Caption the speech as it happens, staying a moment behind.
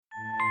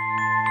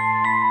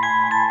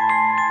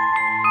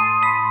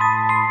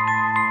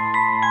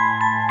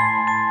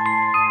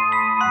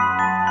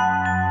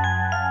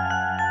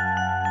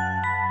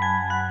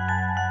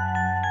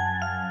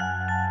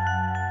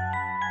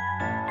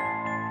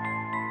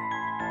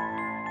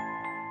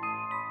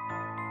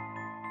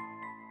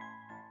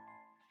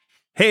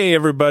Hey,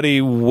 everybody.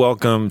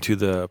 Welcome to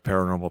the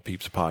Paranormal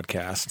Peeps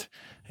podcast.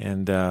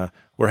 And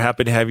we're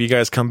happy to have you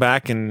guys come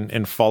back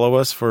and follow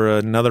us for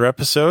another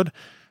episode.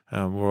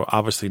 We're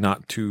obviously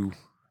not too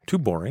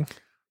boring.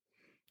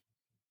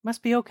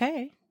 Must be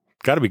okay.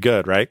 Got to be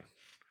good, right?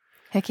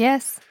 Heck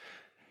yes.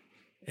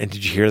 And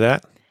did you hear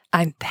that?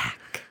 I'm back.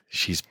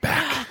 She's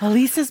back.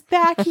 Elisa's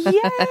back.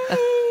 Yay!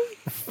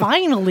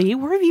 Finally,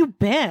 where have you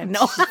been?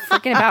 No,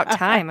 freaking about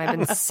time. I've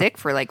been sick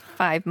for like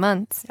 5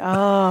 months.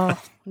 Oh,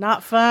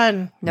 not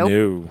fun. Nope.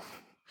 No.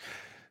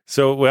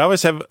 So we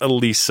always have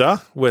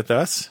Elisa with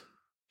us.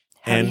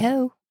 Howdy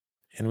ho.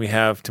 And we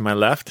have to my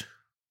left.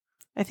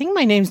 I think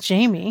my name's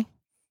Jamie.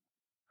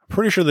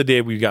 Pretty sure the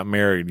day we got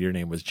married, your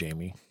name was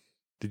Jamie.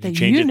 Did you That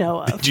change you it?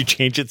 know of. Did you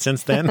change it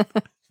since then?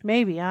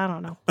 Maybe, I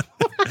don't know.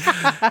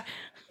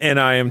 And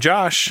I am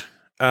Josh.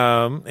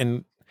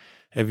 And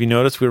have you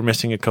noticed we were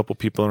missing a couple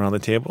people around the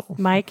table?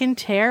 Mike and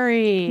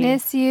Terry.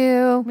 Miss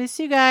you. Miss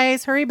you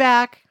guys. Hurry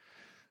back.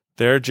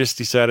 They're just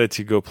decided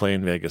to go play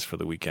in Vegas for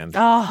the weekend.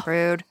 Oh,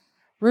 Rude.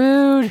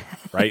 rude.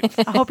 Right?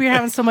 I hope you're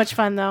having so much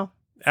fun, though.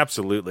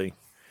 Absolutely.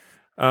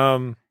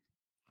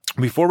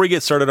 Before we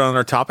get started on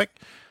our topic,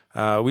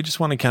 we just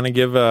want to kind of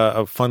give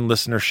a fun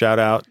listener shout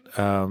out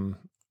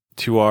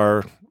to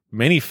our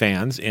many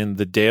fans in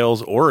the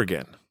Dales,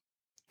 Oregon.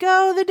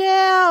 Go the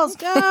Dales.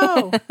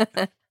 Go.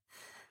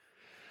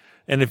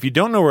 And if you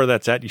don't know where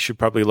that's at, you should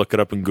probably look it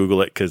up and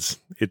Google it because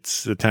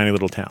it's a tiny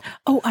little town.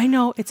 Oh, I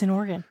know. It's in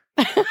Oregon.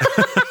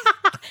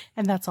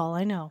 And that's all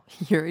I know.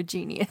 You're a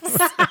genius.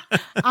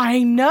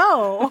 I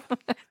know.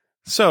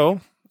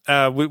 So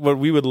what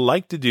we would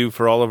like to do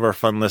for all of our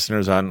fun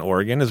listeners out in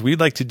Oregon is we'd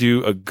like to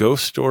do a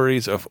Ghost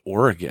Stories of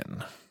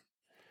Oregon.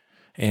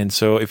 And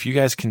so if you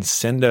guys can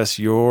send us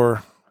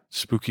your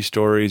spooky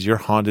stories, your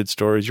haunted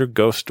stories, your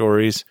ghost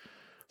stories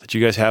that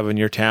you guys have in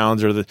your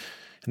towns or in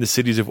the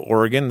cities of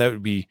Oregon, that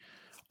would be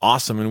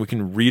awesome. And we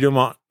can read them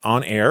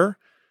on air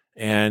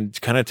and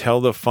kind of tell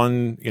the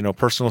fun,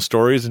 personal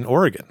stories in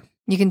Oregon.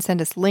 You can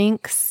send us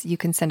links. You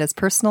can send us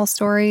personal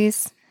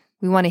stories.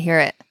 We want to hear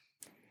it.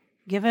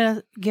 Give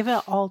it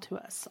all to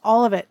us.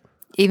 All of it.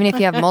 Even if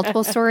you have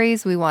multiple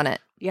stories, we want it.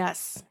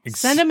 Yes.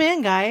 Send them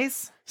in,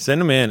 guys.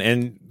 Send them in.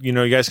 And,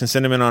 you guys can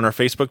send them in on our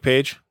Facebook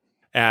page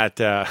at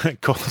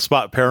Cold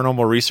Spot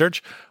Paranormal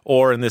Research,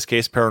 or in this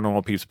case,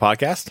 Paranormal Peeps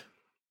Podcast.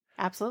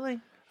 Absolutely.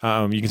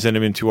 You can send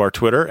them into our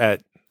Twitter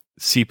at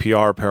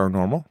CPR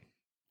Paranormal,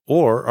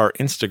 or our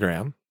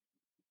Instagram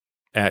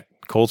at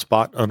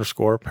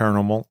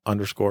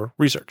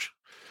coldspot_paranormal_research.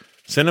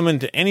 Send them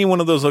into any one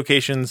of those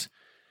locations,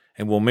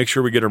 and we'll make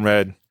sure we get them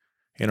read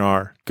in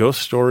our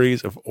Ghost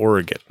Stories of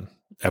Oregon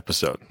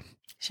episode.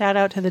 Shout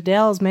out to the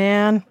Dales,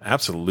 man.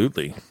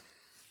 Absolutely.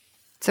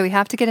 So we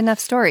have to get enough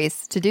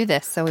stories to do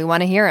this. So we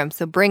want to hear them.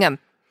 So bring them.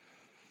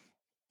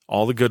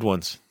 All the good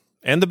ones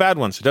and the bad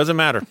ones. It doesn't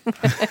matter.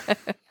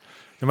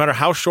 No matter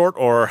how short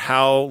or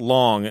how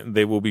long,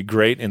 they will be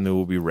great and they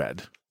will be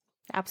read.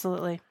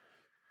 Absolutely.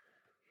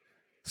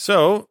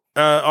 So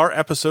our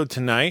episode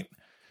tonight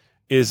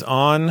is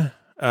on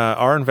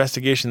our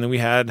investigation that we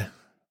had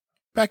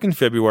back in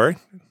February.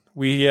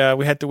 We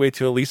had to wait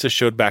till Elisa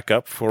showed back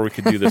up before we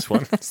could do this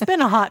one. It's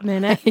been a hot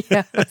minute.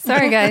 Yeah.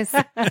 Sorry, guys.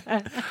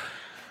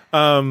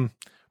 But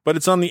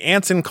it's on the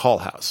Anson Call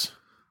House.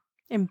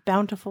 In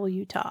Bountiful,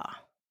 Utah.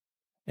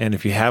 And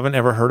if you haven't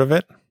ever heard of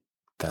it,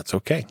 that's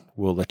okay.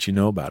 We'll let you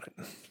know about it.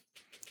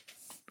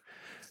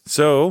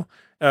 So,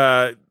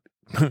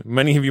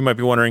 many of you might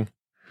be wondering,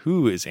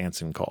 who is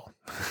Anson Call?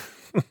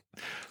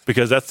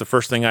 Because that's the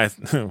first thing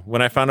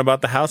when I found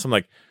about the house, I'm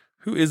like,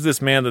 who is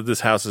this man that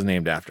this house is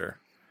named after?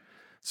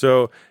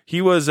 So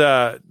he was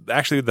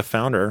actually the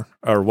founder,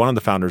 or one of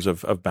the founders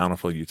of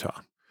Bountiful,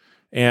 Utah.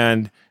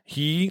 And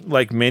he,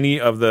 like many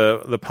of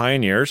the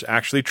pioneers,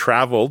 actually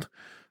traveled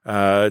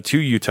to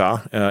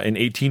Utah in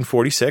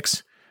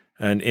 1846.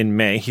 And in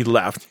May, he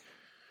left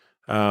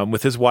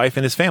with his wife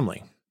and his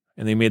family.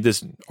 And they made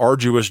this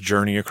arduous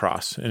journey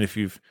across. And if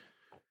you've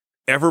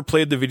ever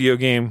played the video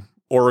game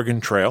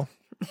Oregon Trail.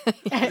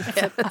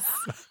 Yes.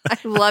 I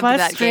loved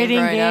that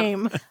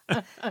game.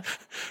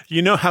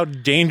 You know how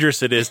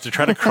dangerous it is to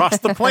try to cross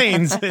the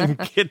plains and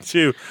get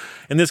to,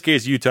 in this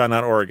case, Utah,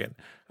 not Oregon.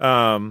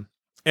 And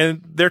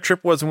their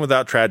trip wasn't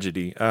without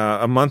tragedy.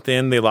 A month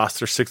in, they lost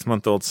their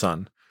 6-month-old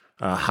son,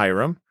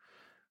 Hiram.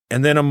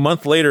 And then a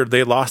month later,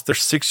 they lost their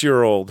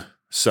 6-year-old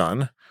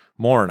son,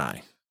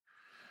 Moronai.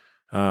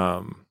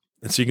 And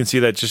so you can see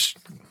that just,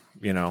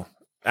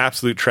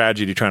 absolute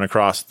tragedy trying to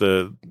cross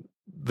the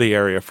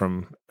area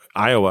from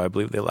Iowa, I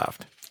believe they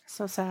left.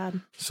 So sad.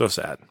 So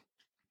sad.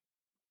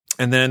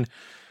 And then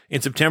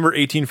in September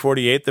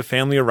 1848, the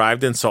family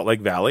arrived in Salt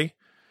Lake Valley.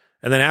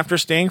 And then after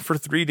staying for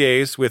 3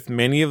 days with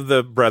many of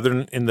the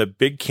brethren in the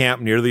big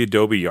camp near the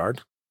adobe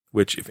yard,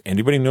 which if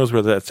anybody knows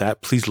where that's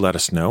at, please let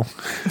us know.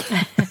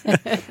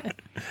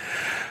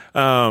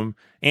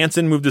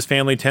 Anson moved his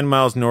family 10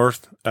 miles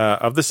north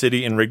of the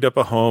city and rigged up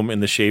a home in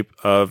the shape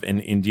of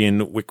an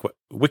Indian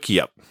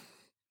wickiup.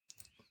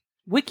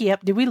 Wickiup.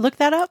 Did we look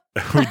that up?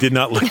 We did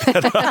not look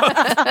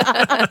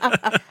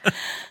that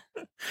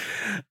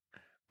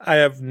I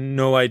have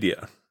no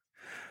idea.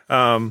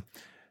 And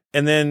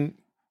then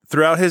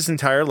throughout his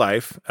entire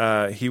life,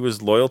 he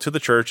was loyal to the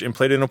church and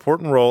played an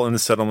important role in the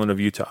settlement of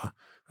Utah.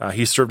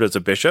 He served as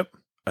a bishop,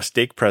 a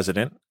stake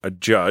president, a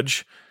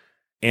judge,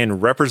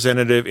 and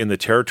representative in the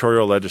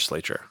territorial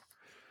legislature.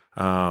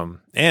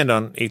 And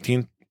on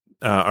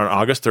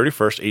August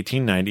 31st,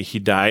 1890, he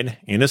died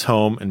in his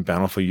home in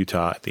Bountiful,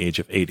 Utah at the age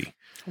of 80.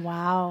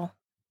 Wow.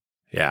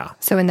 Yeah.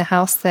 So in the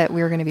house that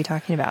we're going to be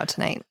talking about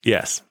tonight.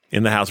 Yes.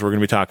 In the house we're going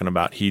to be talking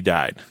about, he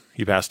died.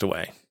 He passed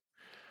away.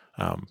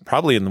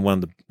 Probably in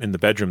the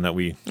bedroom that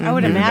we I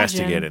would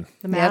imagine investigated.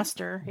 the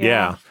master.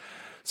 Yeah.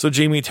 So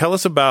Jamie, tell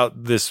us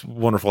about this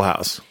wonderful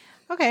house.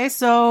 Okay,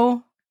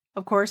 so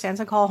of course,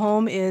 Anson Call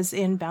home is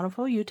in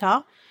Bountiful,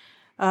 Utah.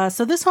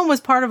 So this home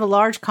was part of a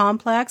large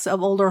complex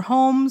of older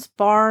homes,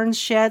 barns,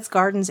 sheds,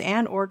 gardens,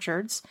 and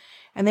orchards,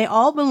 and they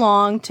all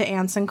belonged to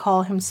Anson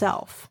Call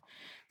himself.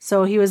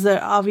 So he was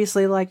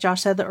obviously, like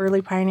Josh said, the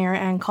early pioneer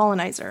and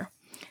colonizer.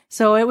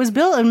 So it was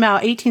built in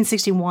about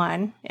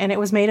 1861, and it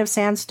was made of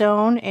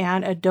sandstone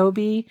and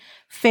adobe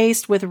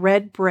faced with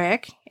red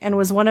brick and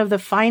was one of the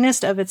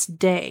finest of its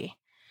day.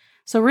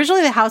 So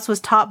originally the house was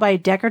topped by a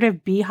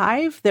decorative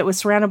beehive that was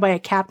surrounded by a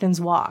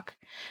captain's walk.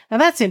 Now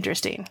that's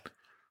interesting.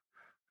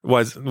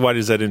 Why is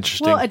that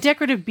interesting? Well, a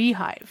decorative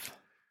beehive.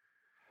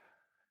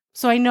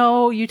 So I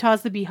know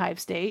Utah's the beehive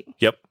state,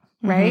 Yep.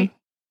 right?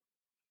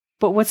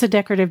 But what's a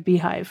decorative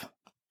beehive?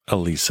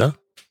 Elisa?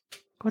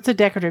 What's a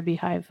decorative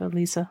beehive,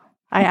 Elisa?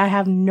 I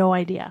have no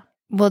idea.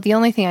 Well, the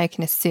only thing I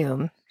can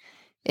assume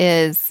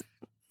is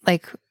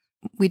like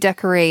we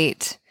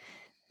decorate.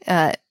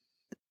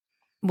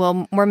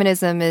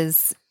 Mormonism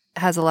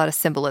has a lot of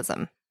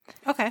symbolism,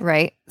 Okay.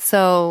 right?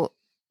 So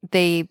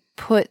they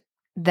put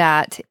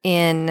that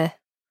in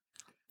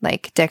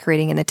like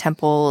decorating in the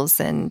temples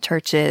and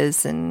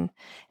churches and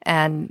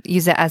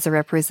use it as a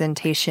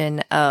representation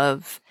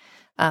of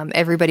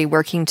everybody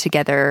working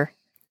together.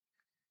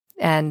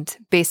 And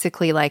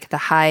basically like the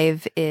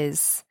hive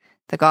is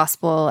the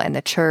gospel and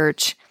the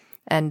church,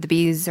 and the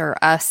bees are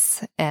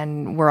us,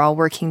 and we're all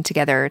working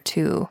together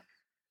to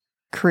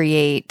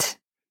create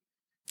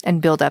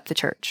and build up the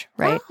church,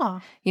 right?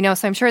 Ah,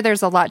 So I'm sure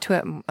there's a lot to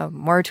it,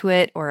 more to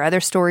it, or other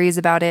stories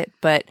about it,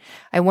 but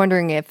I'm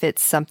wondering if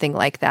it's something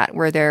like that,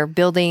 where they're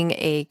building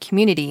a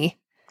community,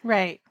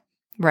 right.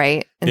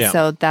 right? And Yeah.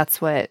 so that's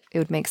what it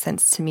would make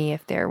sense to me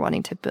if they're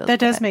wanting to build That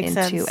does make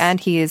into. sense. And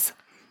he's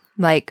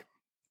like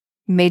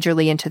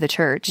majorly into the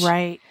church,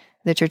 Right.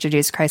 the Church of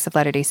Jesus Christ of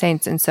Latter-day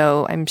Saints. And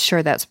so I'm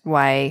sure that's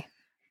why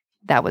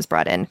that was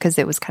brought in, because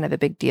it was kind of a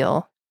big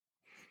deal.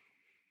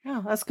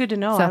 Oh, that's good to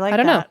know. So, I like I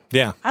don't know. that.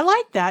 Yeah. I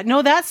like that.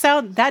 No,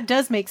 that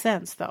does make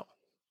sense though.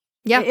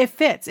 Yeah. It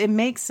fits. It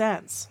makes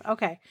sense.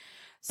 Okay.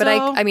 But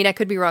So, I mean, I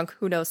could be wrong.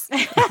 Who knows?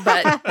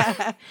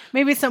 But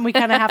maybe it's something we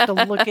kind of have to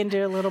look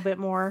into a little bit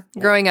more.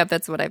 growing up,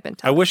 that's what I've been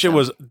taught. I wish it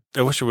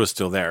so. was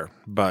still there,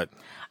 but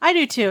I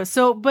do too.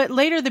 So, but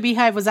later the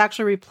beehive was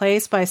actually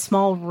replaced by a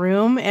small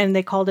room, and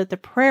they called it the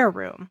prayer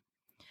room.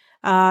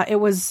 It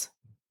was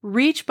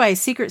reached by a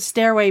secret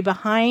stairway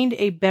behind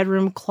a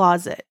bedroom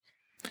closet.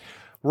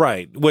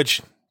 right,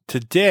 which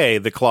today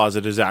the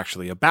closet is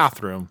actually a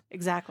bathroom,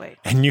 Exactly.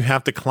 and you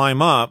have to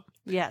climb up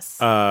Yes.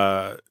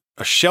 a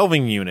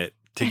shelving unit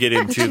to get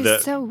Which into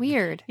is so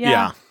weird.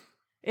 yeah.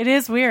 It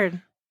is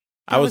weird.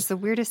 That was the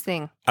weirdest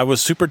thing. I was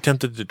super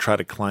tempted to try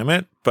to climb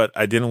it, but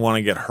I didn't want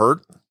to get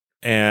hurt.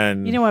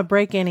 And You don't want to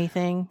break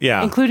anything,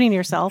 Yeah. including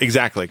yourself.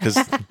 exactly, because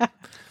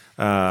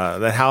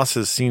that house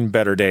has seen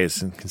better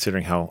days,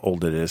 considering how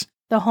old it is.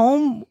 The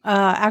home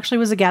actually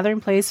was a gathering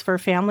place for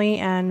family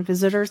and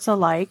visitors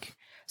alike.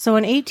 So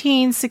in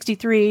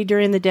 1863,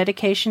 during the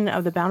dedication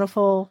of the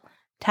Bountiful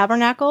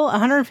Tabernacle,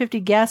 150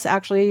 guests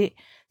actually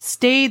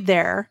stayed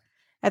there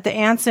at the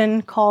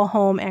Anson Call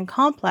home and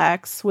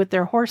complex with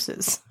their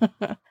horses.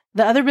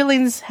 The other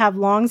buildings have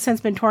long since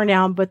been torn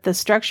down, but the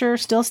structure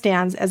still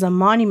stands as a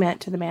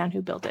monument to the man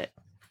who built it,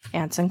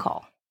 Anson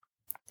Call.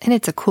 And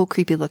it's a cool,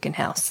 creepy looking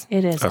house.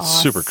 It is That's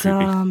awesome. super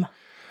creepy.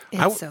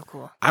 It's so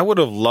cool. I would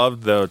have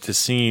loved, though, to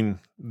seen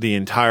the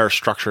entire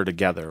structure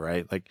together,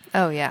 right? Like,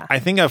 Oh, yeah. I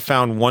think I've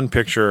found one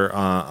picture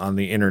on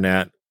the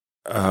internet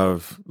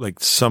of like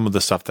some of the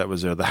stuff that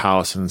was there, the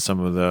house and some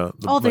of the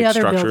All the like, other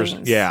structures.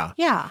 buildings. Yeah.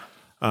 Yeah.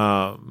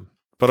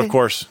 But of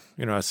course,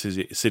 as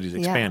cities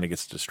expand, it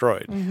gets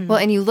destroyed. Mhm. Well,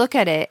 and you look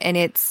at it and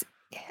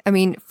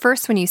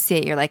first when you see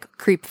it, you're like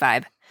creep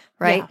vibe,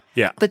 right?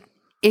 Yeah. Yeah. But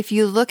if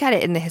you look at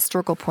it in the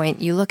historical point,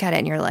 you look at it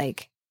and you're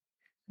like,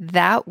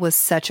 that was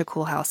such a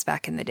cool house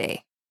back in the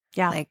day.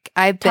 Yeah. Like,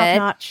 I Top bet,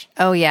 notch.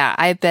 oh yeah,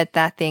 I bet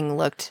that thing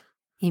looked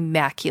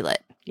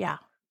immaculate Yeah.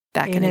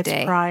 back in the its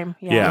day. prime.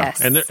 Yeah. Yeah.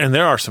 Yes. And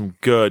there are some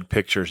good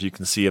pictures you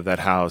can see of that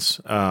house.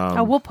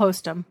 We'll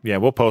post them. Yeah,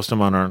 we'll post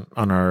them on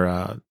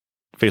our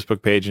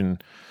Facebook page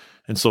and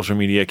social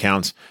media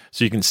accounts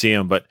so you can see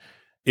them. But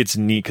it's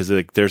neat because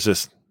there's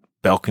this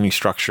balcony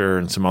structure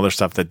and some other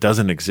stuff that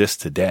doesn't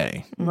exist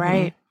today. Mhm.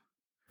 Right.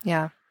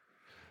 Yeah.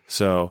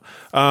 So,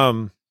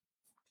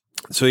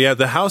 so yeah,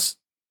 the house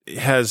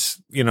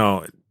has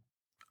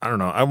I don't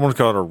know, I want to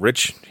call it a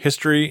rich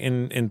history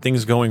in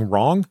things going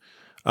wrong.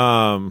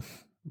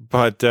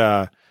 But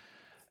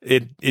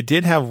it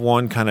did have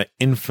one kind of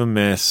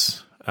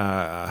infamous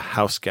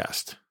house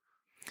guest.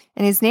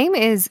 And his name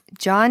is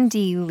John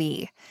D.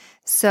 Lee.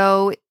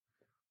 So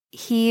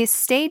he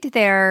stayed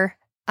there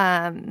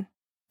a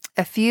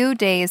few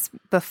days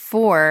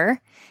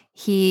before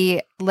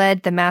he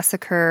led the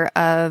massacre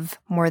of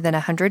more than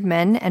 100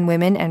 men and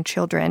women and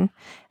children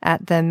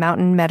at the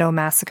Mountain Meadow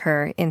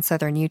Massacre in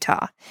southern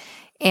Utah.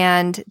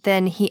 And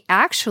then he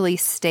actually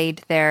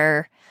stayed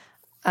there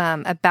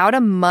about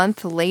a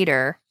month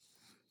later.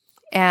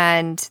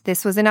 And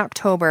this was in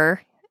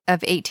October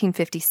of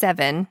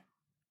 1857.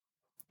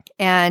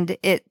 And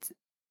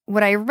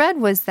what I read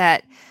was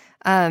that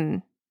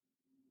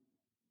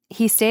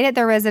he stayed at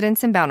their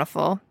residence in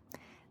Bountiful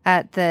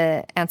at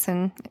the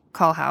Anson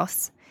Call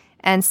House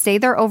and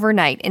stayed there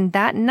overnight. And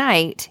that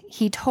night,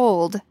 he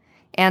told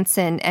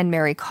Anson and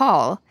Mary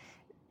Call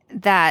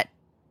that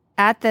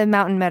at the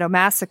Mountain Meadow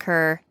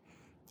Massacre,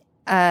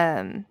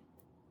 that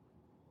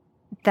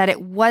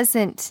it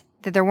wasn't,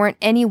 that there weren't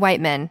any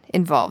white men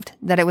involved,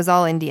 that it was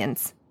all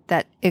Indians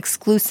that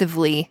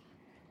exclusively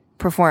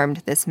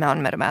performed this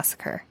Mountain Meadow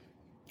Massacre.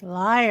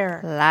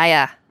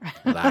 Liar.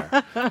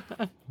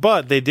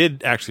 But they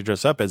did actually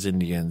dress up as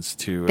Indians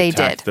to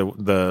attack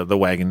the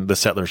wagon, the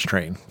settlers'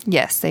 train.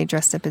 Yes, they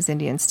dressed up as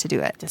Indians to do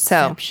it.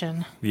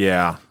 Deception.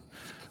 Yeah.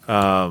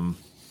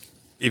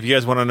 If you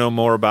guys want to know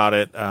more about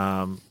it,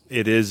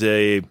 it is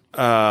a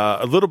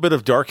little bit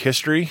of dark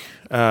history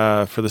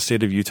for the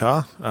state of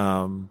Utah.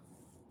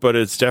 But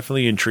it's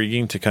definitely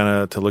intriguing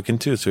to look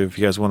into. So if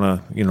you guys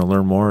want to,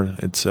 learn more,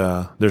 it's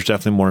there's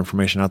definitely more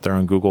information out there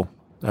on Google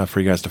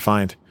for you guys to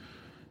find.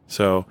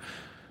 So,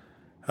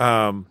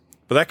 but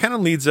that kind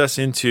of leads us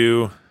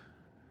into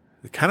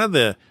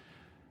the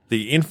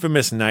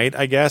infamous night,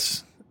 I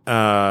guess,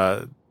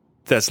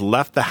 that's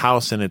left the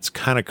house in its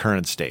kind of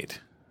current state.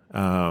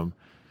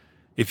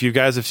 If you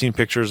guys have seen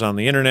pictures on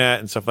the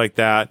internet and stuff like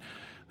that,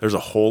 there's a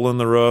hole in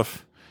the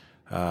roof.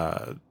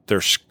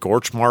 There's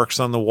scorch marks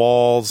on the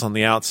walls on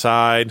the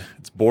outside.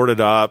 It's boarded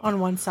up.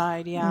 On one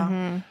side, yeah.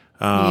 Mm-hmm.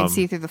 You can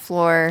see through the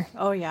floor.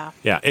 Oh, yeah.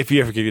 Yeah, if you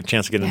ever get a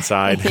chance to get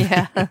inside.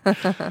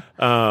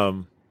 Yeah.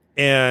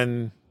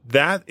 And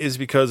that is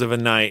because of a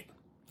night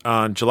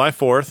on July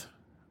 4th,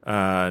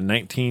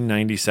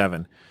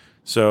 1997.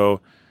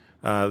 So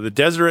the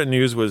Deseret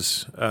News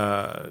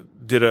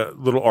did a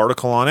little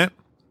article on it.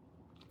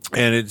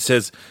 And it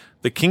says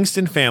the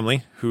Kingston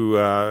family, who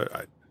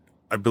I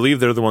believe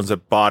they're the ones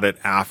that bought it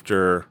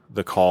after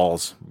the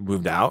Calls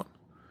moved out.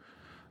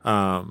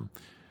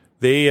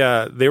 They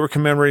were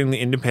commemorating the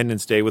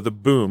Independence Day with a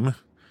boom,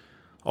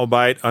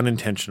 albeit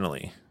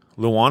unintentionally.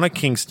 Luana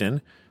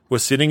Kingston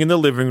was sitting in the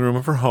living room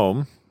of her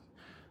home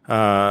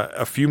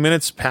a few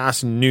minutes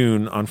past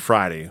noon on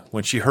Friday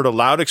when she heard a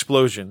loud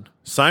explosion.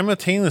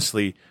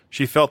 Simultaneously,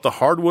 she felt the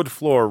hardwood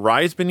floor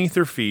rise beneath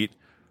her feet.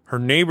 Her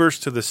neighbors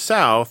to the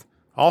south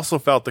also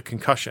felt the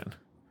concussion.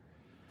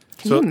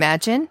 Can you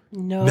imagine?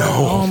 No.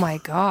 Oh my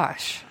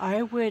gosh.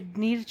 I would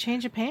need a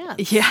change of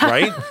pants. Yeah.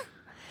 Right?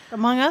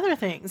 Among other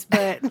things,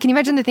 but Can you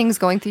imagine the things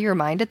going through your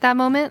mind at that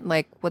moment?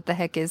 Like, what the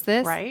heck is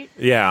this? right?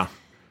 Yeah.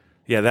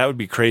 Yeah, that would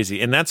be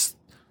crazy. And that's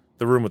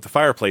the room with the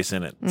fireplace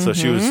in it. So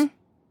she was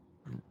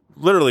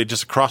literally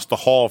just across the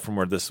hall from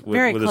where this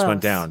Very this went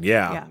close. down.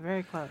 Yeah. Yeah,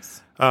 very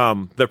close.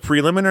 The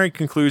preliminary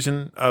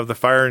conclusion of the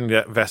fire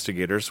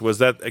investigators was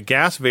that a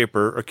gas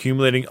vapor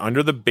accumulating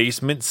under the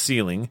basement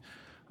ceiling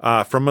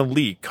from a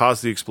leak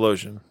caused the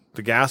explosion.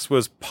 The gas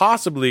was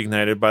possibly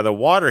ignited by the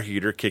water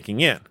heater kicking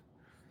in.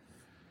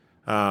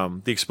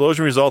 The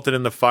explosion resulted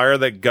in the fire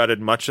that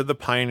gutted much of the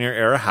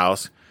Pioneer-era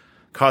house,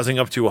 causing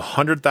up to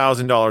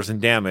 $100,000 in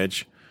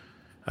damage,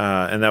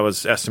 and that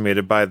was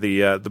estimated by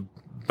the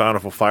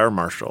Bountiful Fire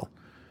Marshal.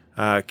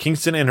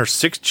 Kingston and her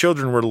 6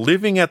 children were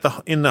living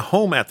in the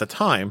home at the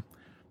time.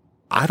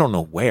 I don't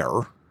know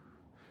where.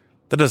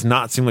 That does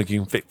not seem like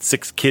you can fit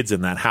 6 kids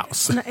in that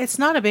house. It's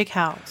not a big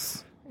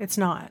house. It's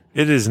not.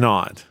 It is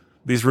not.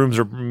 These rooms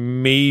are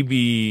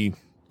maybe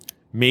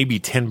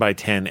 10 by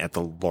 10 at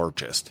the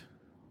largest.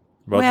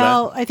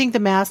 Well, I think the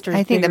master.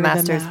 I think the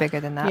master is bigger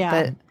than that.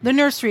 Yeah. But the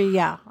nursery,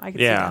 yeah, I can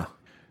see yeah. that.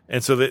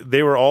 And so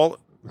they were all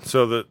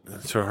so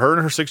her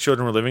and her 6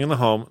 children were living in the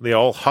home. They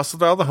all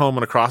hustled out of the home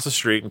and across the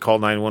street and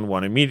called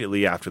 911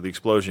 immediately after the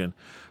explosion.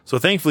 So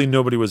thankfully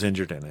nobody was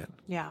injured in it.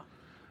 Yeah.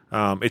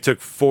 It took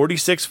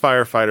 46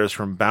 firefighters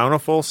from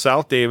Bountiful,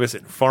 South Davis,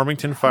 and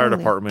Farmington fire Holy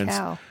departments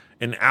cow.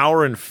 an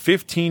hour and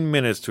 15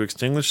 minutes to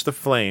extinguish the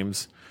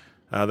flames.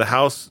 The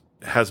house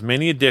has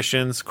many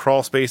additions,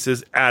 crawl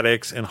spaces,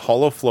 attics, and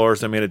hollow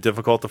floors that made it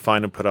difficult to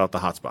find and put out the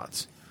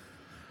hotspots.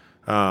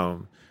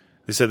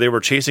 They said they were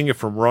chasing it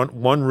from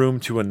one room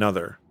to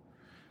another.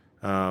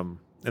 And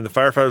the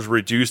firefighters were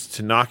reduced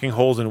to knocking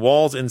holes in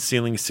walls and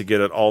ceilings to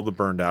get at all the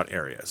burned out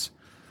areas.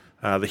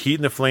 The heat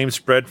and the flames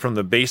spread from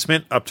the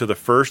basement up to the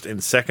first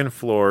and second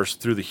floors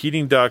through the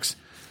heating ducts,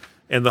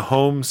 and the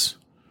home's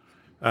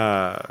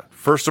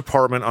first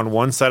apartment on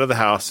one side of the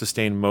house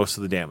sustained most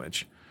of the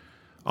damage.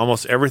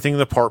 Almost everything in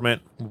the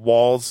apartment,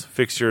 walls,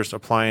 fixtures,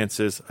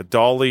 appliances, a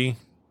doll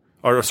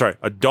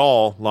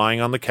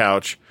lying on the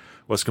couch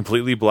was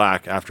completely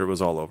black after it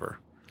was all over.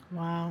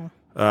 Wow.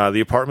 The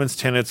apartment's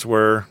tenants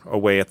were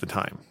away at the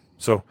time.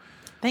 So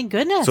Thank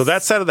goodness. So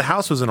that side of the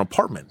house was an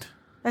apartment.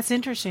 That's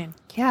interesting.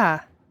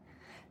 Yeah.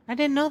 I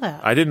didn't know that.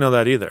 I didn't know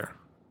that either.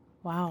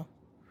 Wow.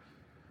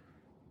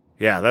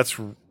 Yeah,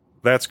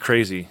 that's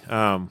crazy.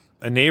 A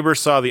neighbor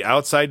saw the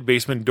outside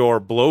basement door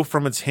blow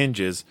from its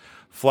hinges,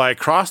 fly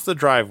across the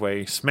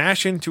driveway,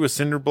 smash into a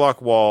cinder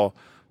block wall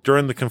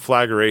during the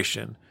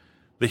conflagration.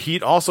 The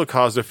heat also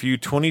caused a few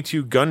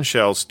 .22 gun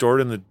shells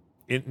stored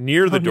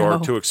near the door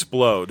to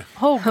explode.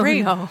 Oh,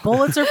 great. no.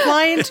 Bullets are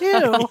flying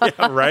too.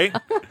 Yeah, right?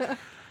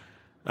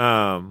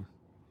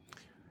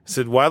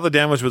 Said while the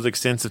damage was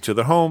extensive to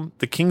the home,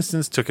 the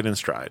Kingstons took it in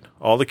stride.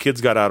 All the kids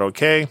got out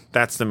okay.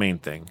 That's the main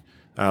thing.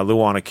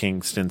 Luana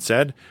Kingston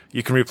said,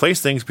 "You can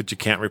replace things, but you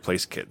can't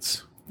replace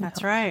kids."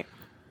 That's right.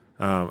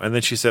 And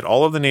then she said,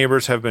 all of the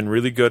neighbors have been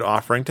really good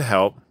offering to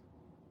help.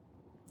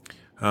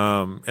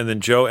 And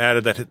then Joe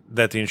added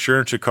that the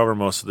insurance should cover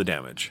most of the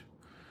damage.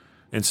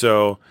 And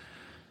so,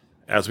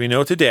 as we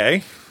know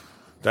today,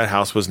 that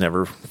house was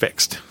never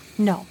fixed.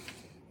 No.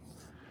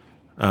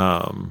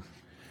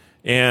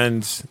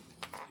 And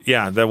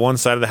yeah, that one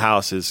side of the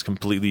house is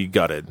completely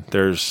gutted.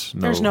 There's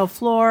no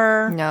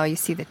floor. No, you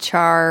see the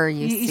char.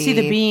 You see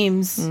the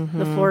beams,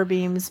 the floor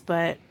beams,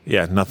 but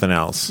yeah, nothing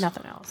else.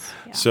 nothing else.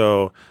 Yeah.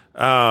 So,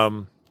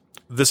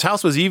 this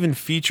house was even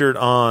featured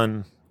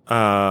on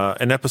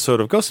an episode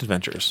of Ghost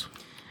Adventures.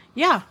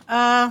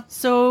 Yeah.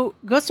 So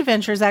Ghost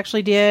Adventures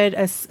actually did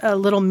a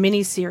little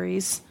mini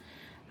series,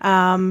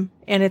 and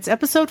it's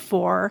episode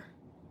 4,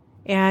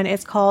 and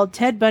it's called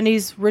Ted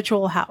Bundy's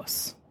Ritual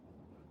House.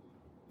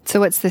 So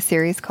what's the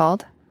series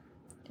called?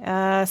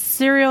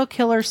 Serial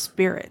Killer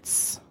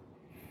Spirits.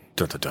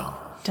 Dun, dun, dun.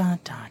 Dun,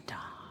 dun, dun.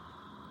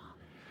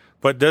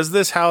 But does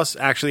this house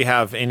actually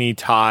have any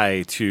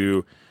tie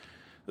to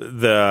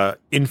the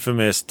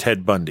infamous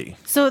Ted Bundy?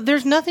 So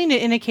there's nothing to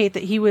indicate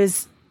that he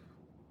was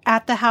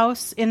at the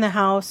house, in the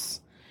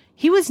house.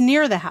 He was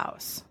near the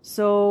house.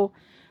 So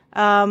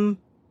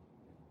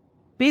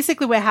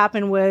basically what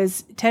happened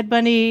was Ted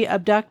Bundy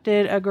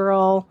abducted a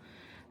girl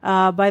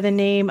by the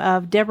name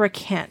of Deborah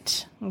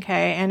Kent.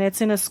 Okay. And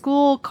it's in a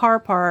school car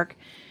park.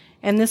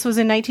 And this was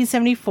in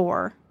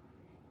 1974.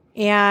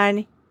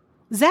 And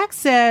Zach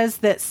says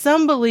that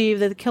some believe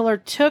that the killer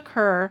took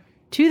her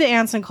to the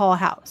Anson Call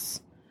house.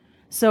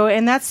 So,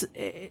 and that's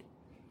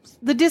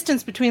the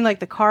distance between like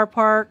the car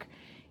park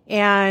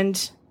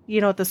and,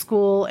 at the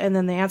school and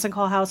then the Anson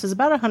Call house is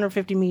about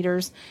 150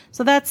 meters.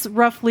 So that's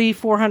roughly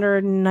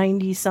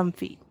 490 some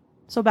feet.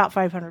 So about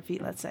 500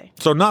 feet, let's say.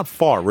 So not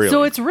far, really.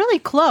 So it's really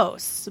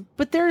close,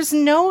 but there's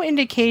no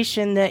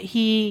indication that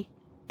he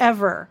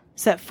ever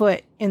set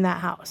foot in that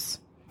house.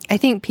 I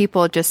think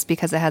people, just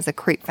because it has a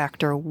creep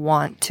factor,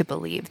 want to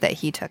believe that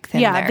he took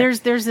them there. Yeah,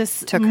 there's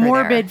this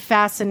morbid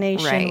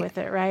fascination with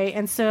it, right?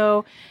 And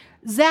so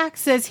Zach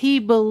says he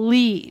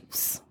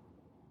believes,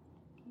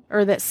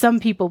 or that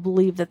some people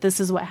believe that this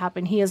is what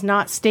happened. He is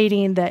not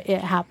stating that it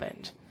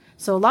happened.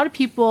 So a lot of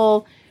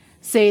people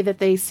say that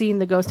they've seen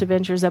the Ghost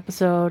Adventures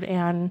episode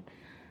and,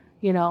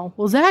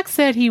 well, Zach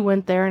said he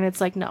went there, and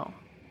it's like, no,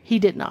 he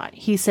did not.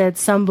 He said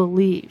some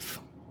believe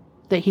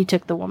that he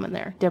took the woman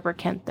there, Deborah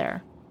Kent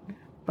there.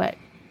 But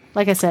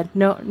like I said,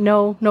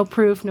 no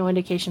proof, no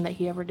indication that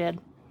he ever did.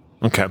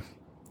 Okay.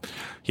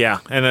 Yeah.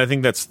 And I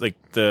think that's like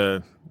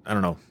I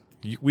don't know.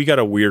 We got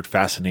a weird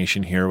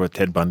fascination here with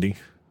Ted Bundy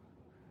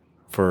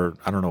for,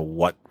 I don't know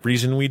what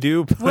reason we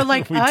do. But well,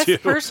 like we us do.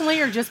 personally,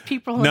 or just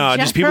people in No,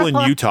 just people in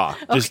general? Utah.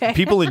 Just Okay.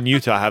 people in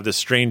Utah have this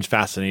strange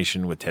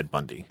fascination with Ted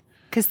Bundy.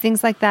 Because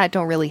things like that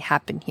don't really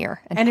happen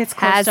here. And it's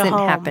close to hasn't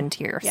home. happened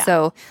here. Yeah.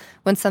 So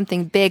when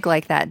something big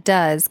like that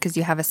does, because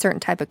you have a certain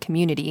type of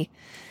community,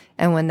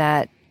 and when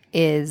that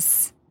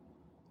is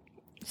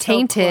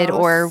tainted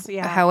close, or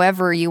yeah.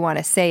 however you want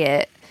to say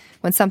it,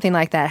 when something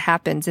like that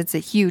happens, it's a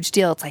huge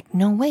deal. It's like,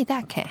 no way,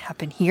 that can't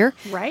happen here.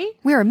 Right?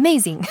 We're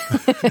amazing.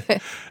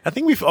 I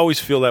think we always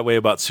feel that way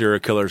about serial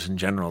killers in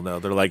general, though.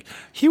 They're like,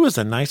 he was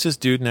the nicest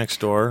dude next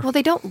door. Well,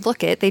 they don't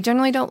look it. They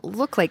generally don't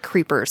look like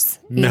creepers.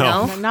 You No.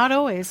 know? No, not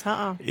always.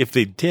 If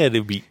they did, it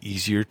would be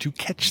easier to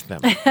catch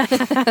them.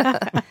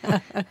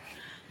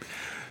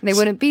 They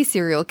wouldn't be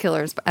serial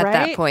killers at that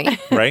Right? point.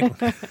 Right?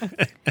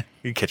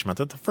 You catch them at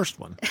the first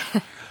one.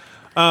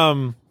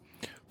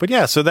 But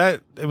yeah, so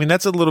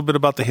that's a little bit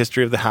about the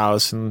history of the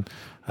house, and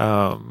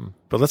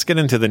but let's get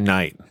into the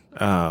night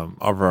of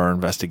our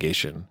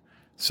investigation.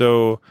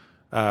 So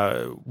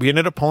we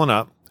ended up pulling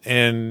up,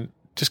 and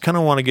just kind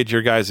of want to get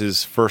your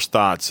guys' first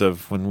thoughts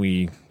of when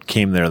we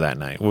came there that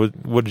night.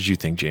 What did you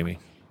think, Jamie?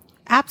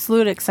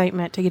 Absolute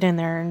excitement to get in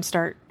there and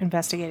start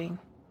investigating.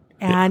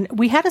 And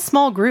we had a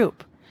small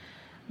group,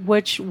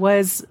 which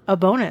was a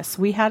bonus.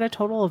 We had a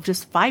total of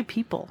just 5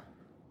 people.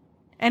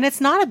 And it's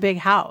not a big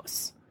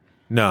house.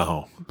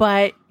 No.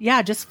 But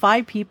yeah, just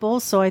 5 people.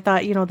 So I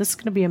thought, this is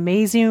going to be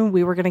amazing.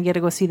 We were going to get to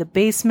go see the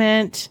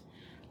basement,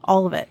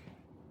 all of it.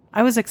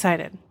 I was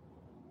excited.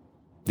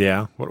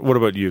 Yeah. What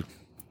about you?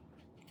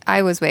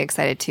 I was way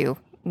excited too.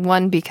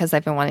 One, because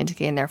I've been wanting to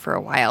get in there for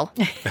a while.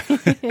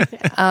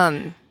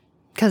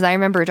 Because I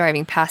remember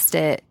driving past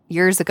it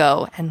years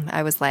ago and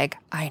I was like,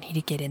 I need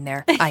to get in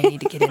there. I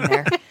need to get in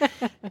there.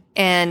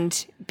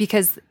 And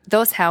because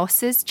those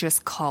houses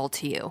just call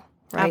to you,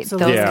 right?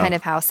 Absolutely. Those Yeah. kind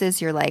of houses,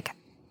 you're like,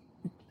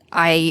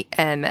 I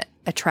am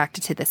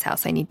attracted to this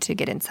house. I need to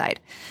get inside.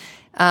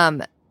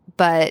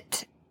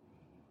 But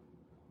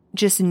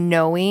just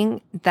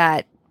knowing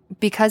that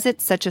because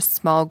it's such a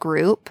small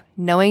group,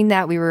 knowing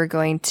that we were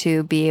going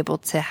to be able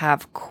to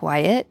have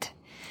quiet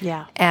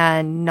Yeah.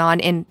 and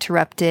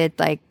non-interrupted,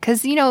 like,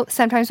 because, you know,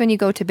 sometimes when you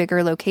go to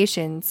bigger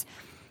locations,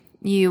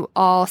 you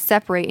all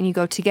separate and you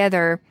go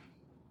together,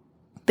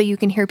 but you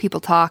can hear people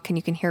talk and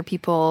you can hear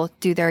people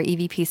do their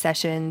EVP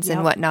sessions Yep.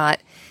 and whatnot.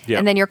 Yep.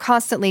 And then you're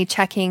constantly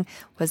checking,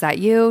 was that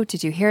you?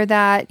 Did you hear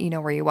that? You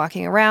know, were you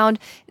walking around?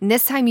 And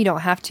this time you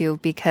don't have to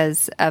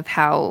because of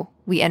how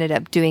we ended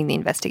up doing the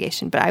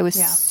investigation. But I was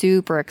Yeah.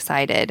 super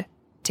excited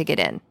to get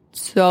in.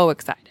 So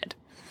excited.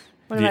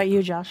 What Yeah. about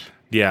you, Josh?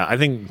 Yeah, I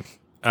think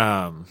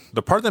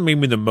the part that made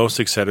me the most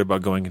excited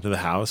about going into the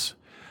house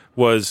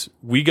was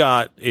we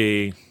got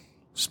a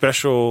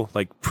special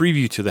like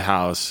preview to the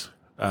house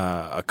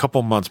a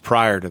couple months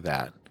prior to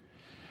that,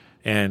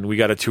 and we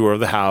got a tour of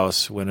the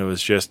house when it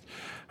was just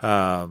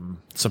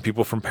some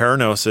people from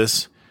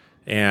Paranosis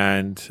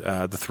and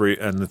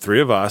the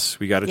three of us.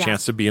 We got a Yeah.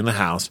 chance to be in the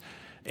house,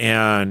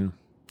 and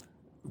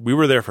we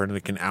were there for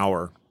like an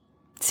hour.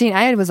 See,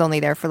 I was only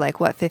there for like,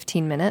 what,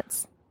 15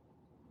 minutes?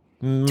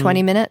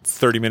 20 minutes?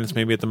 30 minutes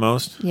maybe at the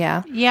most.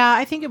 Yeah. Yeah,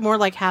 I think it more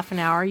like half an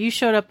hour. You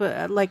showed up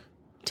like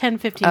 10,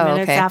 15 Oh,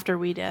 minutes okay. after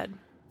we did.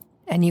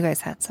 And you guys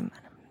had some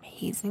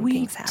amazing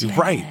things happen.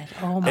 Right.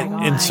 Oh my And-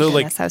 gosh. and so, like-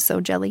 Goodness, I was so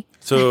jelly.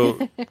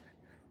 So,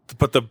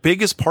 but the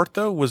biggest part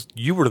though was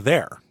you were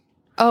there.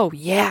 Oh,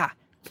 yeah.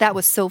 That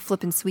was so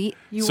flippin' sweet.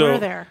 You so- were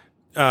there.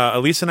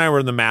 Elise and I were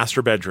in the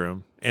master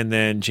bedroom, and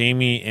then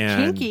Jamie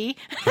and Kinky.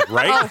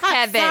 right.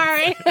 Heaven.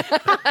 Sorry.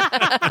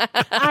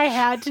 I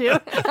had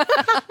to.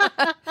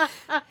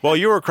 Well,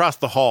 you were across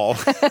the hall.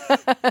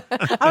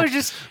 I was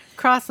just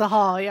across the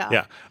hall.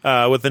 Yeah.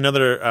 Yeah, with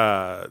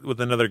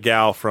another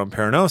gal from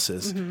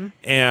Paranosis, Mm-hmm.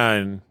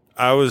 and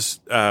I was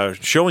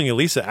showing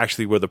Elisa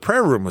actually where the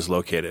prayer room was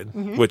located,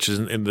 Mm-hmm. which is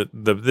in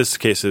the this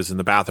case is in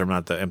the bathroom,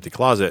 not the empty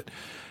closet.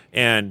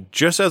 And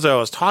just as I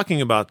was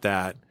talking about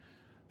that,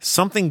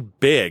 something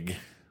big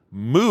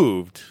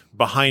moved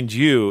behind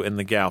you and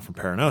the gal from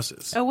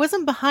Paranosis. It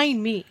wasn't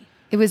behind me.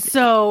 It was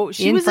So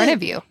she in was front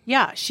of you.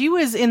 Yeah. She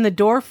was in the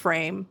door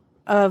frame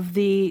of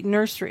the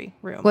nursery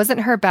room.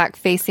 Wasn't her back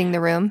facing the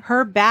room?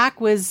 Her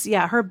back was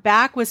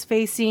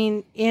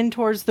facing in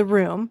towards the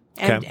room.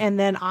 And, Okay. and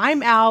then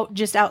I'm out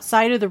just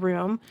outside of the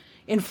room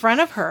in front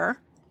of her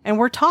and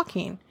we're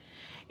talking.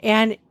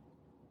 And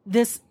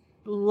this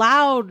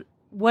loud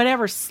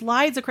whatever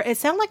slides across. It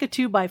sounded like a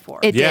 2x4.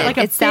 It Yeah. did. Like a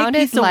It big sounded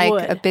piece of like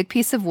wood. a big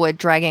piece of wood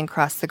dragging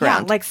across the Yeah,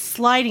 ground. like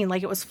sliding,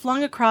 like it was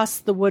flung across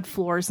the wood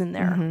floors in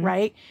there, Mm-hmm.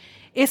 right?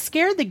 It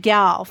scared the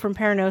gal from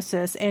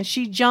Paranosis, and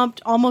she jumped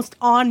almost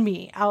on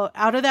me out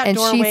of that and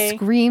doorway. she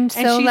screamed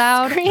and so she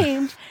loud.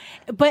 Screamed,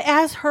 but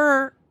as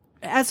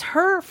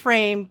her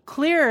frame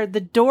cleared the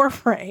door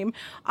frame,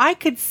 I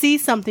could see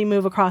something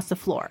move across the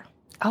floor,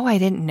 Oh, I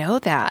didn't know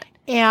that.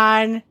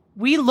 and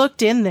we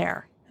looked in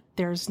there.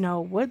 There's no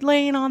wood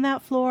laying on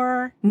that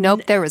floor.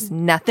 Nope, there was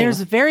nothing.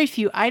 There's very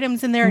few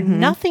items in there. Mhm.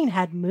 Nothing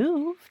had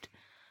moved.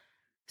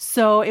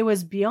 So it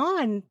was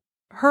beyond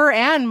her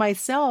and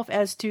myself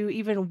as to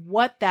even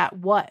what that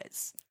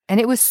was. And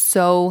it was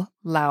so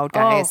loud,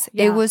 guys.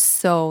 yeah. It was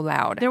so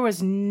loud. There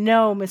was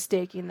no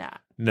mistaking that.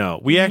 No,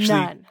 we actually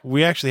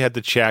None. had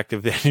to check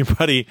if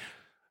anybody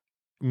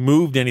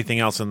moved anything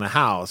else in the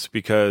house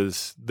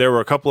because there were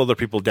a couple other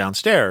people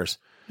downstairs.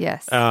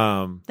 Yes.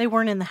 They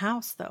weren't in the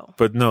house, though.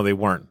 But no, they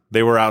weren't.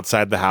 They were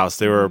outside the house.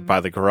 They were by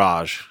the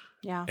garage.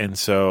 Yeah. And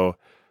so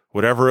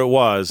whatever it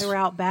was, They were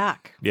out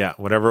back. yeah,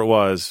 whatever it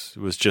was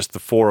just the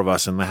four of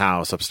us in the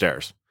house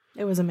upstairs.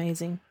 It was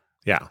amazing.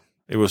 Yeah,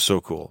 it was so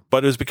cool.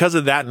 But it was because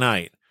of that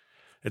night.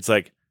 It's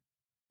like,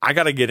 I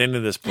got to get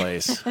into this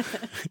place. and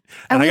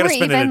And I we got to were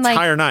spend an even, like-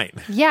 entire night.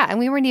 yeah, and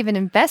we weren't even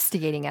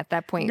investigating at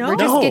that point. No. We're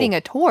just No. getting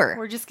a tour.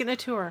 We're just going to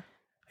tour.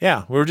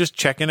 Yeah, we were just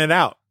checking it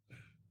out.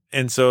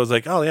 And so it was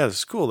like, oh, yeah, this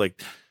is cool.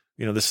 Like,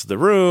 you know, this is the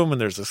room,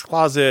 and there's this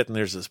closet, and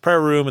there's this prayer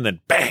room, and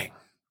then bang.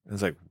 And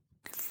it's like,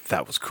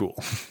 that was cool.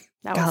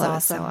 That God, was that awesome.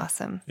 was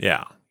so awesome.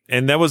 Yeah.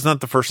 And that was not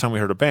the first time we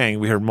heard a bang.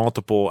 We heard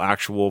multiple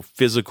actual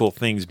physical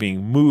things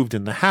being moved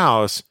in the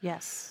house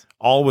Yes.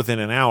 all within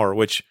an hour,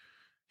 which,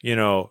 you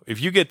know, if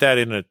you get that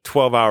in a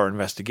 12-hour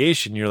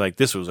investigation, you're like,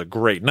 this was a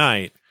great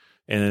night.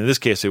 And in this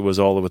case, it was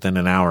all within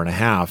an hour and a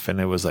half. And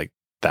it was like,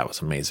 that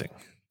was amazing.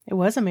 It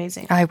was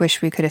amazing. I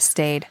wish we could have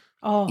stayed.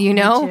 Oh, You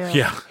know? Me too.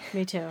 Yeah.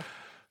 Me too.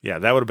 Yeah,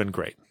 that would have been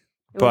great.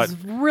 It But-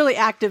 was really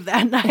active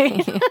that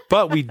night.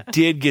 But we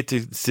did get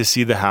to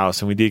see the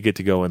house, and we did get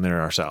to go in there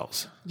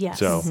ourselves. Yes.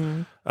 So,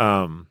 Mhm.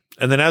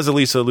 and then as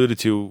Elisa alluded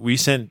to,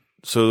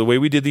 so the way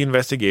we did the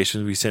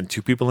investigations, we sent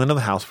two people into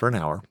the house for an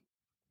hour.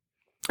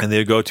 And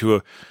they'd go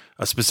to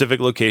a specific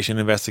location,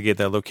 investigate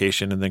that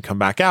location, and then come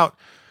back out.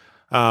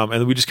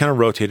 And we just kind of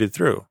rotated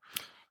through.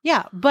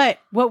 Yeah, but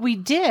what we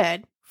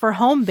did for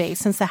home base,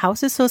 since the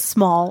house is so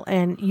small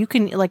and you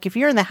can, like, if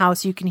you're in the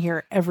house, you can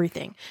hear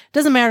everything.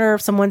 Doesn't matter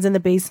if someone's in the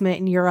basement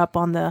and you're up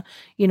on the,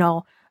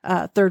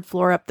 third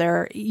floor up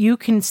there, you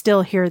can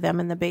still hear them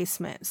in the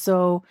basement.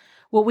 So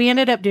what we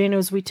ended up doing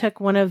was we took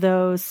one of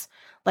those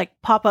like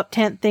pop-up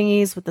tent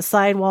thingies with the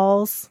side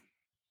walls.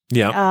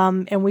 Yeah.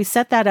 And we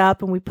set that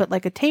up and we put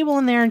like a table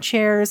in there and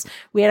chairs.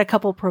 We had a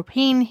couple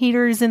propane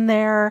heaters in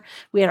there.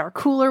 We had our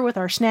cooler with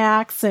our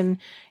snacks and,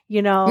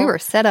 we were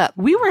set up.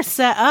 We were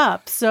set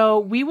up. So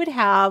we would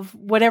have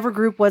whatever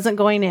group wasn't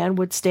going in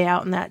would stay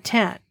out in that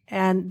tent.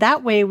 And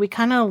that way we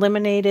kind of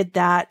eliminated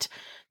that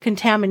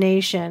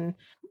contamination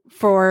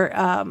for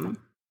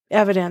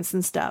evidence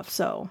and stuff.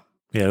 So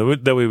yeah,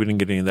 that way we didn't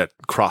get any of that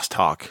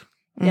crosstalk.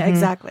 Yeah,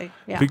 exactly.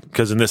 Yeah.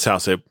 Because in this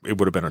house, it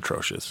would have been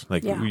atrocious.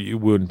 Like you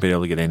wouldn't be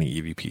able to get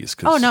any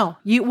EVPs. Oh, no.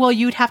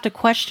 You'd have to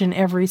question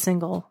every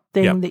single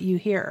thing that you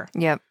hear.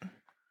 Yep.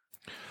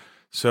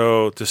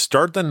 So to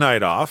start the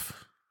night off,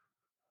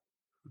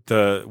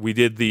 we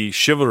did the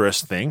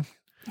chivalrous thing.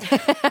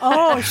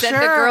 Oh, Sent the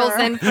girls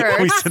in first.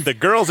 We sent the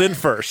girls in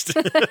first.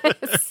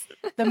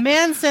 The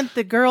man sent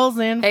the girls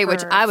in first.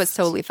 Which I was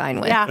totally fine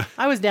with. Yeah,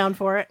 I was down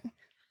for it.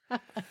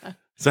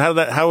 So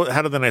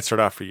how did the night start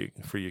off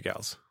for you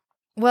gals?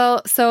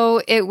 Well,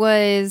 so it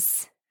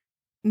was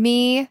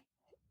me,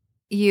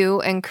 you,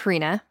 and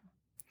Karina,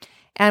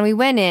 and we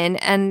went in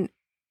and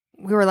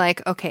we were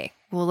like, okay,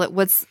 well,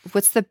 what's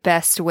the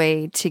best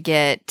way to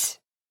get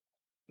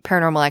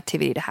paranormal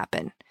activity to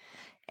happen?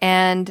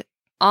 And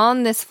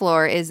on this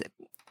floor is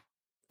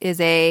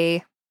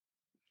a...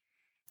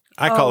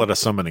 I call it a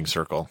summoning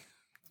circle.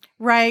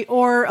 Right,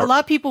 or a lot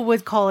of people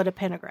would call it a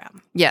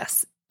pentagram.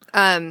 Yes.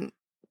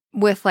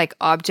 With like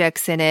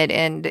objects in it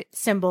and...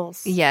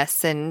 Symbols.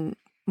 Yes, and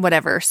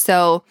whatever.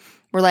 So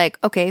we're like,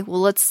 okay, well,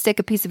 let's stick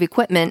a piece of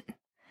equipment.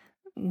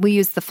 We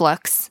used the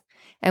flux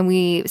and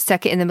we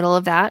stuck it in the middle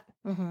of that.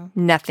 Mm-hmm.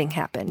 Nothing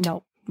happened.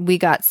 Nope. We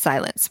got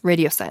silence,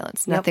 radio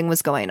silence. Yep. Nothing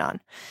was going on.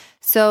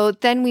 So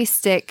then we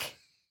stick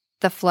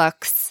the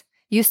flux.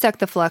 You stuck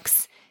the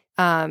flux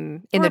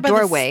in the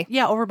doorway.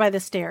 Over by the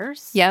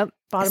stairs. Yep.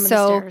 Bottom of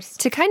the stairs.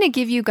 To kind of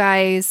give you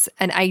guys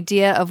an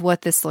idea of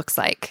what this looks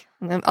like,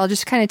 I'll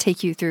just kind of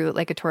take you through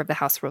like a tour of the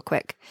house real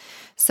quick.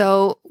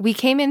 So we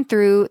came in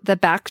through the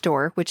back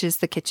door, which is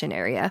the kitchen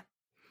area.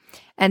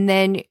 And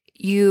then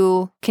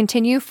you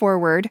continue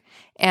forward,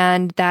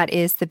 and that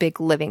is the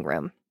big living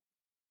room.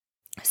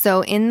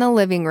 So in the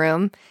living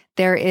room,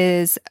 there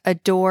is a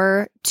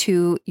door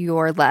to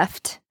your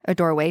left, a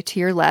doorway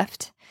to your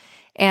left.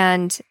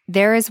 And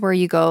there is where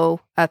you go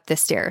up the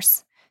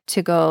stairs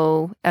to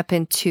go up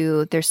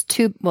into, there's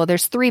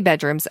 3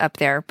 bedrooms up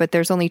there, but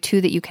there's only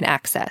 2 that you can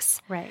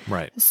access.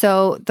 Right.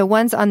 So the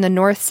ones on the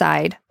north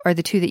side are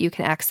the 2 that you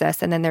can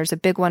access. And then there's a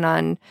big one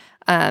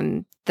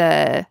on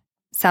the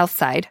south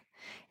side.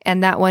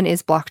 And that one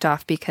is blocked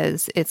off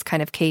because it's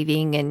kind of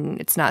caving and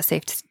it's not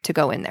safe to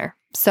go in there.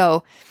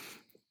 So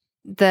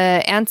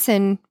the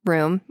Anson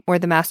room, or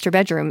the master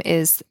bedroom,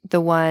 is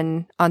the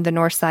one on the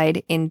north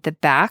side in the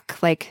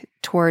back, like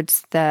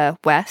towards the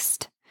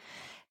west.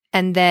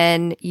 And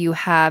then you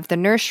have the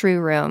nursery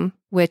room,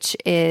 which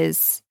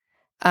is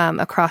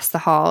across the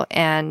hall,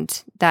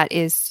 and that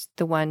is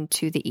the one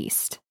to the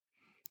east.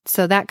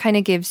 So that kind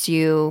of gives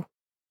you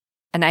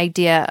an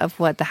idea of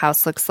what the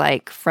house looks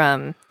like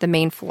from the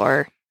main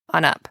floor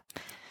on up.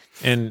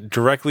 And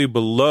directly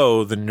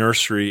below the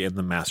nursery and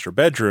the master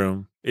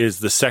bedroom is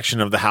the section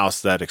of the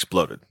house that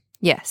exploded.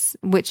 Yes,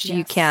 which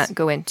you can't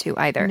go into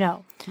either.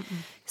 No.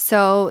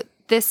 So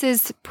this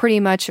is pretty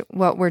much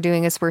what we're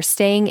doing is we're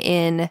staying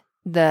in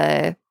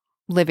the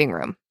living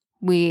room.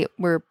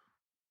 We're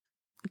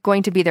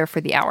going to be there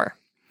for the hour.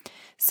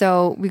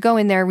 So we go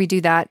in there, we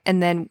do that,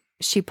 and then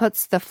she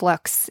puts the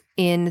flux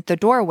in the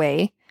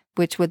doorway,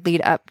 which would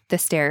lead up the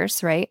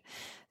stairs, right?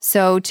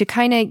 So to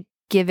kind of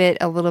give it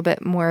a little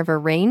bit more of a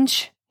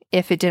range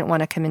if it didn't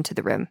want to come into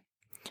the room.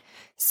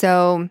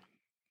 So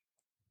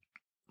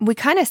we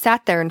kind of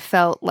sat there and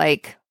felt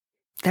like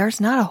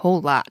there's not a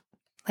whole lot.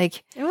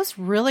 Like, it was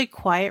really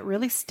quiet,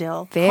 really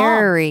still.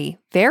 Very,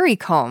 very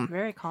calm.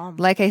 Very calm.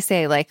 Like I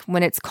say, like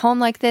when it's calm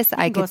like this,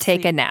 I could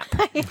take a nap,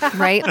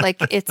 right?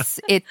 Like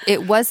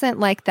it wasn't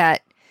like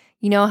that.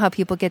 You know how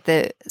people get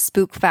the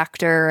spook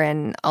factor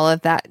and all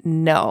of that?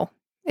 No,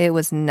 it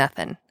was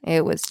nothing.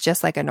 It was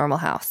just like a normal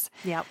house.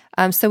 Yep.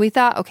 So we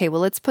thought, okay,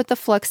 well, let's put the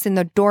flux in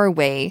the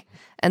doorway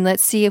and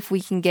let's see if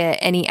we can get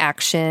any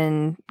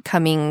action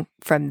coming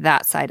from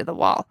that side of the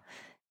wall.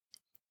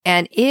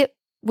 And it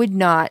would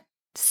not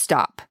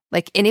stop.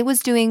 And it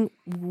was doing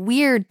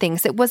weird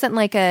things. It wasn't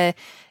like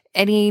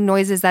any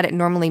noises that it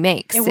normally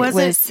makes.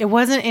 It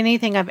wasn't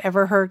anything I've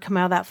ever heard come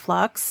out of that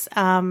flux.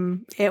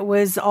 It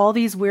was all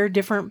these weird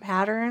different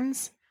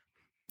patterns.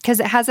 Because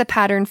it has a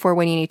pattern for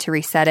when you need to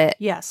reset it.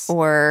 Yes.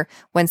 Or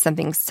when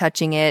something's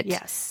touching it.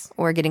 Yes.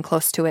 Or getting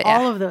close to it.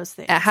 All of those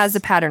things. It has a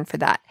pattern for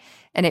that.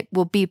 And it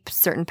will beep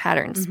certain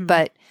patterns. Mm-hmm.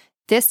 But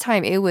this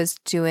time it was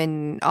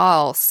doing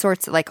all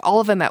sorts of, like all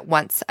of them at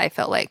once, I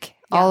felt like.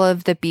 All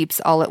of the beeps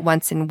all at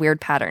once in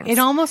weird patterns. It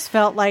almost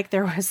felt like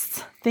there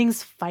was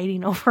things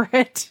fighting over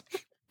it.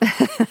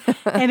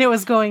 And it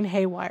was going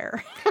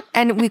haywire.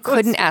 And we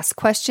couldn't ask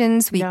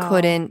questions. We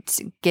couldn't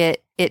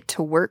get it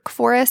to work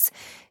for us.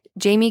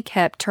 Jamie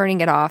kept turning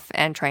it off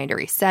and trying to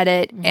reset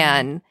it.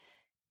 And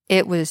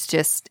it was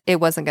just, it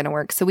wasn't going to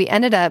work. So we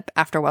ended up,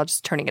 after a while,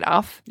 just turning it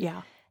off.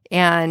 Yeah.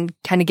 And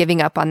kind of giving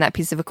up on that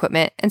piece of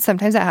equipment. And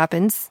sometimes that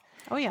happens.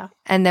 Oh, yeah.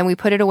 And then we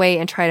put it away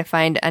and try to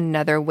find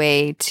another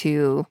way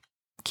to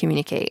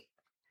communicate.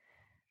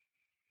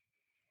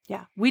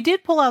 Yeah. We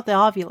did pull out the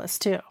Ovilus,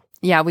 too.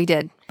 Yeah, we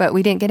did. But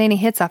we didn't get any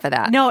hits off of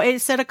that. No, it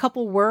said a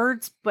couple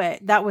words, but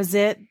that was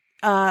it.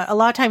 A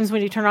lot of times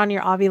when you turn on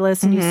your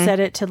Ovilus and you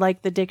set it to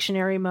like the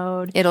dictionary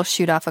mode, it'll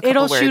shoot off a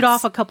couple words. It'll shoot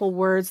off a couple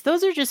words.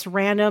 Those are just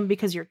random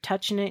because you're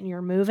touching it and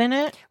you're moving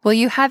it. Well,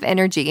 you have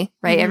energy,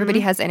 right? Everybody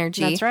has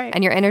energy. That's right.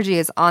 And your energy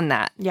is on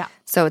that. Yeah.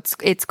 So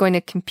it's going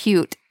to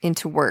compute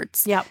into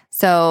words. Yep.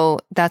 So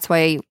that's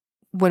why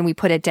when we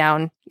put it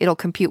down, it'll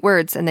compute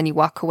words and then you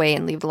walk away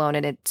and leave it alone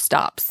and it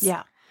stops.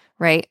 Yeah.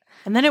 Right?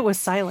 And then it was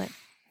silent.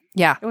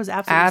 Yeah. It was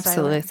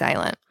absolutely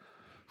silent.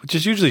 Which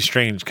is usually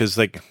strange because,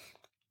 like,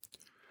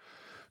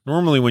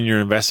 normally when you're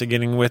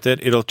investigating with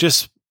it, it'll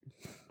just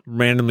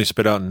randomly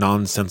spit out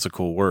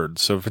nonsensical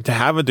words. So to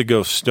have it to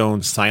go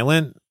stone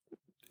silent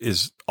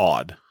is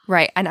odd.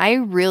 Right. And I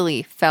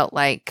really felt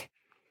like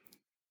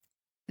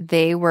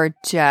they were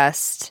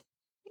just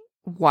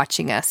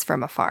watching us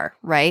from afar,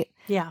 right?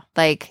 Yeah.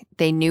 Like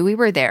they knew we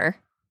were there.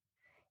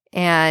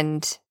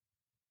 And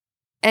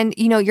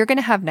you know, you're going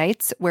to have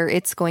nights where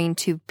it's going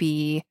to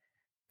be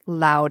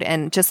loud.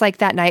 And just like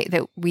that night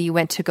that we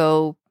went to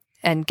go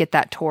and get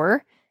that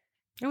tour,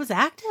 it was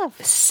active.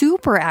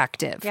 Super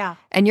active. Yeah.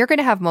 And you're going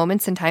to have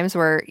moments and times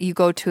where you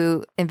go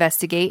to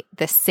investigate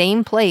the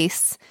same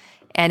place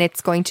and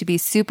it's going to be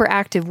super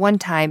active one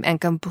time and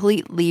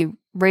completely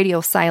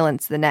radio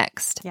silence the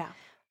next. Yeah.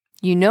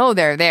 You know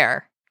they're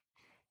there.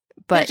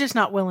 But they're just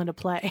not willing to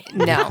play.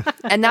 No.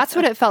 And that's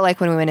what it felt like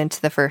when we went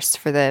into the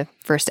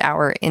first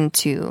hour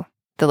into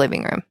the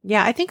living room.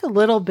 Yeah, I think a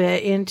little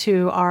bit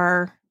into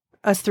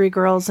us three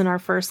girls in our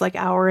first like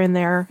hour in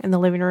there in the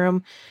living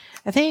room.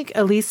 I think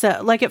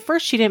Elisa, like at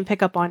first she didn't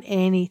pick up on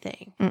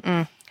anything.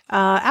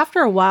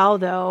 After a while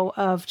though,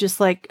 of just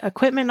like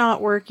equipment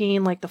not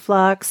working, like the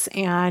flux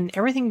and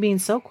everything being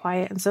so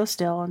quiet and so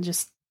still and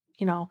just,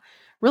 you know,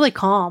 really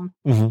calm.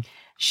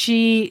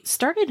 She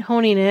started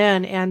honing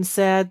in and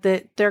said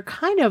that they're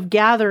kind of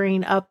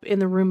gathering up in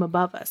the room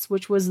above us,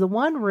 which was the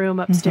one room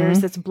upstairs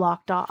that's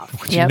blocked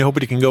off. Which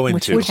nobody can go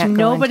into. Which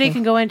nobody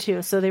can go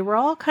into. So they were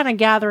all kind of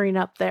gathering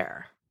up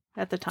there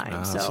at the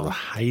time. So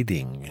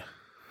hiding.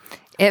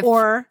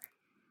 Or,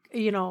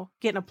 you know,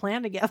 getting a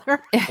plan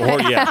together.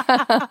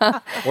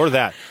 Or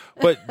that.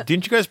 But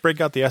didn't you guys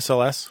break out the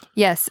SLS?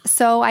 Yes.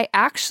 So I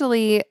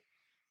actually...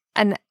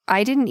 And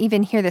I didn't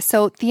even hear this.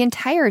 So the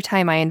entire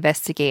time I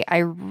investigate, I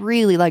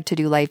really like to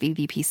do live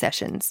EVP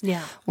sessions.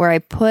 Yeah. Where I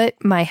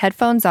put my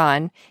headphones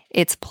on,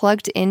 it's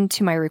plugged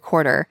into my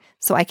recorder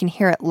so I can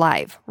hear it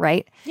live,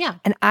 right? Yeah.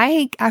 And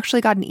I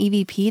actually got an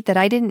EVP that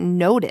I didn't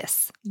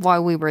notice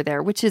while we were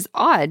there, which is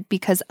odd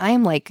because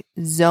I'm like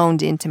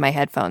zoned into my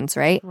headphones,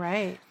 right?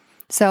 Right.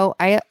 So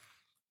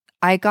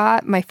I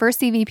got my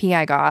first EVP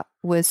I got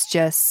was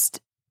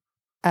just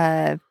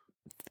I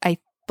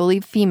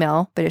believe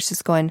female, but it's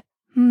just going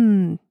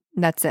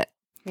that's it.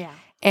 Yeah.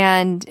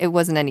 And it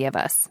wasn't any of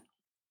us.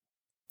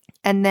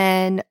 And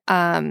then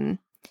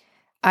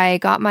I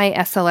got my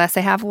SLS.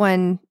 I have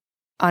one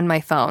on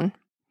my phone.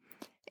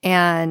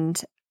 And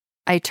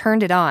I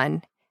turned it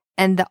on.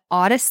 And the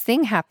oddest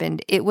thing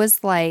happened. It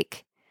was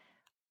like,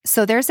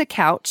 so there's a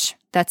couch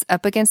that's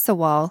up against the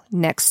wall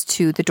next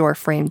to the door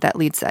frame that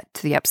leads up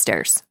to the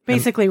upstairs.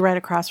 Basically right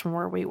across from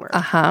where we were.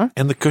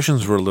 And the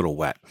cushions were a little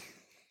wet.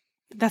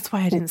 That's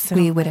why I didn't sit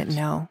We on wouldn't it.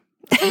 know.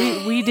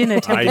 We didn't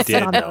attempt to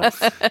sit on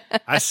those.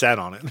 I sat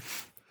on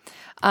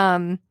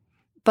it.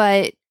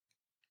 But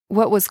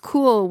what was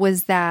cool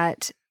was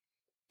that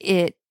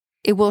it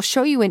will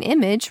show you an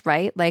image,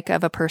 right? Like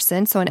of a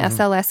person. So an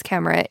SLS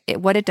camera,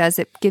 what it does,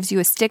 it gives you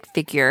a stick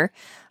figure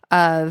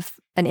of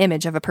an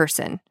image of a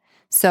person.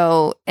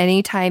 So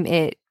anytime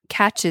it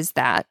catches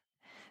that,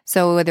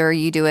 so whether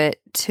you do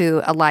it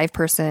to a live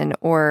person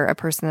or a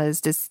person that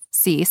is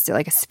deceased,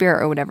 like a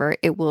spirit or whatever,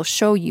 it will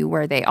show you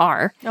where they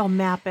are. Oh,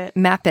 map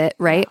it.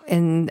 Right?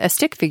 In a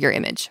stick figure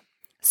image.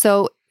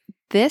 So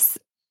this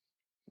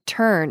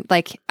turned,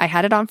 like I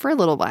had it on for a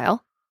little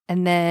while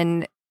and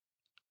then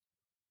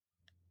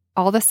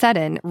all of a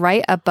sudden,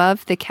 right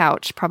above the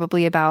couch,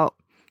 probably about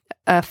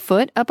a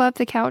foot above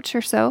the couch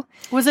or so.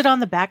 Was it on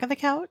the back of the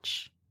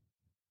couch?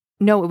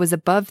 No, it was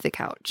above the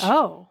couch.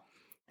 Oh.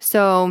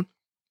 So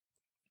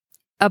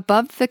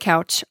above the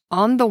couch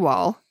on the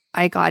wall,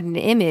 I got an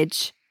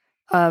image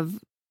of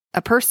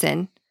a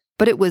person,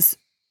 but it was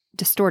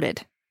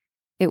distorted.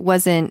 It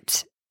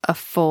wasn't a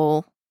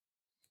full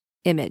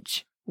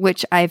image,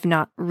 which I've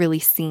not really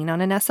seen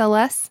on an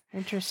SLS.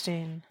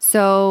 Interesting.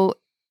 So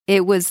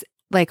it was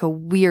like a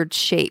weird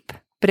shape,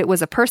 but it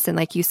was a person.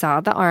 Like you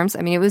saw the arms.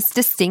 I mean, it was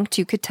distinct.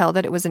 You could tell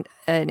that it was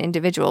an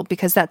individual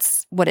because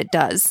that's what it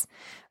does,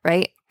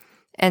 right?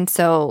 And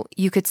so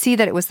you could see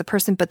that it was the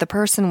person, but the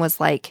person was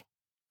like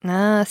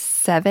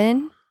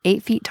 7,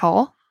 8 feet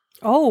tall.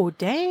 Oh,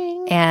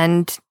 dang.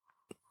 And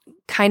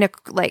kind of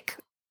like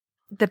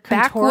the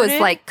back was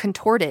Contorted? like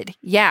contorted.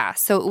 Yeah.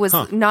 So it was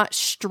not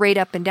straight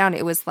up and down.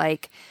 It was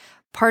like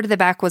part of the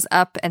back was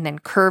up and then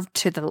curved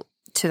to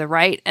the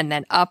right and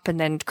then up and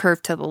then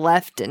curved to the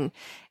left and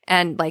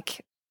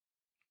like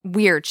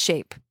weird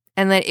shape.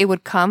 And then it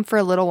would come for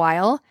a little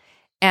while.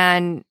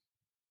 And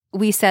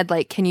we said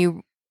like,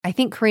 I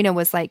think Karina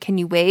was like, can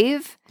you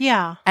wave?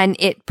 Yeah. And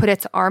it put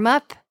its arm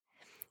up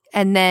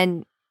and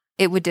then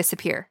it would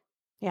disappear.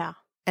 Yeah.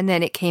 And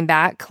then it came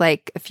back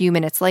like a few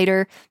minutes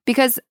later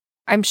because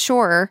I'm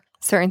sure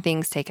certain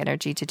things take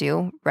energy to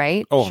do,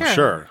 right? Oh, Sure.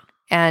 sure.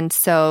 And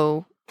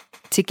so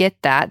to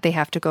get that, they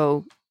have to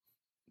go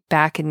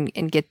back and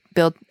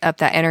build up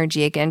that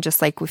energy again.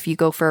 Just like if you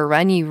go for a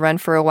run, you run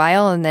for a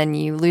while and then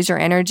you lose your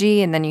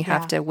energy and then you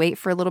have Yeah. to wait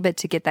for a little bit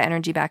to get that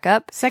energy back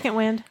up. Second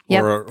wind.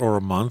 Yep. Or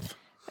a month.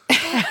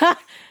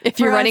 If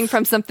you're For running us-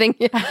 from something.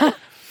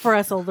 For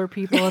us older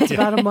people, it's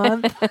about a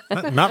month.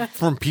 Not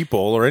from people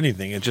or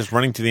anything. It's just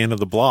running to the end of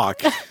the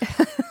block.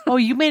 Oh,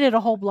 you made it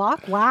a whole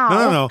block? Wow.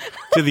 No.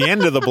 To the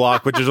end of the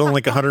block, which is only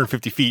like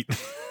 150 feet.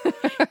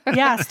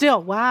 Yeah,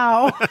 still.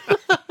 Wow.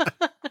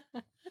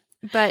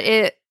 But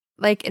it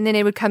like, and then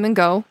it would come and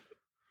go.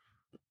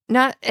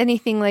 Not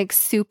anything like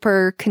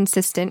super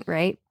consistent,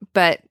 right?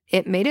 But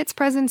it made its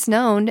presence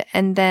known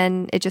and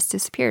then it just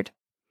disappeared.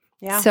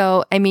 Yeah.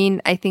 So, I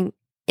mean, I think,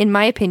 in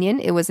my opinion,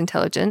 it was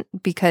intelligent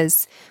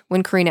because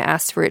when Karina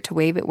asked for it to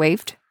wave, it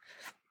waved.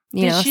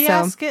 Did she so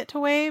ask it to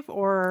wave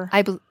or?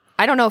 I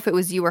don't know if it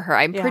was you or her.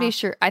 I'm Yeah. pretty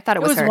sure. I thought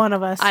It it was was her. one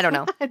of us. I don't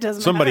know. It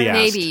doesn't Somebody matter.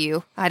 asked. Maybe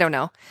you. I don't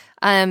know.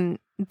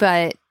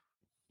 But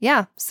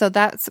yeah. So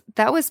that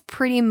was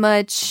pretty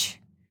much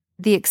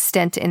the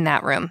extent in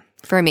that room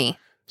for me.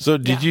 So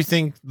did Yeah. you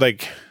think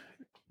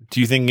do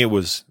you think it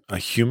was a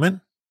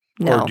human?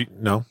 No,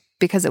 No?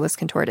 because it was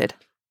contorted.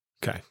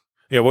 Okay.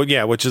 Yeah, well,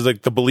 yeah, which is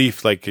like the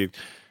belief, like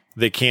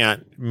they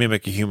can't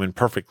mimic a human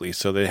perfectly,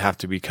 so they have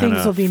to be kind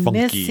Things will of be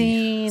funky.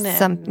 missing.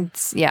 And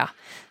Yeah.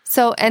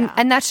 So Yeah.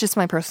 and that's just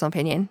my personal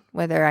opinion.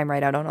 Whether I'm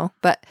right, I don't know.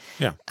 But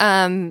Yeah.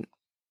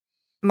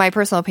 my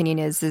personal opinion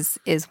is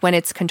when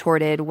it's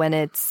contorted, when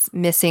it's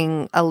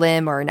missing a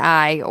limb or an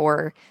eye,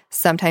 or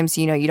sometimes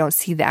you don't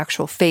see the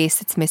actual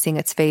face, it's missing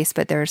its face,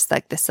 but there's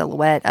like the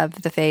silhouette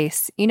of the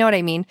face. You know what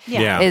I mean?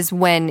 Yeah. Is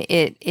when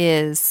it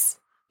is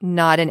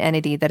not an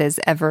entity that has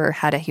ever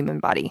had a human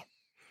body.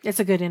 it's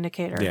a good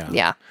indicator. Yeah.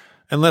 Yeah.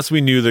 Unless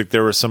we knew that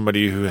there was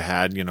somebody who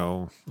had, like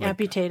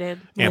Amputated.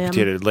 limb.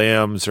 amputated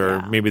limbs, or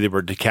Yeah. maybe they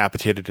were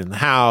decapitated in the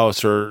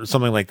house or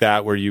something like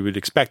that, where you would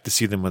expect to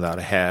see them without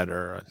a head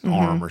or an Mhm.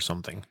 arm or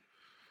something.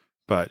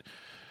 But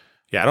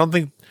yeah, I don't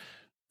think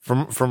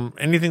from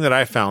anything that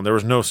I found, there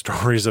was no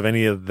stories of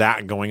any of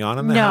that going on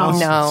in the No. house.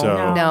 No,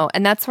 So, no.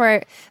 And that's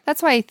why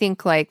I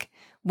think like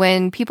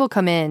when people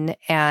come in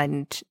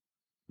and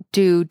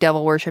do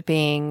devil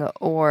worshiping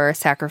or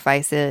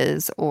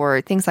sacrifices or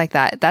things like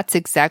that, that's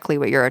exactly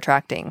what you're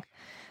attracting.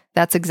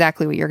 That's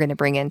exactly what you're going to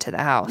bring into the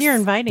house. You're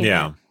inviting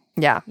yeah. it.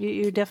 Yeah.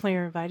 You definitely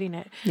are inviting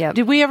it. Yep.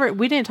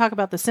 We didn't talk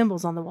about the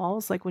symbols on the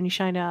walls, like when you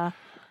shine a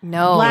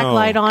No. black No.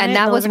 light on it. And in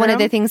that the was living one of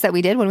the room. things that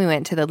we did when we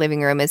went to the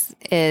living room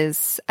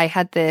is I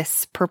had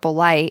this purple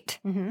light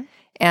Mhm.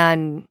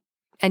 and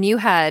you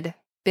had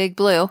big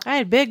blue. I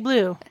had big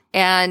blue.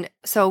 And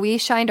so we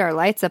shined our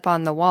lights up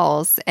on the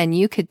walls and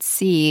you could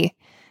see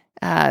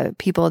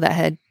people that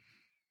had,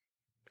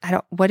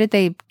 what did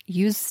they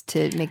use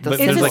to make those But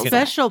there's It's a like symbols?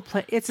 special.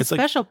 It's a it's like-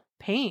 special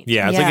paint.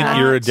 Yeah, it's like Yeah.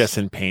 an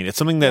iridescent paint. It's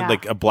something that Yeah.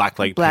 like a black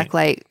light Black paint.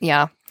 light.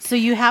 Yeah. So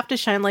you have to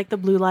shine like the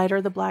blue light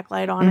or the black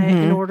light on it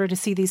in Mhm. order to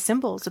see these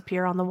symbols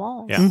appear on the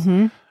walls. Yeah.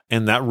 Mm-hmm.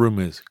 And that room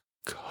is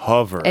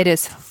covered. It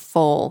is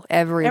full.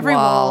 Every Every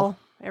wall. wall.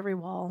 Every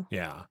wall.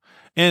 Yeah.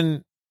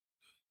 And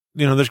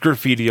there's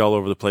graffiti all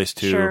over the place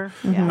too. Sure.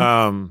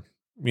 Mhm.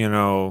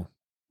 Yeah.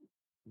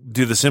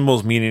 Do the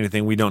symbols mean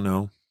anything? We don't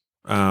know.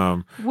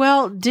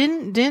 Well,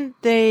 didn't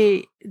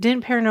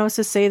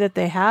Paranosis say that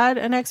they had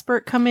an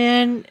expert come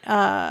in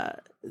Yeah.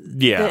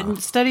 that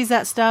studies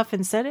that stuff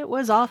and said it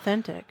was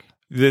authentic?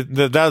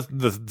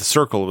 The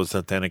circle was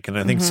authentic, and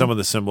I think Mhm. some of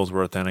the symbols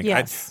were authentic.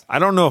 Yes. I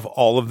don't know if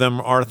all of them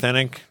are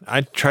authentic.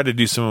 I tried to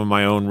do some of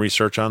my own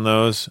research on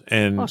those,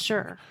 and Well,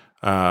 sure.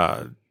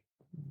 the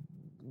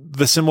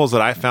symbols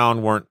that I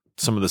found weren't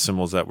some of the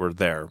symbols that were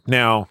there.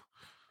 Now,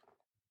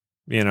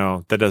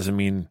 that doesn't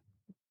mean,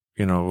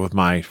 with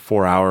my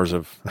 4 hours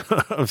of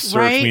of search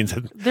Right. means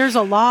that There's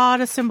a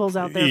lot of symbols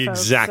out there. Folks,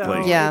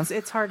 Exactly. so Yeah.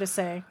 It's hard to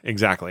say.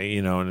 exactly,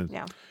 and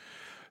Yeah.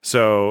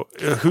 so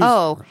who's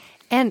Oh,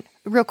 and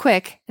real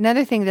quick,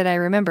 another thing that I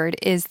remembered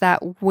is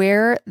that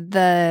where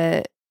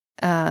the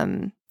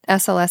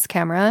SLS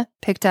camera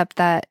picked up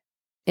that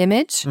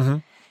image,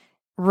 Mhm.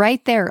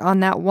 right there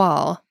on that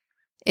wall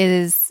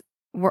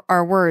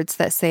are words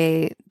that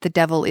say the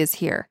devil is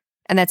here.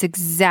 And that's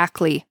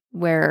exactly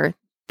where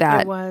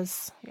that It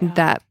was. Yeah.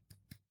 that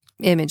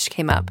image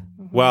came up.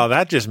 Wow,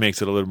 that just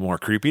makes it a little more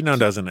creepy now,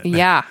 doesn't it?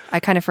 Yeah, I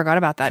kind of forgot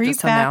about that Creep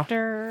just till now.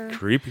 factor.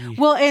 Creepy.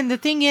 Well, and the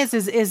thing is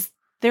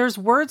there's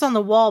words on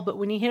the wall, but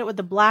when you hit it with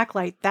the black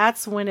light,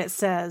 that's when it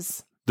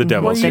says The well,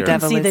 devil's you here. can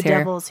devil see is the here.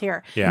 devil's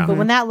here. Yeah. But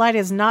when that light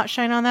is not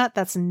shining on that,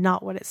 that's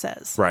not what it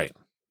says. Right.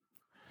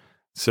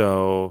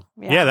 So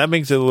Yeah. that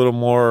makes it a little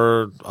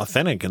more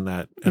authentic in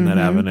that Mhm.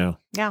 avenue.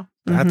 Yeah.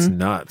 That's Mhm.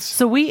 nuts.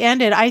 So we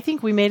ended, I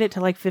think we made it to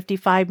like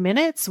 55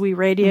 minutes. We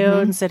radioed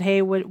Mhm. and said,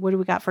 hey, what do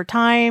we got for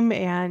time?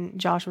 And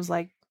Josh was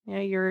like, yeah,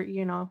 you're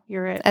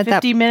at At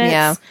 50 that- minutes.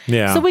 yeah.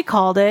 Yeah. So we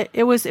called it.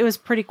 It was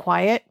pretty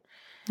quiet.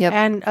 Yep.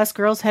 And us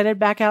girls headed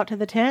back out to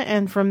the tent.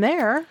 And from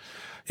there,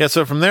 Yeah,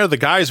 so from there the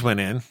guys went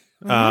in.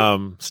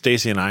 Mm-hmm.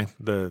 Stacy and I,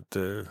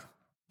 the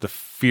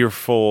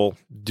fearful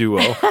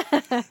duo.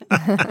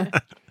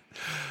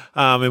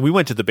 And we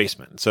went to the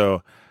basement.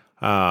 So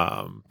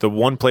the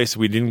one place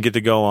we didn't get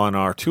to go on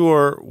our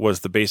tour was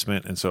the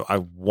basement, and so I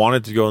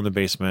wanted to go in the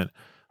basement.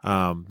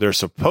 There's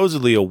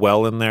supposedly a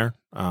well in there,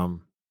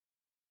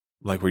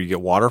 like where you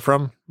get water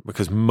from,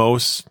 because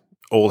most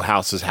old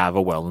houses have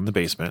a well in the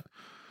basement,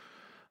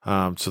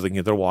 so they can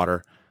get their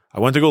water. I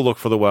went to go look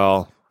for the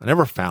well. I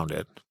never found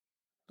it.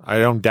 I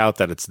don't doubt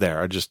that it's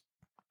there. I just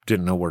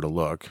didn't know where to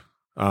look.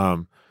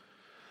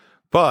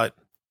 But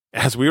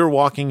as we were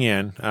walking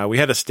in, we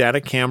had a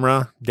static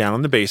camera down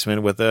in the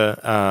basement with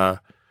a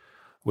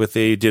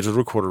digital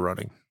recorder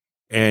running,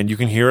 and you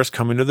can hear us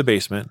come into the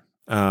basement,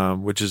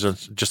 which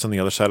is just on the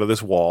other side of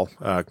this wall,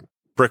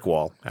 brick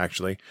wall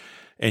actually,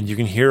 and you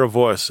can hear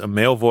a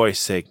male voice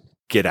say,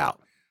 "Get out."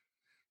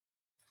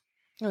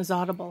 it was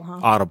audible, huh?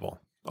 Audible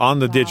on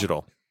the Wow.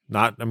 digital.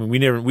 Not, I mean, we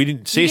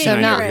didn't. Stacey didn't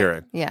and I hear never it. hear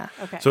it. Yeah.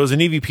 Okay. So it was an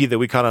EVP that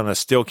we caught on a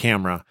still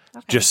camera,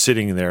 Okay. just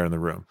sitting there in the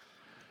room,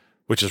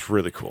 which is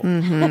really cool.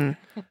 hmm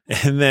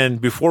And then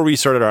before we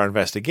started our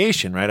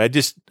investigation, right? I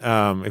just,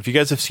 if you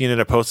guys have seen it,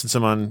 I posted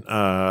some on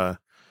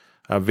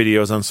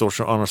videos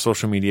on our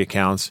social media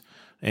accounts,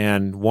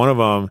 and one of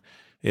them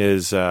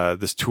is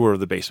this tour of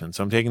the basement.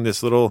 So I'm taking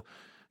this little,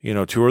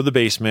 tour of the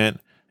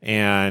basement,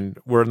 and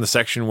we're in the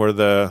section where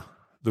the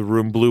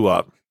room blew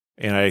up,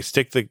 and I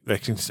stick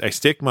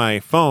my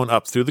phone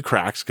up through the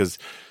cracks because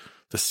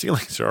the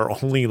ceilings are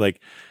only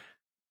like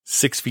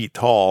 6 feet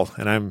tall,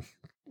 and I'm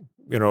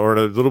or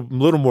a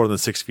little more than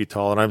 6 feet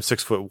tall, and I'm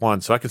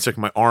 6'1", so I can stick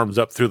my arms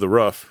up through the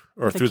roof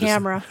or With the through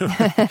camera.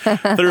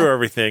 through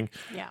everything.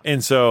 Yeah.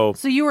 And so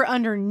So you were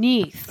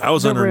underneath. I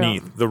was the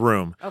underneath room. the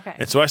room, Okay.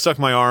 and so I stuck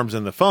my arms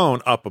in the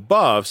phone up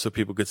above so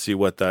people could see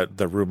what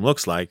the room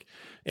looks like.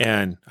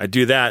 And I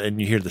do that, and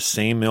you hear the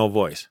same male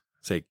voice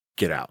say,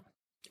 "Get out."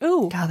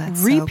 Ooh, God,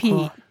 that's so repeat.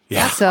 cool.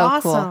 Yeah, That's So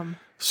cool. awesome.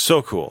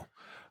 so cool.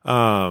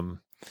 And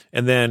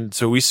then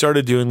so we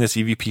started doing this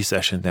EVP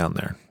session down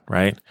there,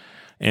 right?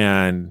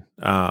 And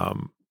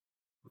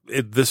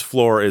this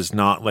floor is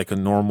not like a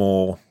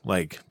normal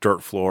like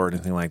dirt floor or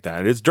anything like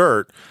that. It's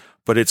dirt,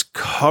 but it's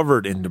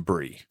covered in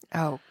debris.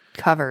 Oh,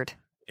 covered.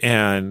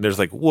 And there's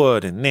like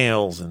wood and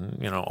nails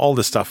and all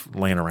this stuff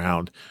laying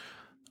around.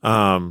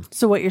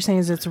 So what you're saying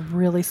is it's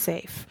really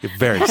safe.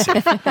 Very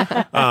safe.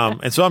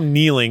 And so I'm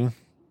kneeling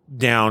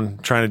down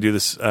trying to do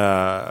this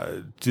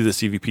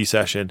EVP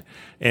session,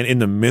 and in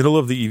the middle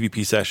of the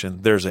EVP session,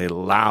 there's a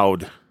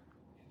loud,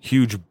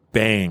 huge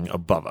bang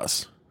above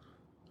us.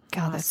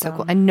 God, that's so Awesome.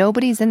 cool. And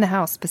nobody's in the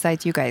house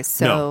besides you guys.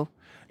 So No.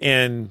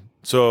 And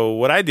so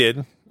what I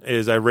did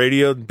is I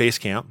radioed base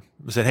camp.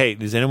 I said, "Hey,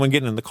 is anyone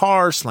getting in the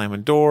car,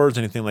 slamming doors,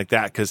 anything like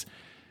that?" Because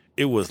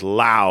it was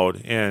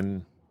loud,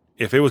 and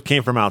if it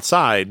came from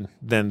outside,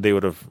 then they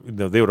would have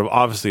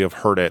obviously have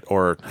heard it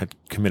or had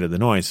committed the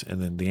noise.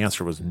 And then the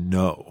answer was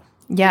no.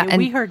 yeah, and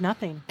we heard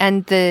nothing.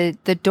 and the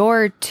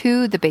door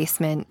to the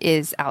basement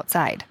is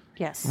outside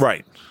Yes.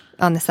 Right.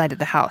 on the side of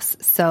the house.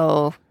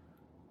 So,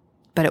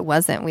 but it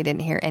wasn't. We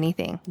didn't hear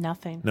anything.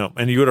 Nothing. No.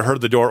 And you would have heard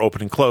the door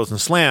open and close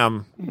and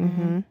slam,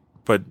 Mm-hmm.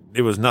 but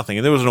it was nothing.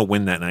 And there was no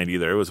wind that night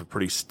either. It was a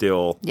pretty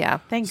still Yeah.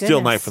 Thank still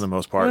goodness. night for the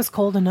most part. It was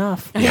cold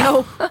enough.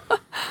 Yeah.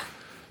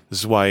 This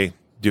is why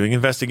doing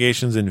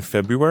investigations in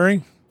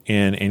February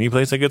in any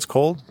place that gets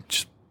cold,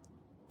 just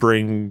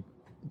bring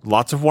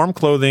lots of warm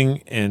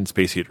clothing and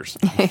space heaters.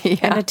 And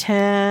yeah. a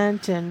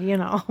tent and,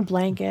 a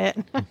blanket.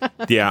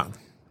 Yeah.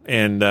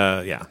 And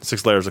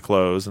 6 layers of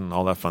clothes and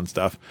all that fun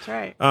stuff. That's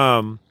right.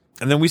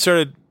 And then we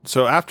started.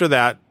 So after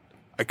that,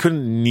 I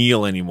couldn't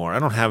kneel anymore. I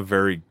don't have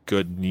very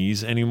good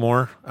knees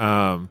anymore.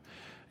 And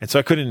so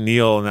I couldn't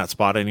kneel in that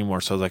spot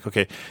anymore. So I was like,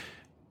 okay,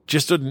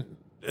 just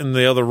in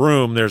the other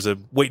room, there's a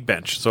weight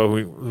bench. So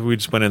we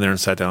just went in there and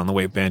sat down on the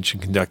weight bench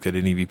and conducted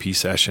an EVP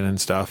session and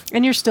stuff.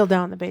 And you're still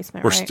down in the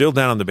basement, We're right? still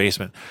down in the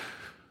basement.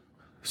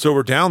 So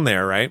we're down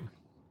there, right?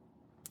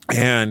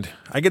 And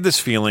I get this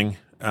feeling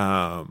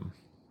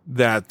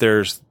that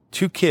there's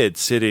 2 kids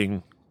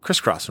sitting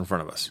crisscross in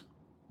front of us.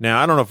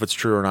 Now, I don't know if it's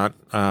true or not.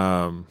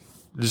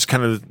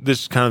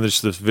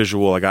 Just this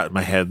visual I got in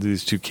my head.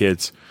 These 2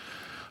 kids,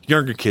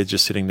 younger kids,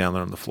 just sitting down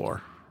there on the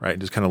floor, right?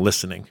 Just kind of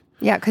listening.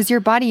 Yeah, because your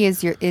body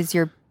is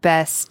your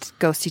best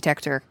ghost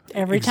detector.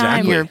 Every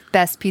Exactly. time. Your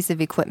best piece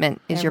of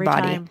equipment is your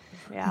Every body. time.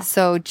 Yeah.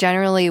 So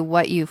generally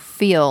what you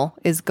feel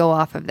is go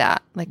off of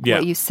that. Like Yeah.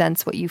 what you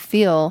sense, what you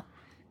feel,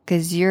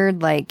 because you're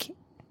like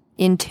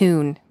in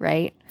tune,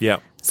 right? Yeah.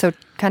 So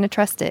kind of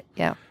trust it.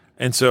 Yeah.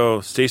 And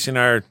so Stacy and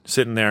I are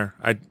sitting there.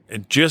 I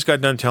just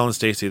got done telling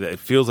Stacy that it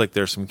feels like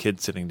there's some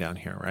kids sitting down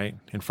here, right,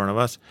 in front of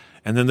us.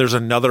 And then there's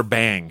another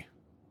bang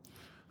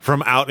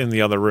from out in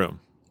the other room.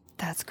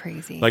 That's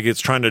crazy. Like it's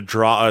trying to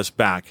draw us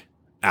back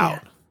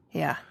out.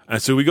 Yeah. And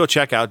so we go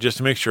check out just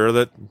to make sure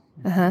that,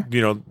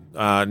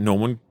 no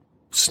one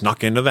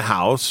snuck into the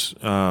house.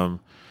 And,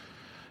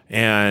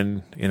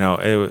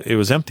 it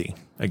was empty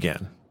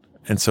again.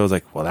 And so I was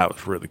like, well, that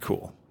was really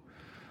cool.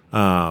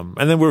 And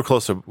then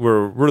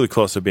we're really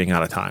close to being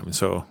out of time. And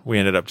so we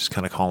ended up just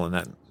kind of calling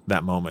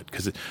that moment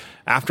because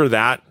after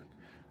that,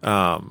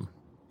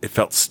 it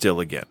felt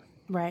still again.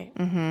 Right.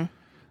 Mm-hmm.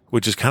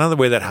 Which is kind of the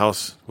way that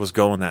house was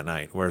going that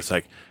night, where it's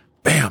like,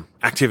 bam,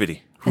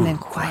 activity. And then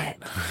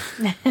quiet.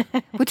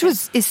 Which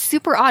is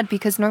super odd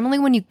because normally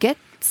when you get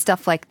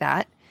stuff like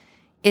that,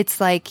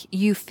 it's like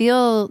you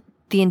feel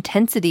the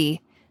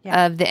intensity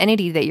of the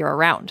entity that you're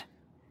around.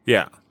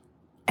 Yeah.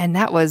 And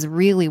that was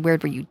really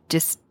weird where you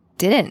just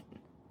didn't.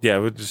 Yeah, it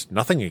was just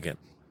nothing again.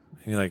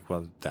 And you're like,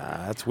 well,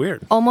 that's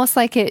weird. Almost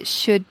like it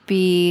should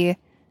be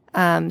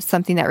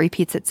something that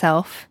repeats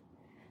itself,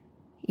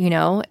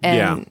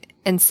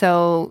 And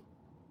so,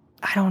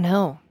 I don't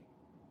know.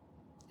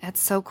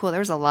 That's so cool. There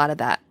was a lot of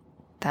that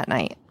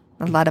night.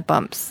 A lot of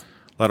bumps.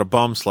 A lot of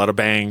bumps, a lot of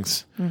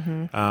bangs.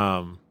 Mm-hmm.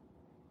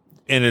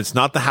 And it's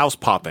not the house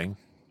popping.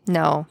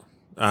 No.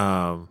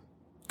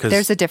 'Cause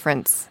there's a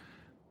difference.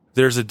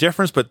 There's a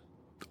difference, but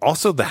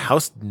also the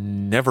house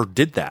never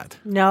did that.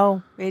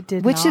 No, it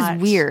did Which not.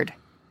 is weird.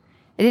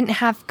 It didn't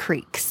have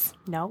creaks.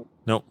 No.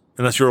 Nope.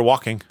 Unless you were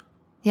walking.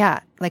 Yeah.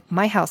 Like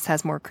my house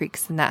has more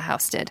creaks than that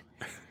house did.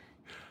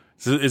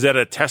 So is that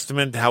a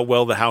testament to how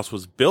well the house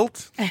was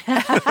built?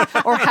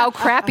 Or how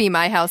crappy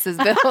my house is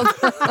built.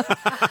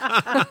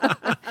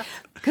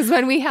 Because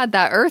when we had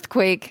that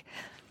earthquake,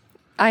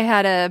 I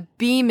had a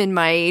beam in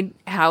my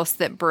house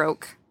that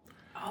broke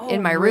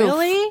in my roof.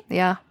 Really?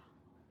 Yeah.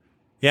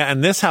 Yeah,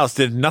 and this house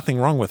did nothing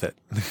wrong with it.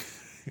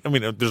 I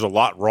mean, there's a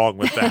lot wrong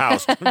with the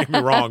house. Don't get me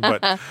wrong,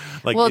 but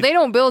they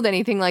don't build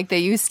anything like they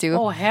used to.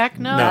 Oh, heck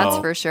no. No. That's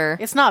for sure.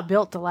 It's not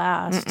built to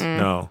last.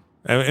 no.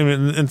 I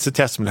mean, it's a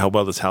testament to how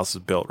well this house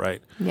is built,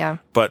 right? Yeah.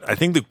 But I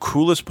think the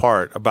coolest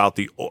part about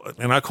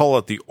and I call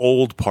it the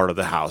old part of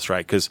the house,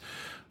 right? Because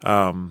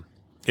in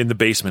the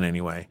basement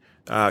anyway,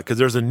 because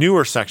there's a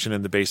newer section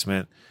in the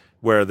basement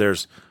where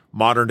there's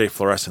modern day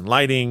fluorescent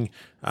lighting.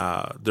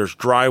 There's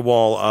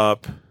drywall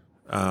up.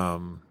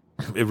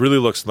 It really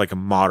looks like a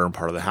modern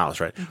part of the house,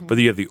 right? Mm-hmm. But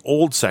you have the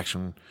old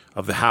section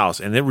of the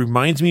house, and it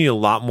reminds me a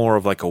lot more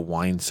of like a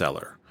wine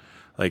cellar.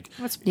 Like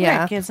It's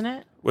brick, isn't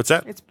it? What's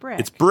that? It's brick.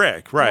 It's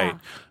brick, right?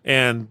 Yeah.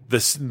 And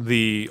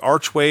the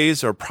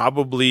archways are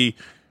probably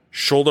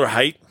shoulder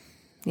height.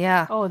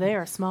 Yeah. Oh, they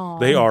are small.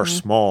 They are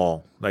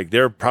small. Like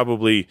they're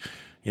probably,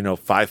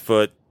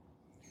 5'8",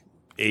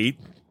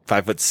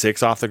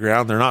 5'6" off the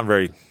ground. They're not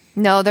very.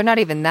 No, they're not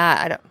even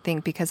that, I don't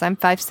think, because I'm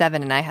 5'7"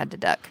 and I had to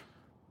duck.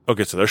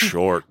 Okay, so they're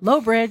short.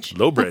 Low bridge.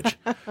 Low bridge.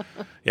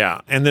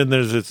 Yeah. And then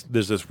there's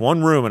this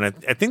one room, and I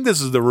think this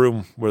is the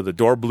room where the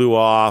door blew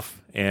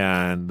off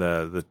and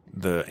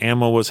the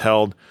ammo was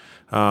held.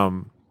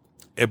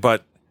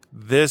 But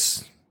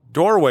this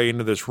doorway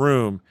into this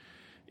room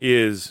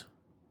is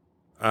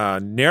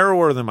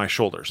narrower than my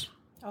shoulders.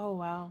 Oh,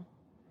 wow.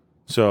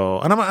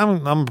 So, and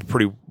I'm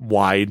pretty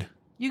wide.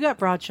 You got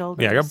broad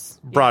shoulders. Yeah, I got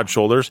broad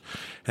shoulders,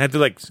 and I had to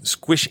like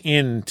squish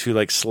in to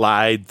like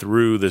slide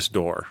through this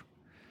door.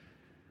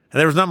 And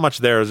there was not much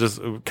there. It was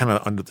just kind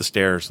of under the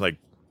stairs, like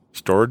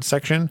storage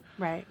section.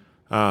 Right.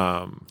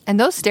 And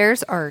those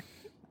stairs are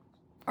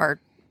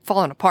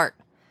falling apart.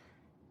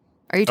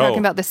 Are you talking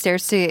about the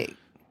stairs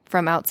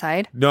from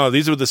outside? No,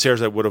 these were the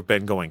stairs that would have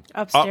been going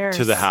Upstairs. up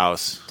to the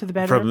house, To the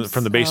bedrooms?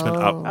 from the basement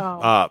Oh.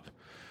 up.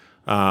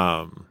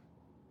 Yeah,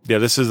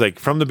 this is like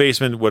from the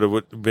basement would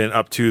have been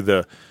up to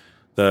the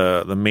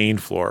main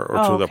floor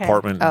or to the okay.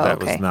 apartment Oh,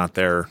 that okay. was not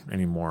there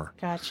anymore.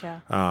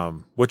 Gotcha.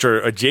 Which are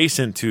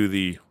adjacent to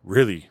the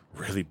really,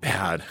 really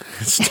bad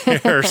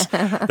stairs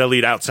that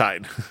lead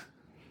outside.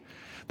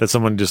 That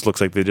someone just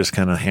looks like they just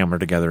kind of hammered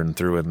together and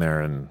threw in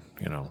there and,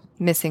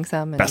 Missing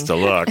some. best of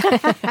luck.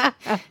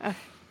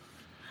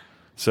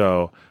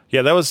 So,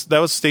 yeah, that was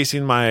Stacy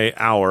and my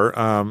hour.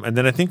 And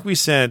then I think we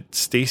sent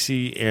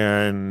Stacy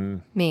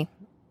and Me.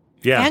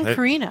 yeah. And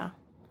Karina.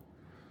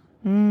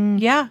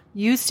 Yeah.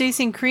 You,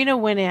 Stacy, and Karina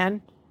went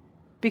in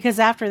because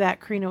after that,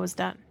 Karina was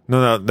done.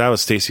 No, that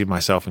was Stacy,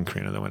 myself, and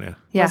Karina that went in.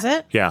 Yeah. Was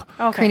it? Yeah.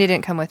 Okay. Karina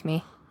didn't come with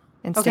me.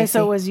 And Okay, so Stacey.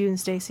 it was you and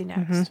Stacy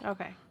next.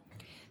 Okay.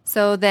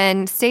 So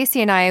then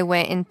Stacy and I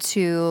went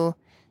into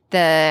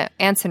the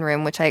Anson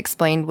room, which I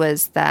explained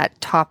was that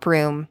top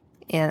room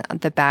in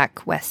the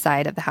back west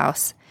side of the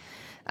house.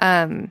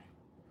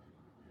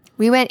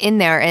 We went in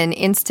there and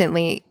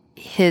instantly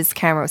his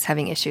camera was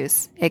having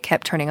issues. It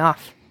kept turning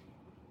off.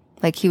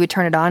 Like he would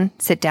turn it on,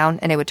 sit down,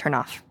 and it would turn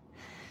off.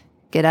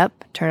 Get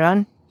up, turn it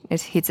on,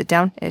 he'd sit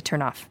down, it'd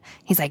turn off.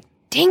 He's like,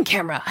 dang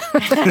camera.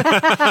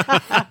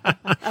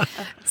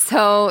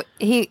 So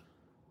he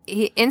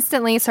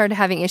instantly started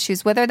having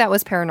issues, whether that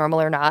was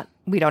paranormal or not.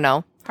 We don't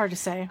know. Hard to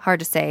say. Hard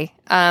to say.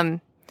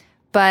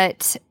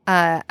 But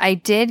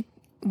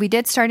we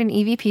did start an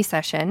EVP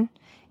session,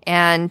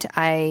 and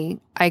I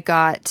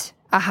got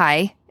a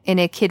hi in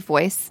a kid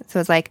voice. So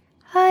it was like,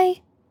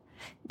 hi.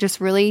 Just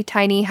really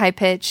tiny,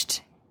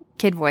 high-pitched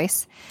kid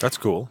voice. That's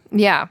cool.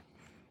 Yeah.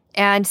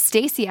 And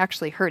Stacy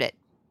actually heard it.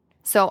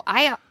 So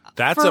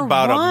That's For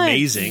about once.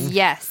 amazing.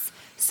 yes.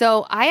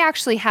 So I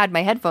actually had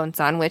my headphones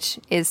on, which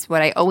is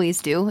what I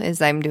always do,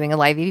 is I'm doing a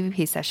live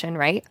EVP session,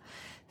 right?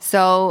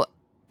 So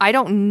I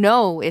don't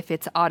know if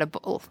it's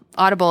audible.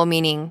 Audible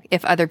meaning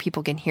if other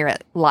people can hear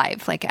it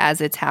live, like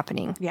as it's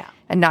happening. Yeah.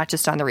 And not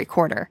just on the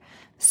recorder.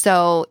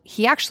 So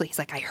he's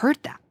like, I heard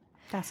that.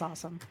 That's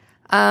awesome.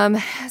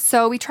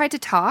 So we tried to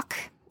talk,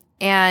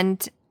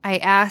 and I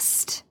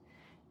asked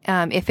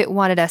if it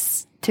wanted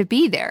us to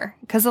be there.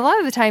 Because a lot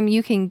of the time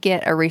you can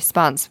get a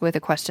response with a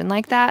question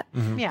like that.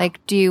 Yeah. Like,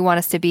 do you want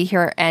us to be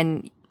here?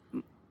 And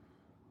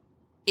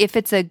if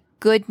it's a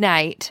good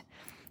night,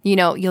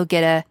 you'll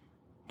get a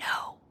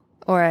no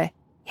or a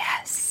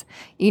yes.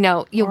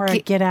 You'll or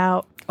get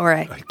out. or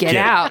a get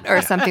out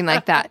or something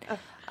like that.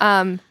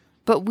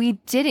 But we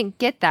didn't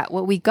get that.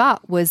 What we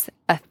got was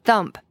a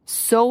thump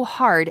so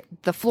hard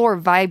the floor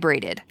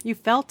vibrated. You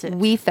felt it.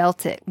 We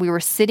felt it. We were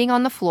sitting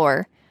on the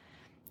floor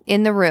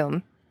in the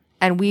room,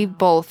 and we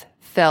both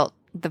felt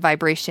the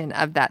vibration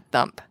of that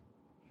thump.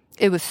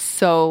 It was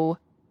so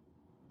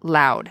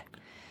loud.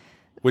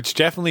 Which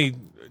definitely,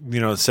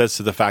 says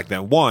to the fact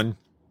that, one,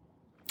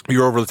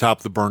 you're over the top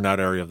of the burned out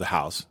area of the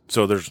house.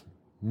 So there's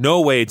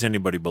no way it's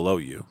anybody below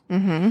you.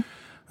 Mm-hmm.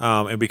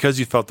 And because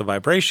you felt the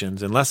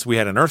vibrations, unless we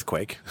had an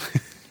earthquake,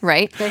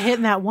 Right? They're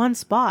hitting that one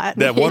spot.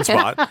 that one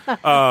spot,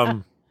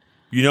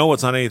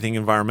 it's not anything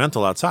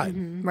environmental outside.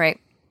 Right.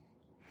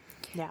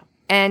 Yeah.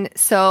 And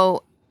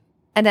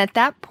at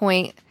that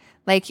point,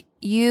 like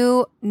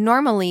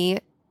normally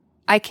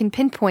I can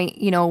pinpoint,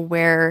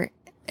 where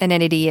an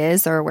entity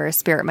is or where a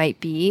spirit might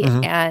be.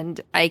 And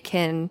I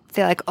can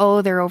say like,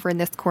 oh, they're over in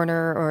this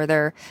corner or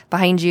they're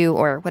behind you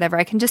or whatever.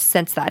 I can just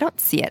sense that. I don't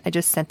see it. I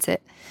just sense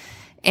it.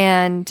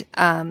 And,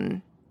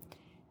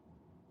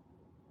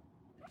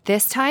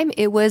 this time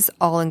it was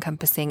all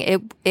encompassing.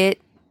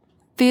 It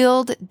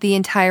filled the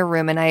entire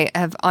room. And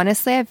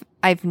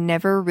I've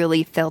never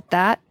really felt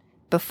that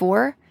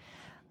before.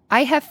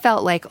 I have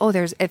felt like,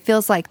 it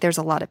feels like there's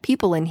a lot of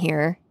people in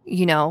here,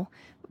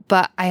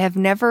 but I have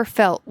never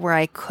felt where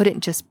I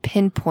couldn't just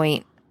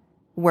pinpoint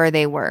where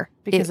they were.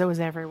 Because it was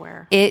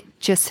everywhere. It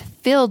just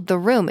filled the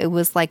room. It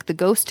was like the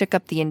ghost took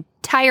up the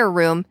entire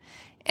room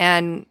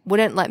and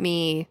wouldn't let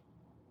me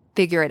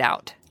figure it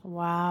out.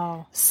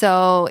 Wow.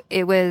 So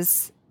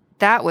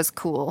that was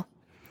cool.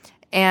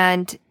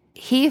 And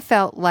Stacy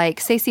felt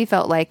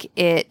like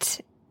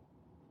it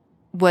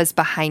was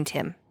behind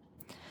him.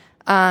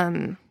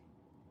 Again,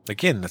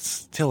 that's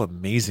still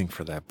amazing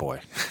for that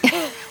boy.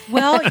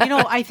 Well,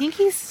 I think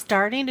he's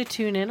starting to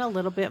tune in a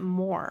little bit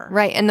more.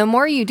 Right. And the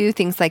more you do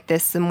things like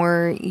this, the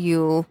more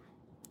you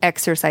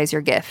exercise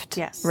your gift.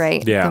 Yes.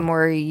 Right? Yeah. The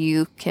more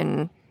you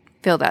can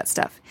feel that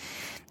stuff.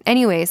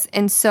 Anyways,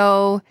 and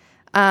so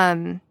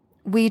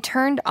we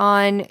turned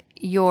on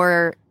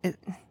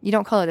you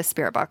don't call it a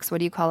spirit box. What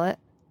do you call it?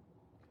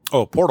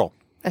 Oh, portal.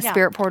 A Yeah.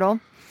 spirit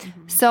portal.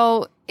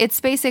 So it's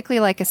basically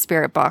like a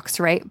spirit box,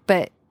 right?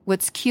 But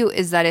what's cute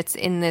is that it's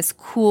in this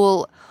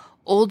cool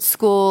old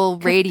school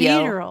radio.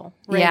 Cathedral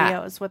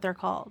radio is what they're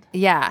called.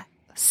 Yeah.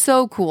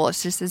 So cool.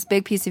 It's just this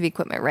big piece of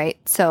equipment, right?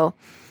 So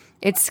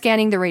it's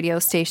scanning the radio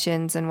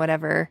stations and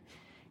whatever.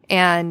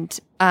 And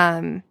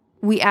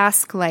we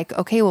ask like,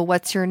 okay, well,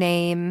 what's your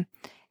name?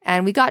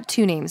 And we got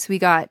 2 names. We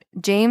got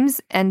James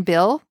and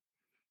Bill.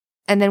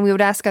 And then we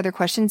would ask other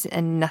questions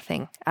and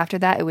nothing. After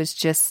that, it was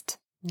just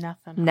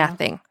Nothing.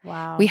 nothing.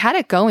 Wow. We had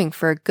it going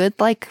for a good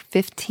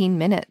 15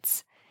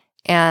 minutes.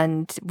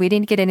 And we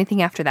didn't get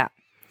anything after that.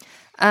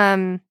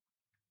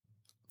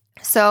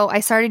 So I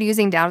started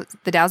using the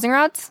dowsing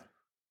rods.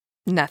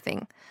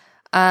 Nothing.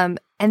 And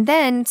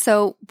then,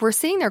 so we're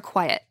sitting there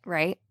quiet,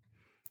 right?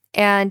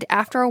 And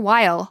after a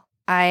while,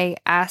 I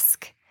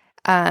ask,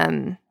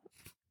 what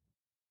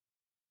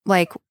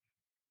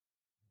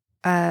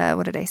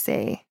did I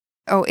say?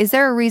 Oh, is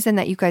there a reason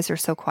that you guys are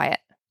so quiet?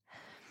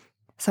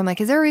 So I'm like,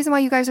 is there a reason why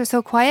you guys are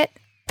so quiet?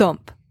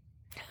 Thump.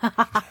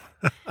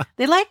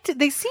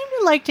 They seem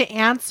to like to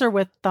answer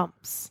with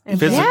thumps.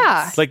 And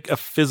Yeah. It's like a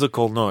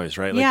physical noise,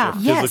 right? Like Yeah. a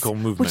Yes, physical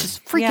movement. which is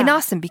freaking Yeah.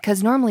 awesome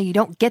because normally you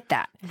don't get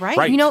that. Right?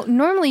 Right.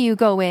 Normally you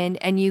go in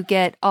and you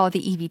get all the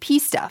EVP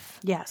stuff,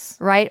 Yes.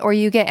 right? Or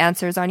you get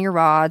answers on your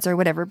rods or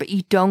whatever, but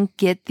you don't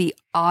get the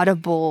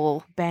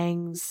audible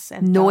Bangs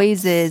and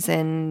noises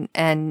and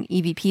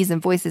EVPs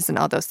and voices and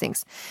all those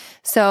things.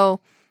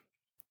 So,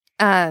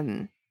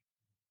 and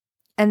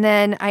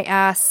then I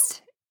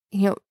asked,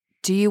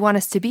 do you want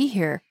us to be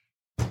here?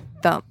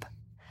 Thump.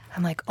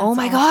 I'm like, oh That's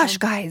my awesome. gosh,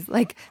 guys,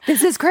 like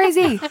this is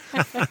crazy.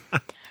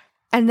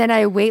 And then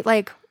I wait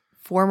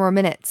 4 more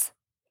minutes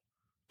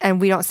and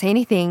we don't say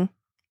anything.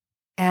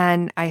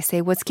 And I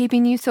say, what's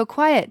keeping you so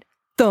quiet?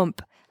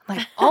 Thump. I'm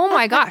like, oh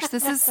my gosh,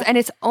 and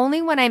it's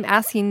only when I'm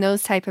asking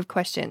those type of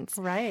questions.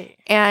 Right.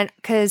 And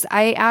because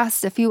I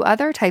asked a few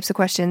other types of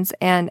questions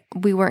and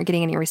we weren't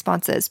getting any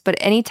responses. But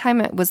anytime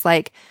it was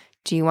like,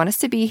 do you want us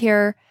to be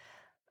here?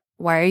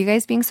 Why are you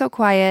guys being so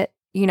quiet?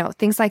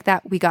 Things like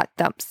that, we got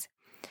thumps.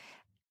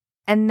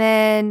 And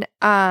then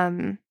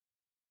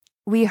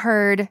we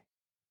heard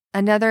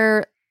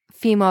another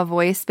female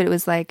voice, but it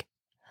was like,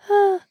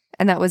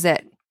 and that was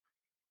it.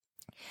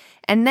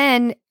 And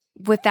then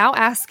without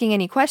asking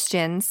any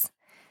questions,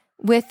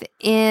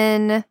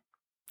 after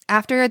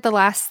the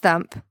last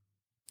thump,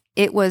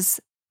 it was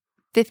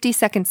 50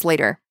 seconds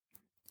later,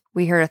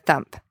 we heard a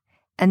thump.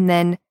 And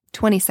then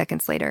 20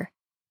 seconds later,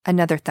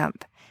 another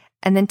thump.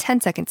 And then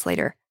 10 seconds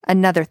later,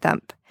 another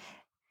thump.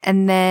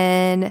 And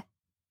then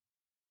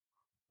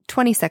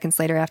 20 seconds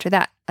later after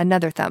that,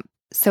 another thump.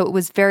 So it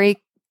was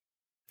very...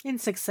 in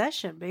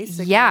succession,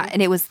 basically. Yeah.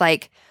 And it was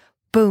like,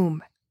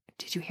 boom.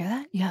 Did you hear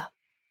that? Yeah.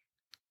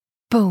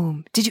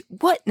 Boom. Did you?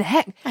 What in the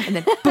heck? And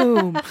then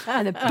boom.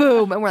 And then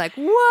boom. And we're like,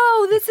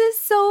 whoa, this is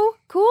so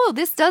cool.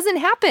 This doesn't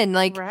happen.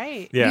 Like,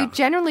 right. Yeah. you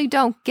generally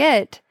don't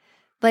get,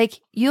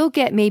 like, you'll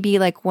get maybe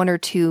like 1 or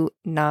 2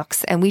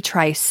 knocks. And we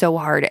try so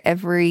hard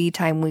every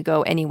time we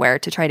go anywhere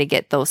to try to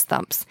get those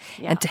thumps.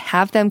 Yeah. And to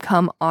have them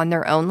come on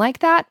their own like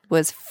that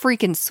was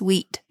freaking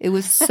sweet. It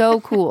was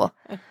so cool.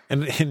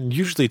 And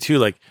usually too,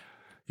 like,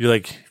 you're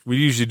like, we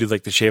usually do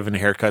like the shave and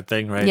haircut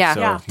thing, right? Yeah. So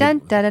Yeah. Dun,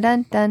 dun, dun,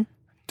 dun, dun.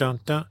 Dun,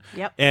 dun.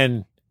 Yep.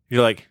 And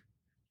you're like,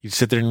 you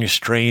sit there and you're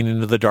straying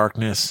into the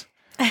darkness.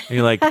 And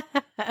you're like,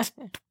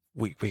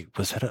 wait,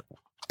 was that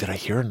did I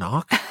hear a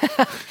knock?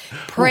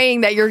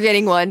 Praying that you're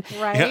getting one.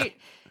 Right.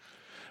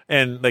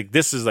 And like,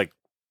 this is like,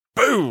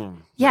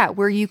 boom. Yeah,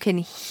 where you can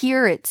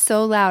hear it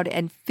so loud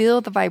and feel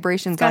the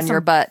vibrations Got on your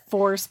some butt.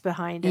 force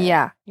behind it.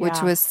 Yeah, which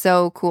Yeah. was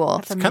so cool.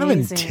 That's Kind of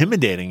amazing.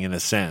 intimidating in a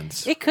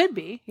sense. It could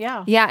be.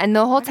 Yeah. Yeah, and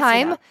the whole I can see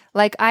time, that.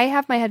 like, I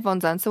have my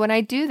headphones on. So when I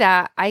do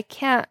that, I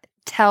can't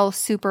tell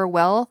super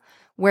well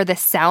where the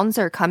sounds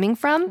are coming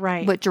from,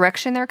 Right. what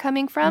direction they're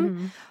coming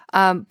from.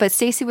 Mhm. But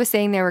Stacy was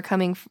saying they were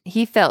coming,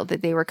 he felt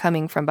that they were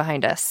coming from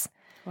behind us.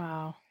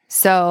 Wow.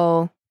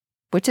 So,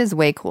 which is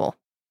way cool.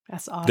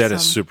 That's awesome. That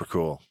is super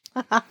cool.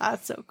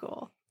 That's so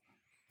cool.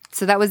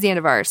 So that was the end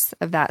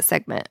of that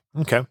segment.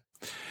 Okay.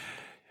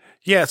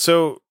 Yeah.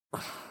 So,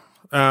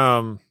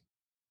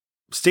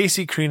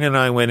 Stacy, Karina, and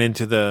I went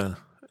into the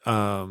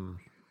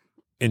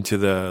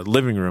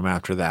living room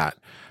after that.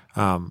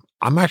 I'm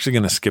actually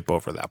going to skip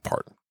over that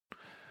part.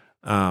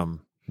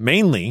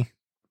 Mainly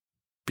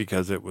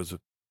because it was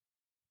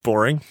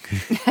boring.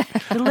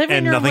 The living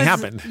And room nothing was,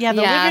 happened. Yeah,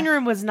 the Yeah. living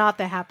room was not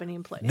the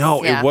happening place.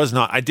 No, Yeah. it was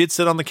not. I did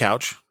sit on the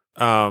couch.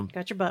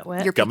 Got your butt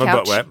wet. Your Got my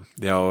couch. butt wet.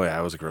 Yeah, oh yeah,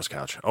 it was a gross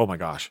couch. Oh my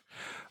gosh.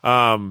 If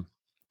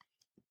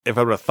I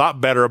would have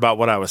thought better about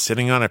what I was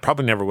sitting on, I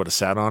probably never would have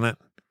sat on it.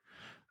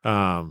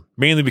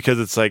 Mainly because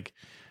it's like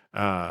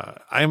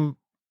I'm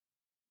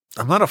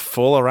not a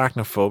full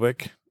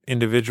arachnophobic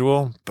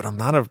individual, but I'm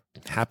not a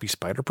happy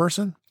spider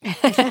person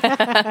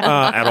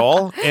at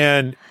all.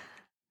 And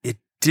it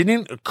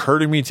didn't occur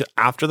to me to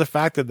after the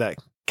fact that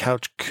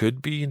couch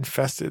could be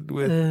infested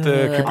with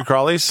the creepy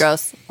crawlies.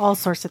 Gross. All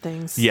sorts of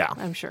things. Yeah.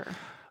 I'm sure.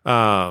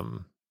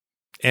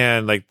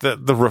 And like the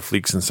roof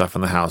leaks and stuff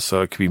in the house,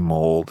 so it could be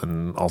mold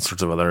and all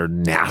sorts of other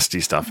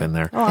nasty stuff in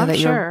there. Oh, Yeah, I'm that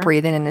sure. you're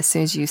breathing, and as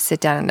soon as you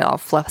sit down, and it all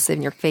fluffs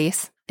in your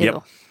face. Yep.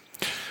 Ew.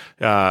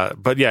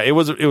 But yeah, it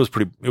was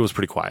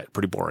pretty quiet,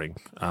 pretty boring.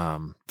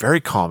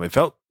 Very calm. It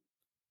felt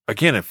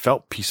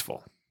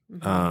peaceful.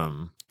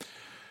 Mhm.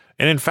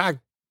 And in fact,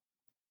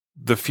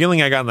 the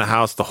feeling I got in the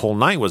house the whole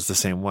night was the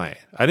same way.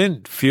 I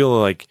didn't feel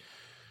like,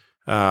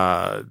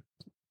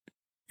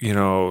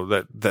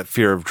 that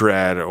fear of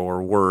dread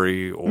or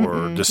worry or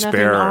Mm-mm.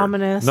 despair. Nothing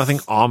ominous. Nothing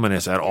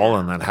ominous at all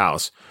in Yeah. that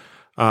house.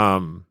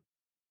 And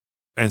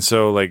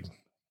so like,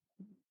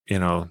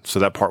 so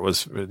that part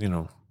was,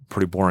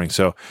 pretty boring.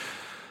 So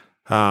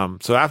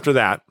after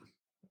that,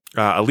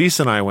 Elise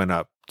and I went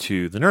up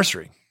to the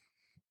nursery,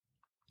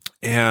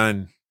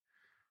 and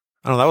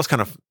I don't know, that was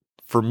kind of,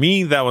 for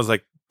me, that was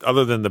like,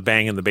 other than the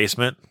bang in the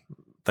basement,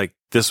 like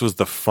this was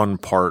the fun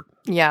part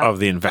Yeah. of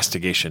the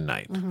investigation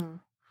night. Mhm.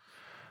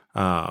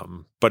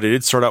 But it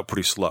did start out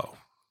pretty slow.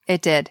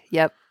 It did.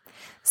 Yep.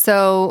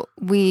 So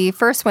we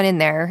first went in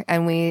there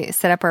and we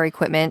set up our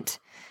equipment.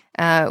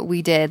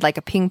 We did like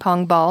a ping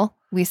pong ball.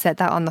 We set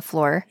that on the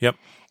floor. Yep.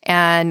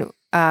 And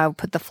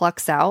put the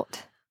flux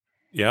out.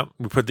 Yep.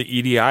 We put the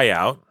EDI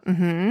out.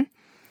 Mm-hmm.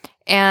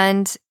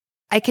 And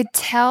I could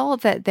tell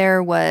that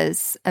there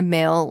was a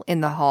male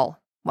in the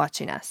hall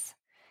watching us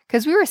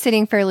because we were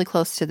sitting fairly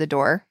close to the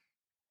door.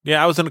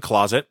 Yeah, I was in a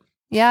closet.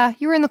 Yeah,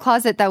 you were in the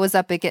closet that was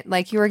up against,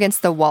 like you were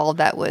against the wall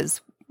that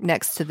was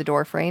next to the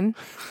door frame.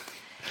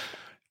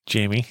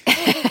 Jamie.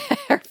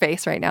 Her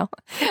face right now.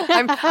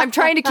 I'm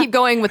trying to keep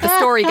going with the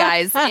story,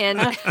 guys, and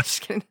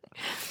just kidding.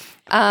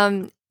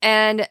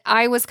 And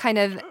I was kind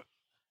of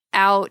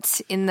out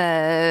in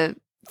the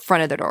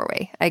front of the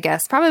doorway, I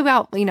guess, probably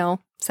about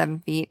 7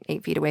 feet,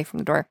 8 feet away from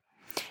the door.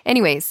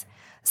 Anyways,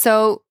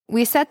 So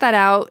we set that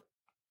out.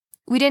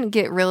 We didn't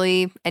get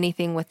really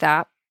anything with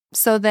that.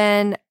 So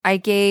then I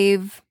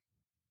gave,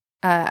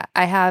 I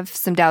have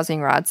some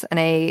dowsing rods, and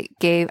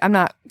I'm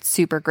not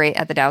super great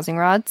at the dowsing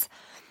rods.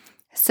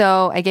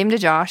 So I gave them to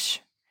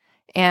Josh,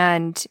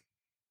 and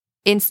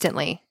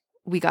instantly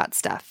we got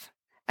stuff.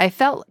 I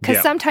felt,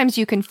 because sometimes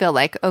you can feel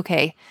like,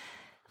 okay,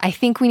 I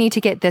think we need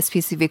to get this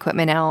piece of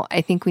equipment out.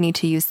 I think we need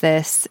to use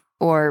this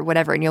or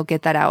whatever, and you'll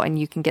get that out and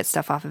you can get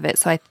stuff off of it.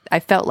 So I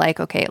felt like,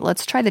 okay,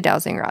 let's try the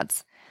dowsing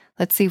rods.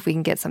 Let's see if we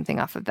can get something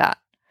off of that.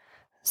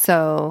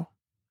 So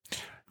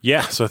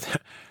yeah,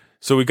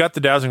 so we got the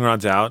dowsing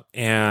rods out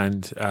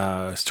and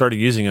started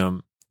using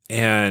them,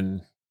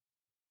 and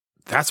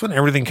that's when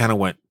everything kind of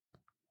went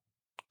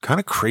kind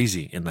of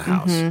crazy in the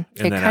house.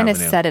 it kind of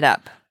set it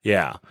up.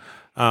 Yeah.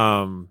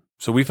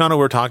 So we found out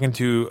we were talking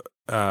to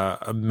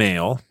a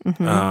male.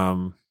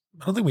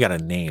 I don't think we got a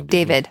name.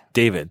 David.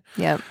 Yep.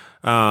 Yep.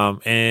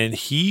 And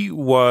he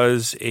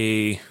was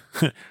a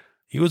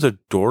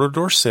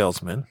door-to-door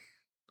salesman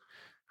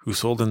who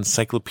sold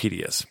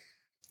encyclopedias.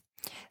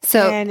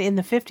 So, and in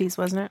the 50s,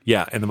 wasn't it?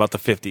 Yeah, in about the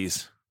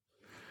 50s.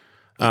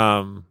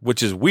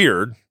 Which is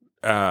weird.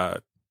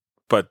 But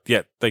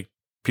yeah, like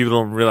people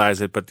don't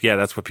realize it, but yeah,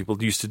 that's what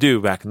people used to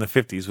do back in the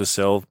 50s, was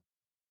sell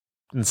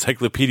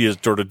encyclopedias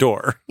door to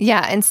door.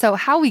 Yeah. And so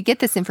how we get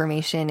this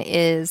information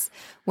is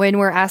when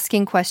we're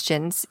asking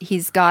questions,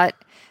 he's got,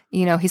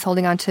 he's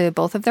holding on to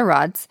both of the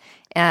rods,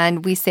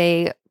 and we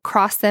say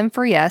cross them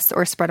for yes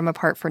or spread them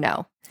apart for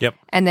no. Yep.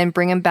 And then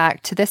bring them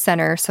back to the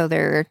center so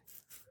they're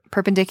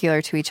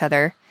perpendicular to each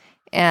other,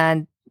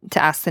 and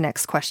to ask the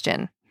next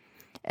question.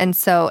 And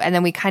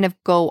then we kind of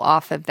go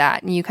off of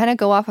that, and you kind of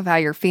go off of how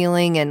you're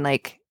feeling and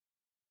like,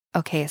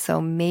 okay,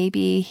 so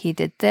maybe he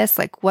did this.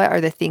 Like, what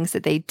are the things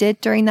that they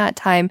did during that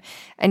time?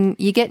 And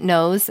you get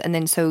no's, and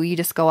then so you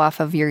just go off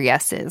of your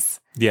yeses.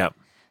 Yeah.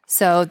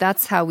 So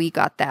that's how we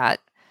got that.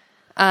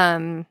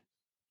 And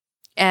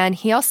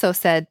he also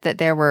said that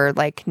there were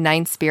like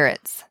 9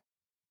 spirits.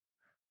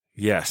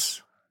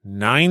 Yes.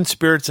 9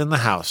 spirits in the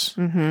house.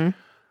 Mm-hmm.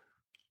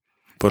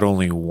 But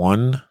only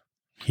one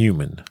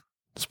human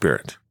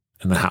spirit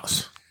in the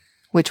house.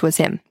 Which was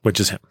him. Which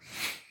is him.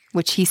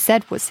 Which he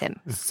said was him.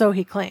 So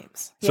he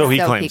claims. So he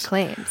He claims.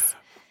 claims.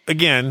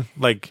 Again,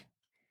 like,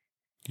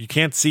 you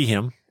can't see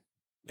him,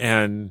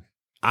 and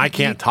I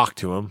can't talk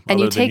to him. And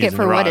you other than take it using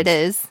for the what it rods.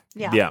 is.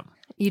 Yeah.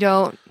 You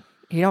don't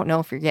know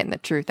if you're getting the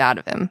truth out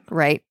of him,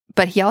 right?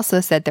 But he also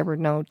said there were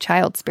no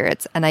child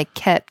spirits, and I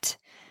kept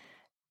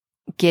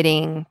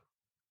getting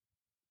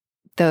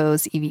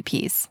those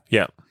EVPs.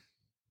 Yeah.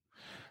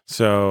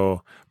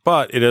 So,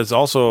 but it is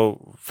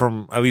also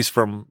from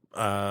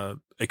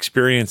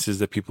experiences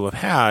that people have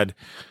had,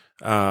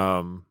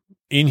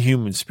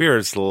 inhuman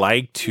spirits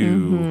like to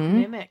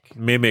Mm-hmm.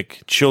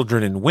 Mimic.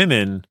 children and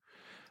women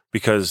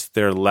because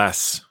they're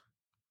less,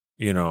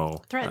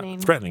 Threatening.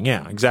 threatening.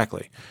 Yeah,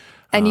 exactly.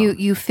 And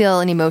you feel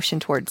an emotion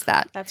towards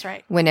that That's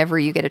right. whenever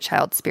you get a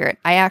child spirit.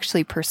 I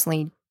actually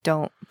personally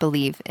don't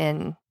believe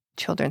in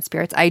children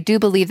spirits. I do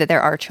believe that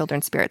there are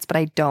children spirits, but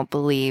I don't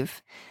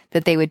believe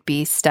that they would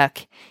be stuck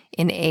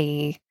in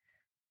a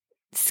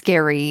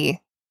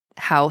scary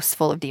house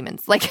full of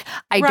demons. Like,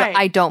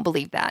 I don't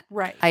believe that.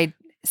 Right.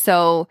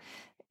 So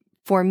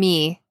for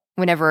me,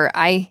 whenever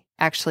I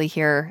actually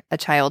hear a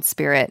child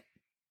spirit,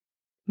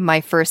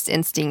 my first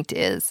instinct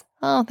is,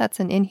 oh, that's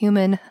an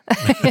inhuman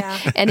Yeah.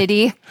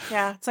 entity.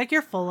 Yeah. It's like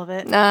you're full of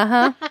it.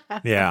 Uh-huh.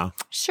 Yeah.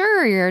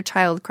 Sure, you're a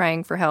child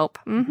crying for help.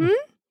 Mm-hmm.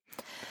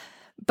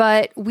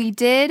 But we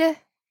did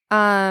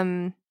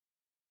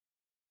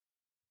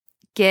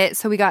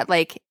we got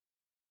like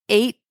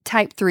 8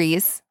 type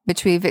 3s,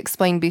 which we've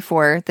explained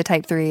before. The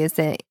type 3 is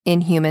the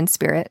inhuman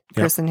spirit,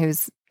 person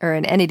or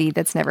an entity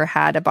that's never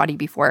had a body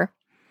before.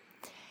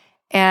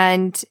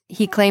 And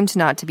he claimed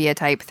not to be a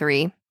type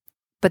 3,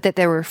 but that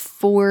there were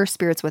 4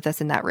 spirits with us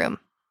in that room.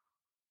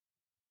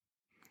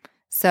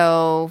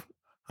 So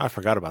I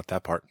forgot about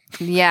that part.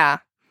 yeah.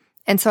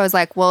 And so I was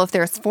like, well, if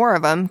there's 4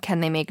 of them, can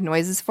they make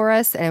noises for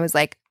us? And it was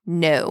like,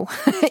 no.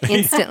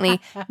 Instantly,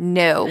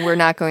 no, we're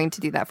not going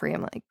to do that for you.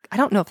 I'm like, I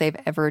don't know if they've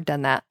ever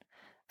done that.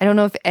 I don't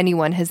know if any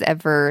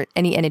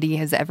entity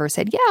has ever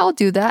said, yeah, I'll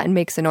do that, and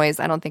makes a noise.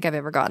 I don't think I've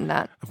ever gotten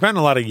that. I've gotten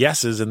a lot of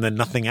yeses and then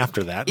nothing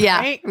after that. Yeah.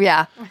 Right?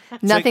 Yeah.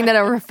 Nothing that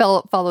ever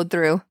followed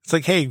through. It's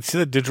like, hey, see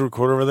that digital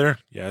recorder over there?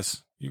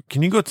 Yes.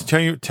 Can you go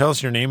tell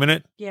us your name in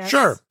it? Yes.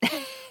 Sure.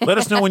 Let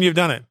us know when you've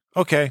done it.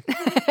 Okay.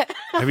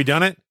 Have you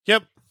done it?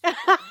 Yep.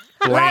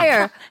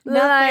 Blank.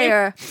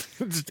 Liar.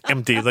 Just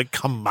empty. Like,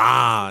 come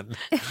on.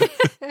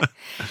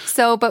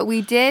 So, but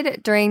we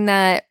did during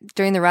the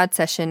rod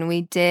session,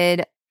 we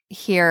did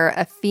hear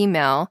a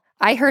female.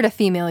 I heard a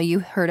female. You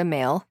heard a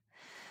male.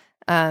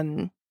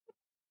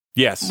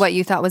 Yes. What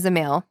you thought was a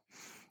male,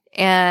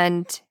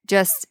 and it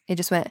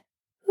just went.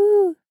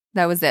 Whoo.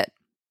 That was it.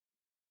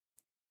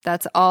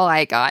 That's all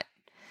I got.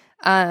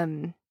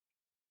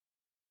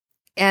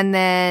 And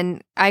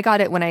then I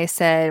got it when I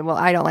said, well,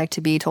 I don't like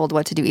to be told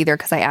what to do either,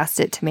 because I asked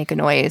it to make a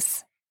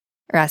noise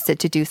or asked it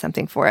to do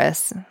something for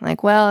us.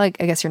 Like, well, I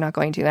guess you're not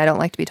going to. I don't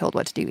like to be told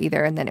what to do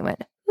either. And then it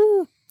went,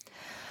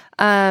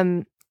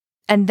 And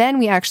then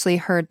we actually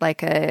heard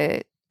like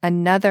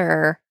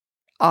another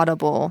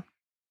audible.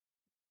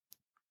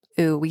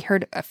 Ooh, we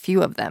heard a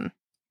few of them.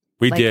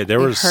 We Like, did. There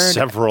we were heard-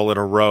 several in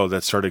a row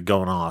that started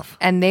going off.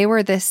 And they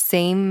were the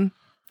same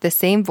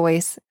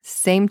voice,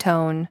 same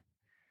tone,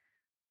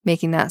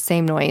 making that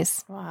same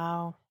noise.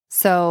 Wow.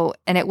 So,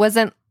 and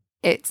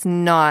it's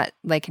not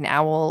like an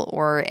owl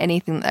or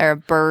anything, or a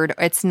bird.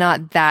 It's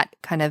not that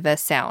kind of a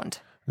sound.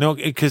 No,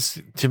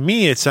 because to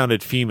me it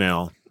sounded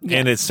female,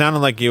 and it sounded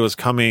like it was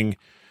coming.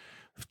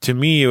 To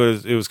me,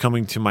 it was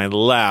coming to my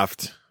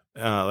left,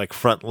 like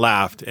front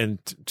left, and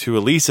to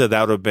Elisa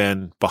that would have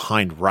been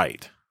behind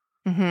right.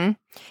 Mm-hmm.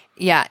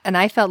 Yeah, and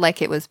I felt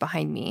like it was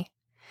behind me.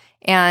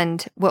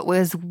 And what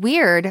was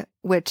weird,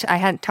 which I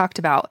hadn't talked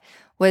about,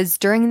 was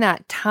during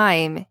that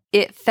time,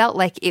 it felt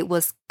like it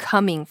was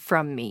coming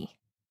from me.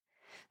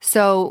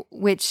 So,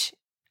 which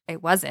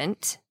it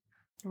wasn't,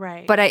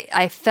 Right. but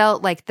I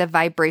felt like the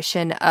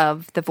vibration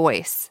of the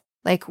voice.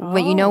 Like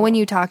when when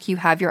you talk, you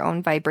have your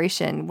own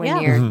vibration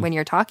when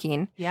you're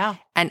talking. Yeah.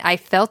 And I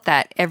felt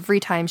that every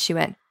time she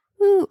went,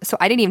 ooh. So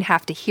I didn't even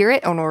have to hear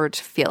it in order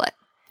to feel it.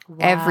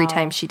 Every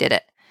time she did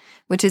it,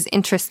 which is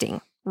interesting.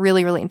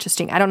 Really, really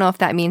interesting. I don't know if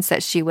that means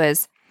that she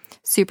was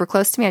super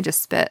close to me. I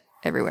just spit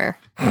everywhere.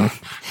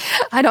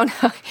 I don't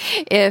know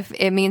if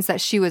it means that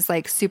she was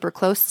like super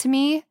close to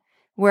me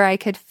where I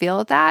could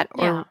feel that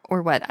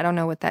or what. I don't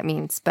know what that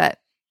means, but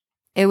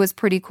it was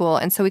pretty cool.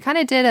 And so we kind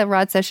of did a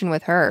rod session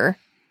with her.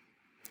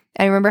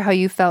 I remember how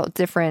you felt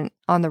different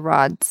on the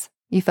rods.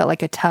 You felt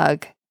like a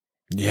tug.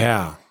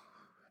 Yeah.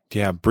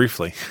 Yeah,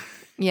 briefly.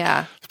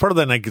 Yeah. Part of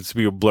that night gets to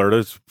be blurred. It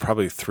was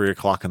probably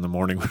 3:00 in the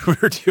morning when we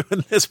were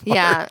doing this part.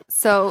 Yeah.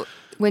 So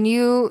when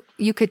you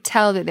could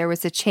tell that there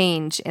was a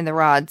change in the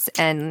rods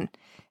and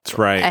That's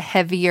right. a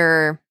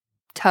heavier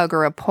tug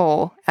or a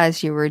pull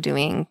as you were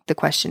doing the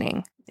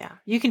questioning. Yeah.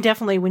 You can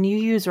definitely, when you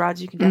use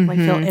rods, you can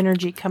definitely feel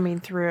energy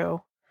coming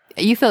through.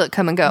 You feel it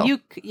come and go. You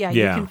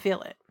can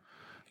feel it.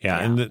 Yeah,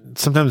 and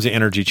sometimes the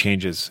energy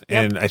changes.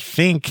 Yep. And I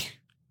think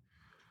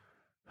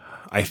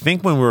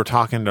when we were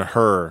talking to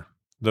her,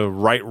 the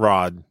right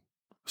rod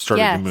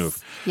started to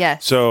move.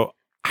 Yes. So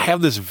I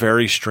have this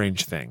very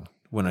strange thing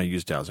when I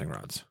use dowsing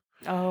rods.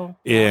 Oh.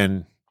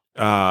 And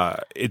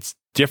it's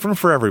different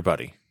for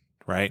everybody,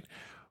 right?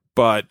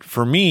 But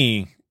for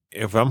me,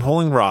 if I'm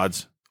holding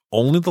rods,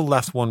 only the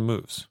left one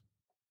moves.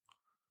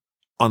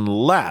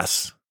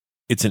 Unless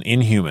it's an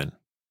inhuman,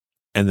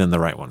 and then the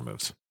right one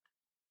moves.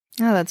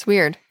 Oh, that's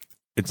weird.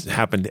 It's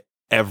happened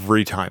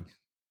every time.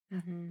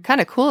 Mm-hmm.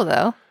 Kind of cool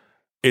though.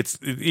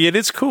 It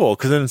is cool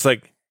because then it's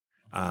like,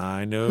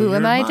 I know Who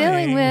am I you're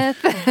dealing mine.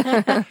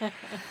 with?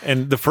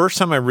 And the first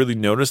time I really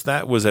noticed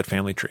that was at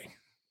Family Tree,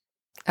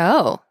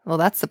 Oh, well,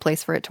 that's the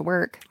place for it to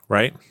work.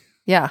 right?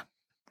 Yeah.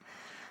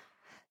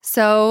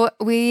 So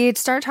we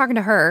started talking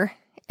to her,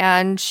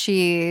 and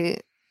she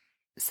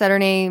said her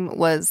name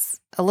was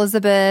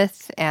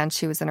Elizabeth, and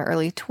she was in her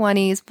early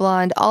 20s,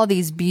 blonde, all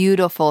these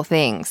beautiful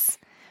things,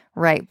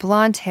 right?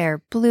 Blonde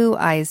hair, blue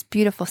eyes,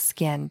 beautiful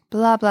skin,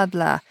 blah, blah,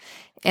 blah.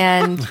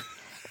 And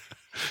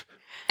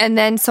and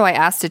then so I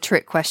asked a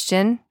trick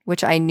question,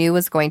 which I knew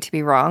was going to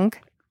be wrong.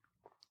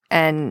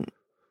 And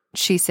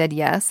she said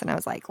yes. And I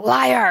was like,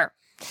 liar.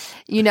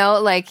 You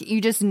know, like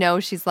you just know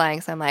she's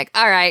lying. So I'm like,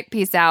 all right,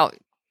 peace out.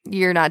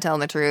 You're not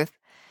telling the truth.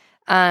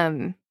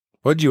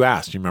 What did you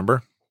ask? Do you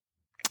remember?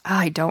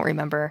 I don't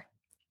remember.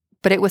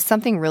 But it was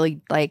something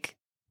really like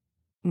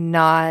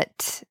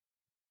not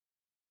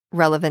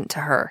relevant to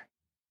her.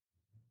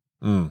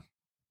 Mm.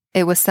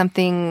 It was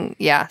something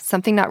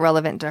not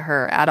relevant to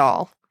her at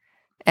all.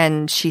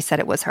 And she said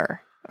it was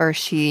her. Or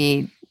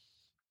I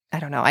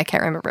don't know, I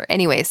can't remember.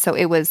 Anyway, so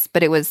it was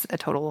a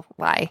total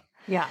lie.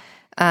 Yeah.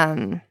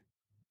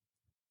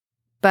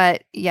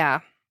 But yeah.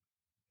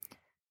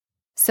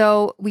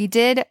 So we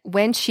did,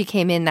 when she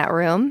came in that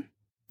room,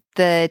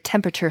 the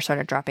temperature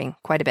started dropping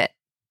quite a bit.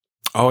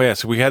 Oh, yeah.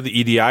 So we had the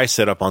EDI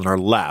set up on our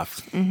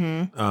left.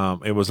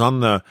 Mm-hmm. It was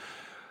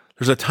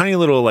there's a tiny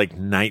little like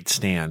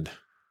nightstand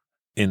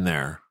in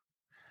there.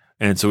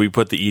 And so we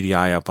put the EDI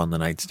up on the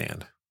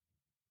nightstand.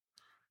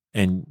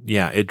 And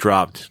yeah, it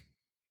dropped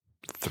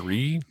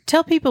 3.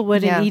 Tell people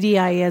what an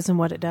EDI is and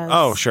what it does.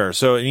 Oh, sure.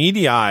 So an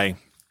EDI,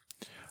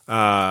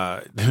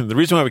 the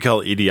reason why we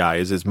call it EDI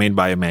is it's made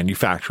by a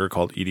manufacturer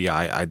called EDI.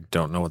 I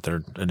don't know what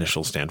their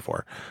initials stand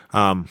for.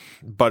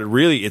 But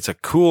really, it's a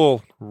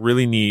cool,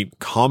 really neat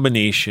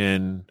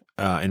combination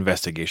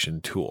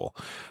investigation tool.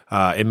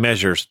 It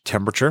measures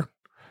temperature.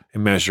 It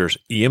measures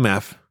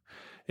EMF.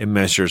 It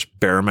measures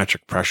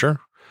barometric pressure.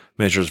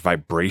 Measures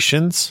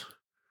vibrations.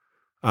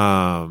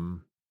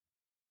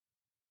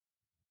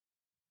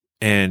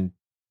 And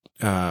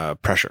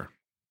pressure.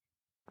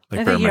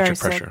 Like barometric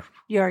pressure.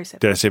 You already said.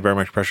 Did I say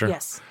barometric pressure?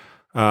 Yes.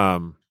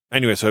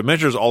 Anyway, so it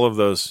measures all of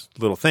those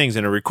little things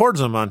and it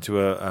records them onto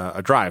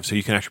a drive so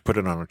you can actually put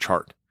it on a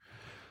chart.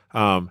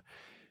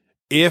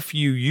 If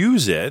you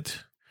use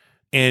it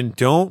and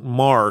don't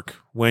mark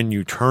when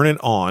you turn it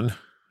on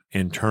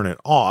and turn it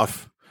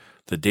off,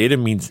 the data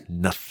means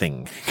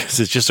nothing because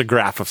it's just a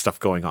graph of stuff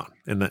going on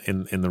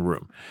in the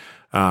room.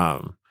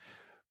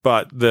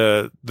 But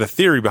the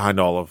theory behind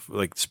all of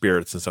like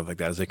spirits and stuff like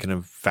that is they can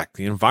affect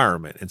the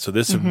environment. And so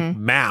this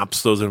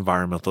maps those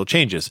environmental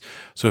changes.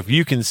 So if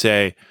you can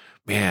say,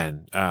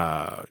 man,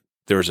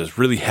 there was this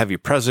really heavy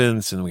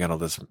presence and we got all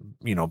this,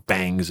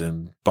 bangs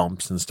and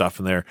bumps and stuff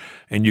in there.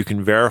 And you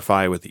can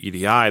verify with the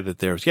EDI that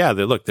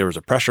there was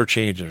a pressure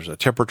change, there's a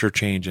temperature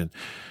change and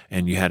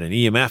you had an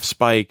EMF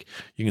spike.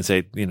 You can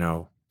say,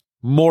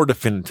 more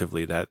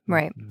definitively that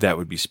that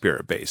would be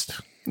spirit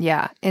based.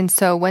 Yeah. And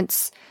so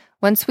once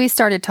we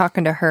started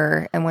talking to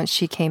her and once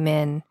she came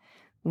in,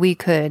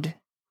 it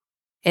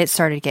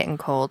started getting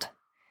cold.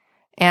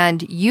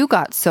 And you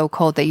got so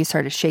cold that you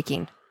started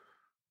shaking.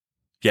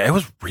 Yeah, it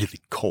was really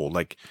cold.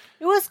 Like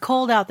it was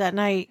cold out that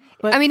night.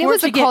 But it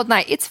was a cold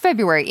night. It's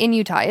February in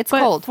Utah. It's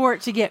cold. For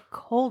it to get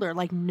colder,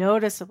 like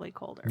noticeably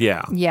colder.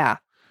 Yeah. Yeah.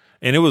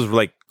 And it was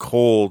like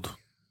cold,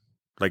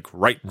 like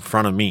right in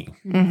front of me.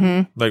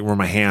 Mm-hmm. Like where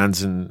my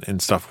hands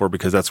and stuff were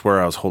because that's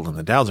where I was holding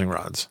the dowsing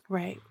rods.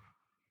 Right.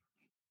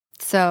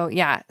 So,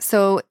 yeah.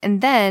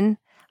 And then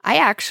I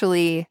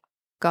actually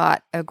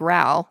got a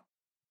growl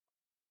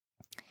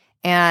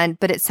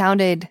but it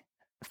sounded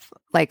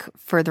like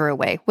further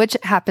away, which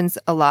happens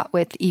a lot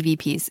with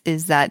EVPs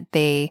is that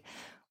the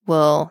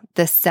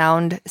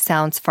sound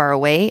sounds far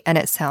away and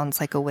it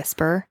sounds like a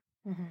whisper.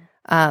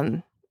 Mm-hmm.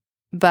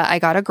 But I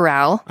got a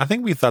growl. I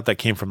think we thought that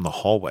came from the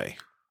hallway,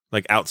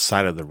 like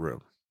outside of the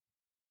room.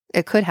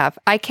 It could have.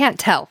 I can't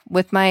tell.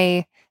 With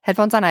my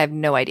headphones on, I have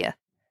no idea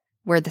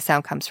where the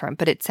sound comes from,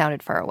 but it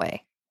sounded far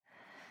away.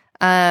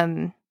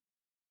 And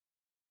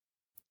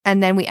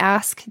then we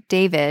asked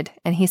David,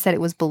 and he said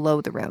it was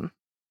below the room.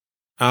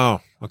 Oh,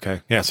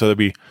 okay. Yeah, so that'd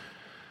be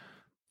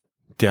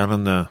down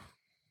in the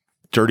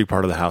dirty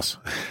part of the house.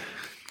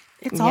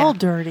 It's all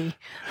dirty.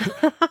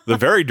 The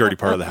very dirty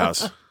part of the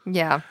house.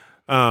 Yeah.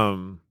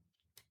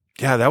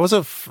 Yeah, that was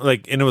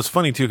and it was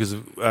funny too, because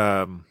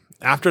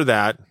after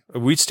that,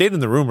 we stayed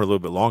in the room a little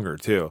bit longer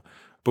too,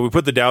 but we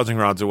put the dowsing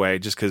rods away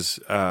just because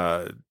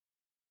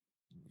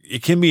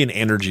it can be an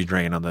energy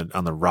drain on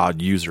the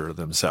rod user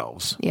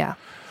themselves. Yeah.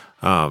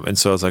 And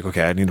so I was like,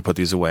 okay, I need to put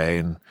these away.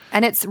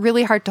 And it's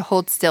really hard to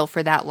hold still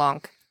for that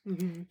long.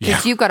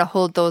 Because you've got to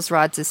hold those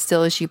rods as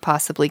still as you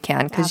possibly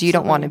can because you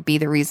don't want to be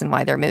the reason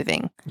why they're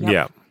moving.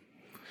 Yep.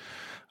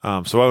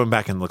 Yeah. So I went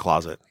back into the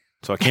closet.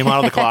 So I came out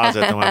of the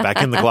closet and went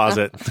back in the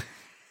closet.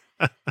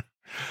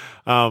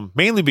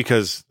 Mainly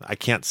because I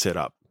can't sit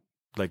up.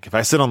 Like if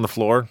I sit on the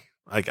floor,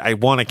 like I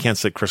can't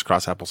sit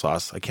crisscross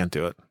applesauce. I can't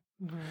do it.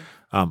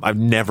 Mm-hmm. I've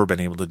never been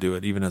able to do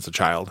it, even as a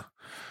child.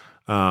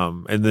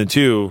 And then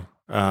two,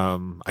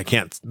 I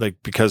can't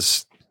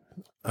because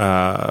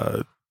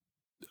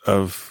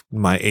of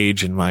my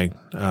age and my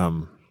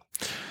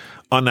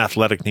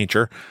unathletic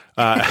nature.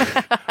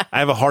 I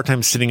have a hard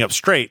time sitting up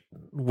straight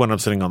when I'm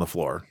sitting on the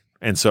floor.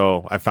 And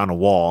so I found a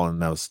wall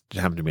and that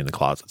happened to be in the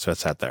closet. So I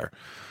sat there.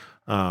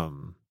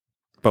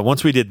 But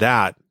once we did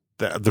that,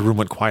 the room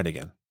went quiet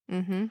again.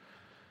 Mm-hmm.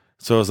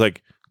 So it was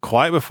like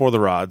quiet before the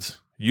rods,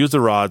 use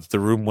the rods. The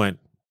room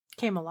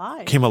came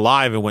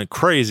alive and went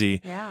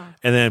crazy. Yeah.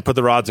 And then put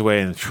the rods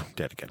away and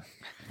dead again.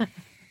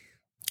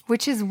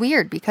 Which is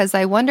weird because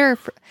I wonder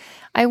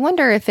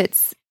if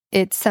it's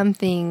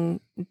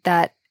something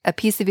that a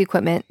piece of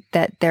equipment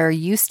that they're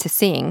used to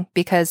seeing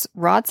because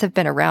rods have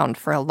been around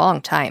for a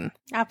long time.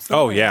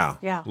 Absolutely. Oh yeah.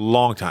 Yeah.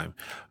 Long time.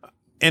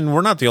 And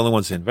we're not the only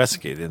ones to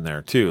investigate in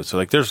there too. So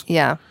like there's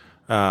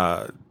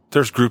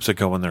groups that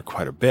go in there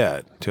quite a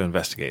bit to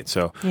investigate.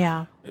 So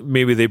yeah,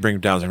 maybe they bring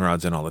dowsing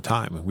rods in all the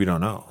time. We don't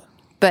know.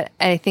 But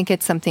I think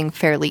it's something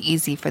fairly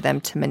easy for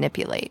them to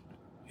manipulate.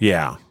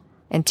 Yeah.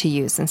 And to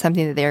use and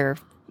something that they're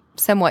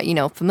somewhat,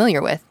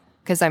 familiar with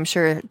because I'm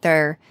sure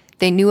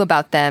they knew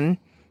about them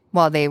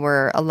while they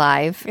were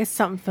alive. It's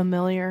something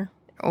familiar.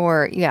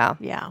 Or, yeah.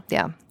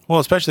 Well,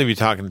 especially if you're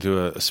talking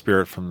to a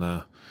spirit from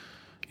the,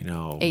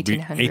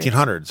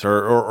 1800s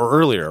or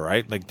earlier,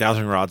 right? Like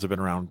dowsing rods have been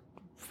around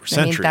for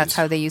centuries. That's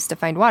how they used to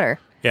find water.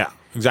 Yeah,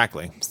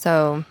 exactly.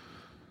 So,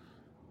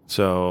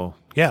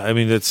 yeah, I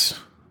mean, that's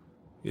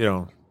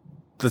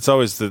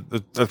always I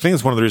think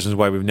it's one of the reasons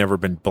why we've never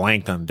been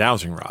blanked on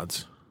dowsing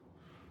rods.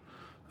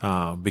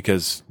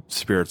 Because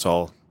spirits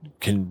they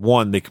can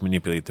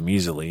manipulate them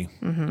easily.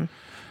 Mm-hmm.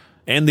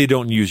 And they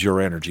don't use your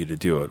energy to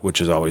do it,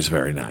 which is always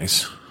very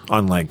nice.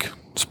 Unlike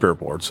spirit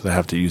boards, they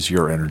have to use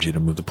your energy to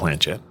move the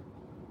planchette.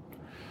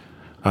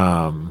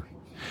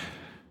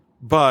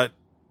 But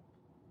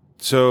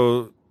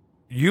so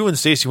you and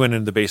Stacy went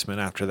into the basement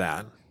after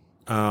that.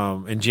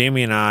 And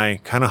Jamie and I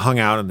kind of hung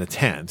out in the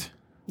tent.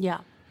 Yeah.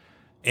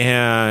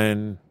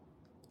 And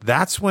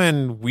that's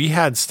when we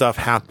had stuff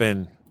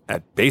happen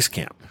at base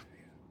camp.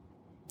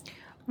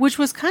 Which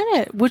was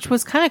kind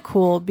of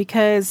cool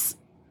because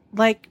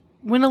like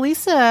when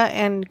Elisa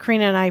and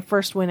Karina and I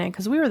first went in,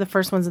 because we were the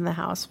first ones in the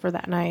house for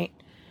that night,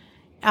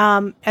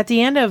 at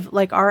the end of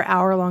like our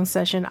hour-long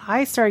session,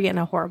 I started getting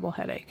a horrible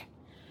headache.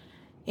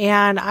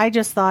 And I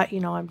just thought,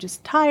 I'm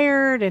just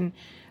tired. And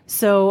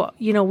so,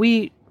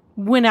 we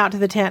went out to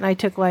the tent and I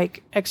took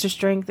like extra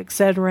strength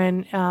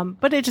Excedrin,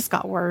 but it just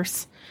got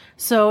worse.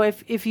 So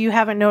if you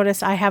haven't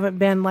noticed, I haven't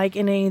been like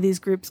in any of these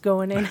groups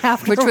going in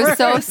afterwards. Which was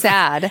so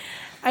sad.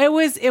 It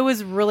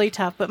was really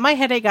tough, but my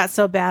headache got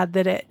so bad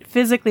that it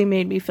physically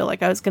made me feel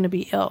like I was going to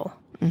be ill.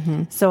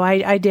 Mm-hmm. So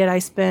I did. I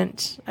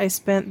spent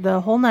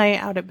the whole night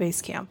out at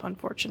base camp,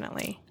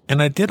 unfortunately.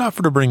 And I did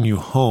offer to bring you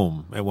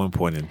home at one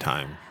point in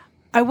time.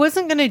 I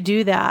wasn't going to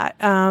do that.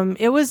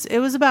 It was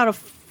about a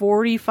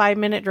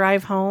 45-minute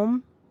drive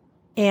home.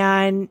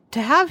 And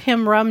to have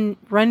him run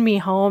me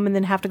home and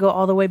then have to go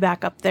all the way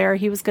back up there,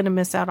 he was going to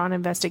miss out on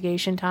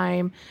investigation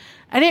time.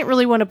 I didn't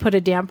really want to put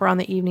a damper on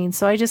the evening,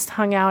 so I just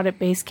hung out at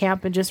base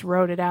camp and just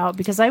rode it out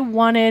because I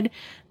wanted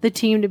the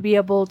team to be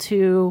able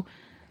to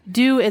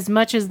do as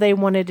much as they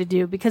wanted to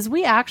do, because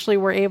we actually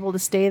were able to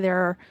stay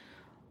there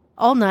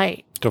all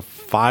night. Till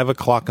 5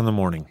 o'clock in the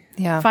morning.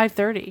 Yeah.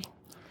 5:30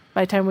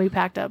 by the time we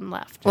packed up and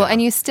left. Well,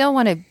 and you still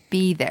want to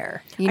be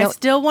there. You know, I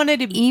still wanted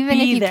to even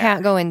be if you there.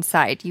 can't go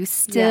inside, you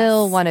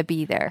still Yes. want to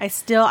be there.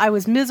 I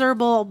was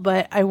miserable,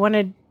 but I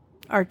wanted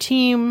our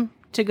team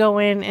to go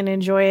in and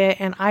enjoy it.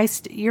 And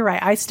you're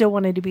right. I still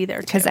wanted to be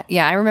there too. Because,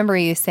 I remember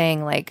you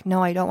saying, like,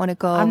 no, I don't want to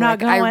go. I'm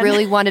not I going.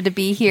 really wanted to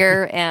be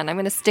here, and I'm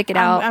going to stick it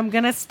out. I'm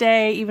going to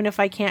stay even if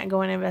I can't go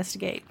and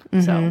investigate.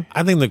 Mm-hmm. So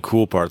I think the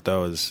cool part,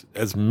 though, is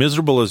as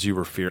miserable as you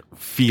were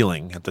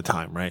feeling at the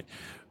time, right?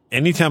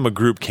 Anytime a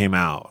group came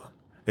out,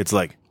 it's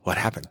like, what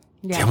happened?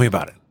 Yeah. Tell me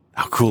about it.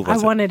 How cool was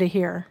I it? wanted to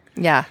hear.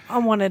 Yeah. I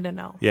wanted to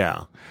know.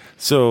 Yeah.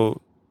 So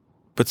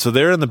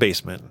they're in the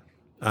basement.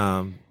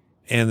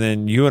 And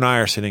then you and I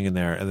are sitting in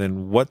there. And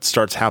then what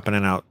starts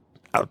happening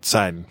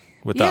outside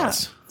with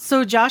us?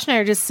 So Josh and I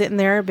are just sitting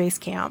there at base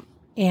camp,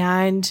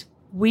 and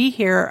we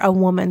hear a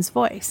woman's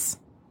voice,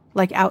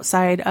 like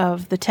outside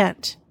of the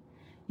tent.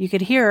 You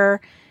could hear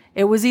her.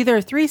 It was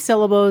either 3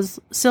 syllables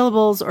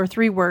or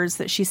 3 words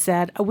that she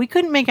said. We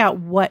couldn't make out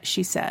what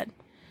she said.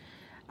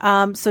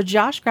 So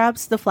Josh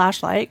grabs the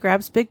flashlight,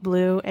 grabs Big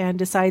Blue, and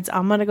decides,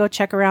 I'm going to go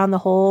check around the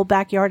whole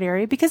backyard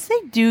area, because they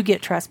do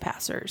get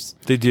trespassers.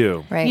 They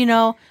do. Right. You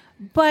know,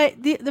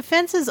 but the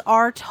fences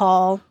are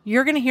tall.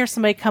 You're going to hear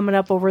somebody coming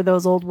up over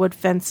those old wood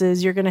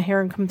fences. You're going to hear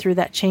them come through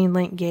that chain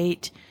link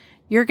gate.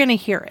 You're going to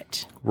hear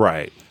it.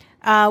 Right.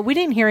 We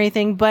didn't hear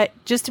anything, but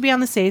just to be on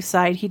the safe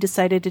side, he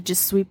decided to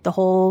just sweep the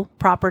whole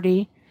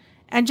property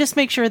and just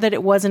make sure that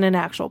it wasn't an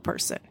actual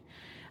person.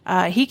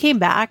 He came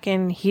back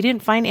and he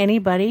didn't find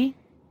anybody,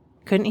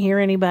 couldn't hear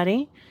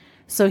anybody.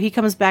 So he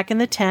comes back in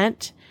the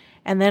tent,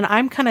 and then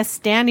I'm kind of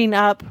standing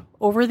up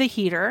over the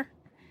heater,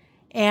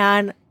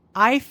 and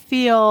I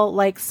feel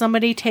like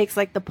somebody takes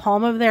like the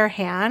palm of their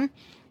hand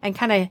and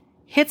kind of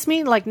hits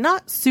me, like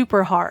not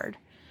super hard,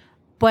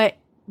 but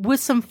with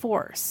some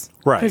force.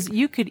 Right. Because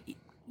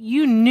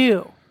you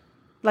knew,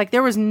 like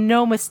there was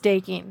no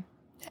mistaking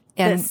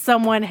that And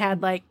someone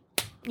had like,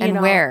 you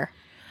know, where?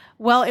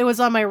 Well, it was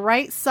on my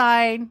right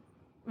side,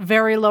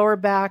 very lower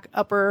back,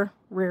 upper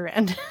rear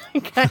end.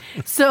 Okay.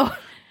 So,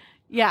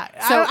 yeah,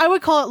 So- I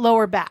would call it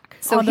lower back.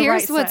 So on the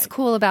here's right what's side.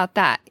 cool about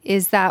that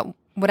is that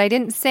what I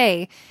didn't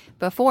say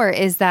before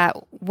is that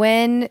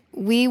when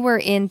we were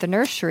in the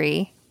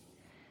nursery,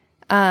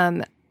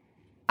 I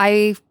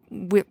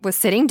was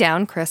sitting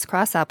down,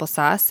 crisscross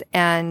applesauce,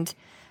 and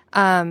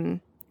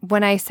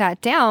when I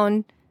sat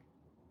down,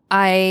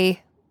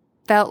 I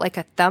felt like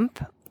a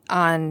thump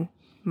on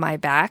my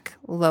back,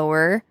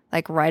 lower,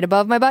 like right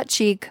above my butt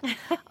cheek,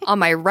 on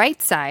my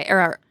right side,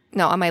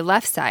 on my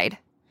left side,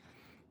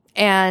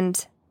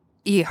 and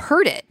you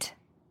heard it.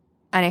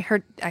 And I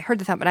heard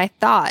the thump, and I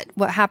thought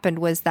what happened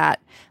was that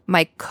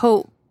my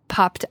coat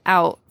popped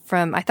out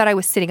I thought I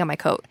was sitting on my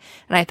coat,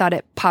 and I thought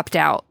it popped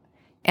out,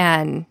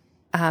 and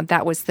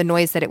that was the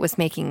noise that it was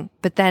making.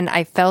 But then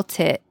I felt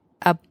it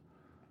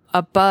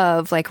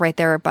above, like right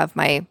there above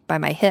by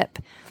my hip.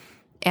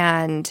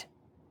 And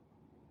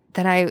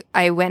then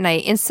I went and I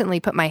instantly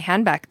put my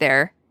hand back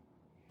there,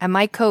 and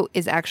my coat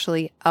is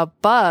actually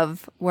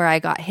above where I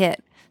got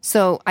hit.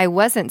 So I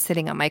wasn't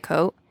sitting on my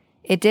coat.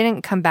 It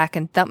didn't come back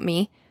and thump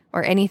me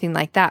or anything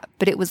like that,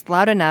 but it was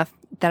loud enough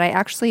that I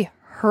actually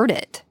heard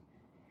it.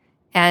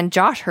 And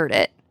Josh heard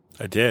it.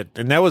 I did.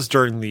 And that was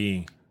when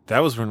we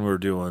were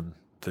doing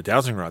the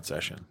dowsing rod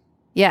session.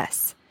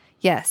 Yes.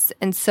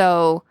 And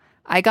so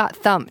I got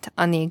thumped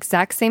on the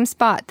exact same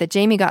spot that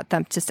Jamie got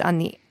thumped, just on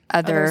the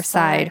other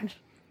side.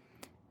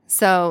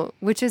 So,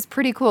 which is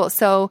pretty cool.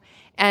 So,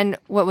 and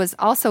what was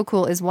also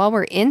cool is while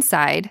we're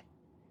inside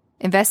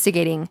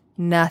investigating,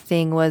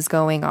 nothing was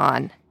going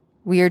on.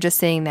 We were just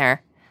sitting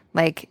there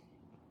like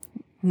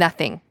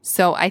nothing.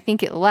 So I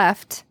think it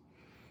left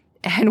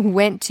and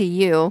went to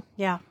you.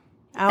 Yeah,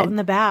 out in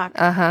the back.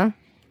 Uh-huh.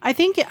 I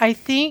think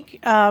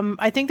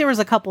there was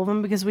a couple of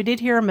them, because we did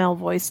hear a male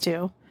voice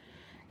too,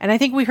 and I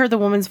think we heard the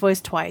woman's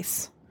voice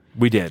twice.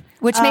 We did.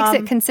 Which makes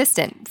it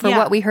consistent for yeah.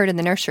 what we heard in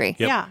the nursery.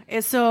 Yep. Yeah.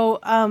 And so,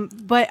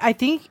 but I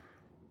think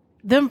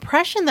the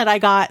impression that I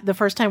got the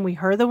first time we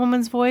heard the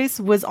woman's voice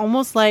was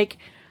almost like,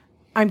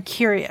 I'm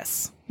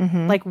curious,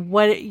 like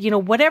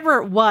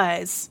whatever it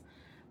was,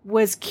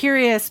 was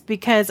curious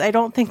because I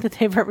don't think that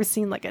they've ever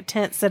seen like a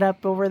tent set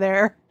up over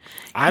there.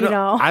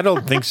 I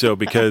don't think so,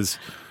 because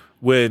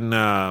when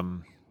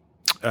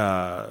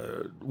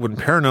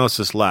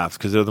Paranosis left,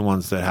 because they're the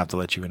ones that have to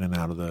let you in and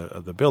out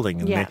of the building,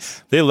 and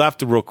Yes. they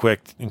left real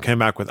quick and came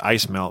back with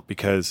ice melt,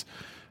 because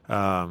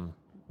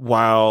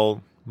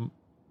while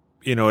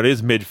it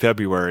is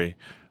mid-February,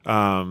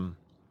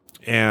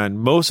 and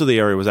most of the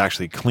area was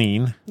actually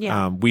clean.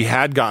 Yeah. We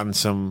had gotten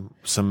some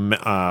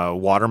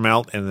water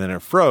melt, and then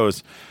it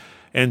froze.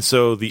 And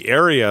so the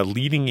area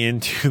leading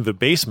into the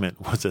basement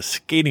was a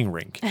skating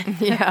rink.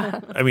 Yeah.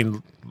 I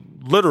mean,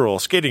 literal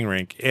skating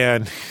rink.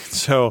 And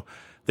so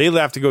they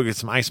left to go get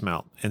some ice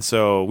melt. And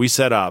so we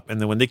set up. And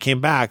then when they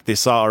came back, they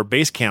saw our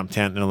base camp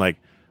tent, and they're like,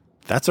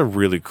 that's a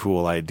really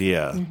cool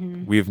idea.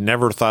 Mm-hmm. We've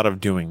never thought of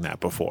doing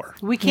that before.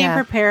 We came Yeah.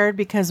 prepared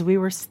because we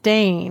were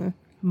staying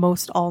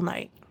most all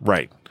night.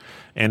 Right.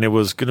 And it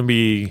was going to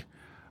be,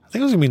 I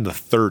think it was going to be in the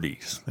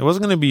 30s. It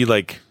wasn't going to be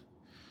like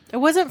It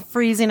wasn't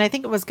freezing. I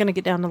think it was going to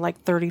get down to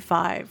like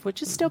 35,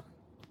 which is still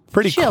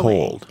pretty chilly.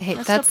 cold. Hey,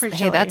 That's still that's pretty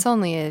hey, that's chilly.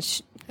 only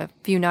a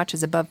few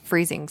notches above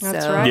freezing.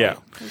 That's so right. Yeah.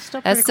 It's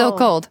still that's pretty still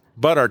cold.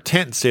 But our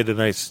tent stayed a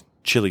nice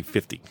chilly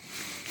 50.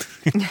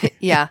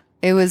 Yeah,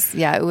 it was.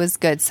 Yeah, it was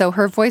good. So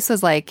her voice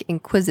was like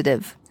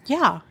inquisitive.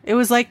 Yeah. It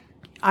was like,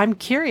 I'm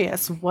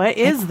curious. What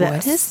is Like,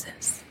 this? What is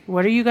this?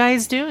 What are you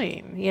guys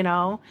doing?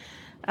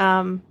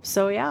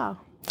 So yeah.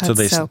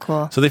 That's so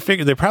cool. So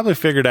they probably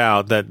figured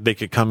out that they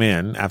could come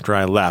in after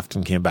I left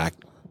and came back.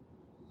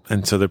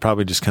 And so they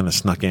probably just kind of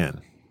snuck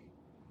in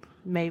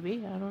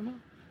Maybe. I don't know.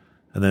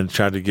 and then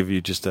tried to give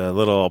you just a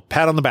little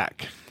pat on the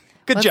back.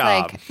 Good Looks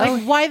job. like-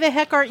 Like, why the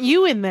heck aren't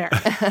you in there?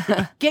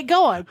 Get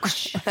going.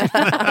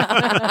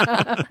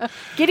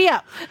 Giddy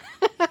up.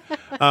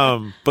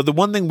 But the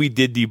one thing we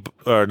did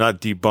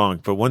not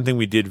debunk, but one thing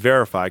we did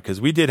verify,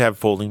 because we did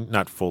have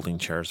not folding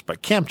chairs,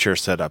 but camp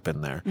chairs set up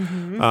in there.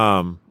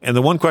 Mm-hmm. And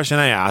the one question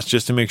I asked,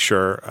 just to make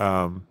sure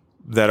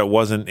that it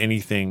wasn't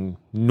anything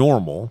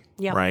normal,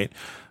 Yep. right,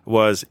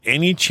 was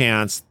any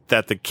chance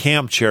that the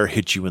camp chair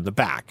hit you in the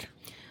back?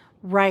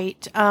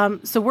 Right.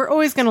 So we're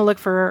always going to look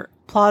for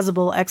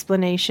plausible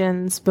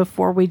explanations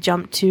before we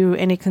jump to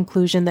any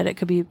conclusion that it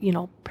could be,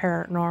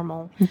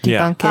 paranormal.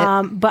 Yeah.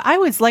 Debunk it. But I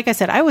was, like I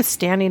said, I was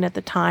standing at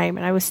the time,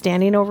 and I was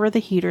standing over the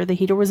heater. The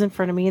heater was in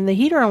front of me, and the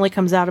heater only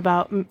comes out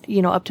about,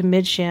 up to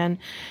mid shin.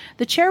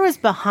 The chair was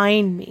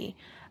behind me.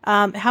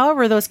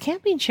 However, those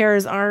camping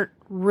chairs aren't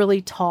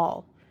really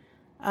tall.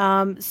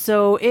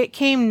 So it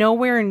came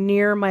nowhere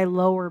near my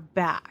lower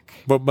back.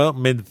 But about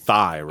mid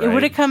thigh, right? It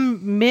would have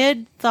come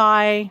mid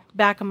thigh,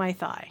 back of my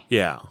thigh.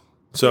 Yeah.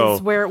 So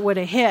Is where it would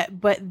have hit,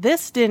 but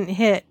this didn't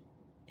hit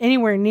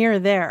anywhere near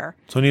there.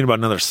 So we need about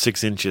another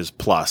 6 inches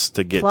plus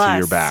to get to Plus.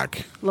 your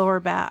back.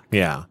 Lower back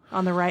Yeah.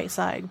 on the right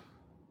side.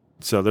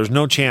 So there's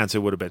no chance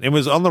it would have been. It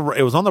was on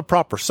the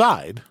proper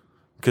side,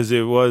 because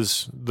it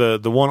was the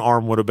one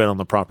arm would have been on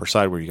the proper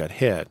side where you got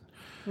hit,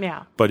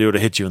 Yeah. but it would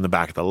have hit you in the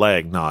back of the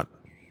leg, not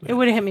It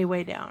would have hit me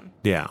way down.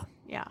 yeah.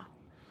 Yeah.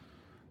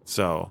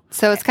 So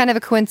So it's kind of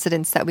a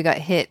coincidence that we got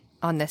hit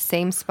on the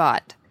same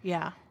spot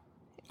Yeah.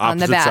 on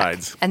the opposite back,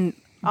 sides. and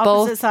Opposite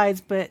both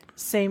sides, but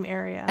same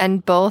area.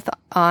 both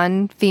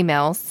on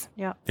females,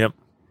 yeah. Yep.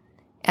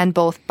 and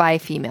both by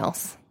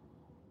females.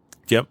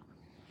 Yep.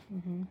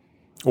 Mm-hmm.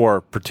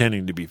 Or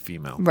pretending to be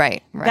female.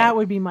 Right. Right. That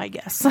would be my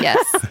guess.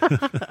 yes.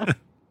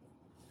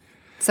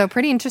 So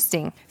pretty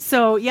interesting.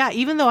 So, yeah,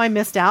 even though I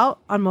missed out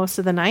on most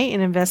of the night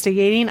in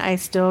investigating, I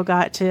still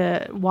got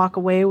to walk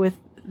away with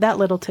that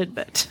little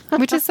tidbit,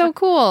 Which is so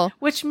cool.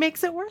 which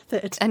makes it worth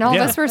it. And all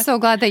Yeah. of us were so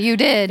glad that you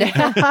did.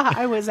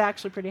 I was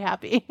actually pretty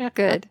happy.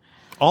 Good.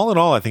 All in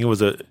all, I think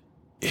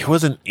it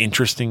was an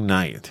interesting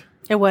night.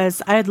 It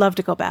was. I'd love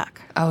to go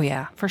back Oh,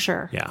 yeah. for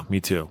sure. Yeah, me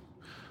too.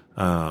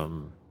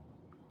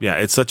 Yeah,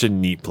 it's such a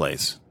neat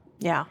place.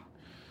 Yeah.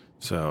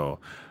 So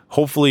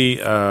hopefully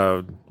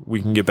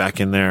we can get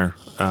back in there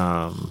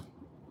and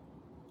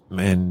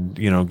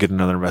get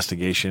another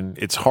investigation.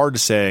 It's hard to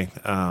say.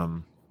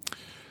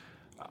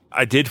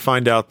 I did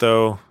find out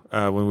though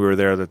when we were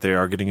there that they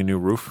are getting a new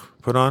roof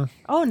put on.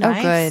 Oh,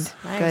 nice.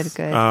 Oh, good. Nice.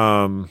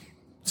 Good.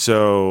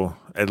 So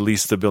at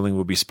least the building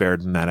will be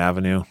spared in that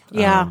avenue.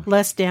 Yeah,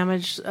 less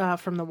damage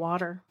from the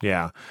water.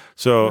 Yeah.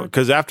 So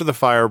because after the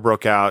fire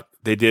broke out,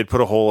 they did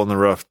put a hole in the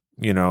roof.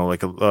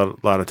 Like a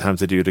lot of times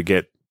they do to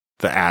get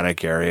the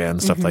attic area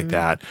and stuff like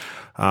that.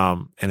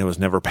 And it was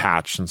never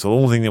patched. And so the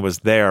only thing that was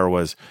there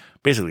was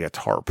basically a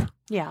tarp.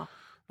 Yeah.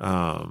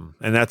 And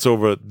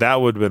that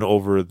would have been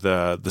over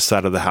the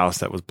side of the house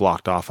that was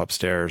blocked off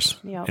upstairs.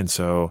 Yep. And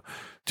so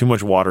too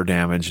much water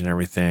damage and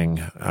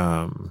everything,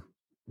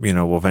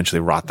 will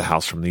eventually rot the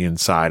house from the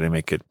inside and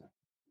make it,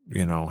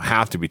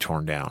 have to be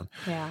torn down.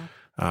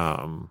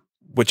 Yeah.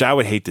 Which I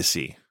would hate to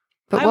see.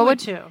 But I what would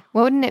too.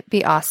 wouldn't it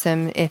be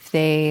awesome if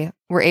they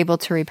were able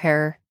to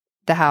repair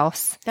the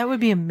house? That would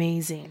be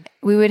amazing.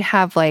 We would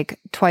have like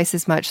twice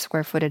as much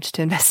square footage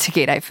to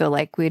investigate. I feel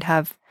like we'd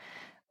have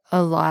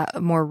a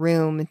lot more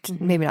room.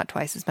 Maybe not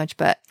twice as much,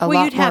 but a Well,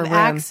 lot you'd more have room.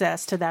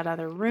 access to that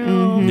other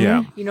room. Mhm.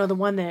 Yeah. You know, the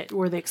one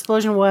where the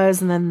explosion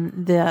was, and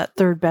then the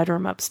third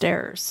bedroom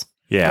upstairs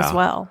Yeah. as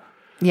well.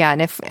 Yeah,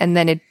 and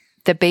then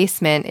the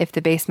basement, if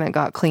the basement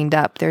got cleaned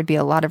up, there'd be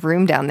a lot of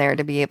room down there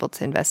to be able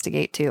to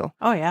investigate too,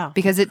 Oh, yeah.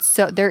 because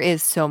there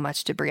is so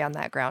much debris on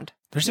that ground.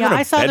 There's Yeah, even a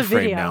I saw bed the frame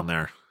video. down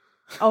there.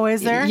 Oh,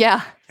 is there?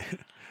 Yeah,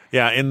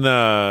 Yeah, in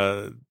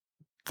the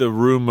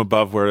room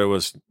above where it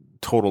was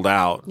totaled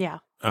out. Yeah.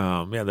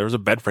 Yeah, there was a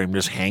bed frame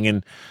just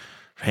hanging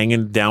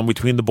down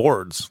between the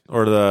boards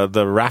or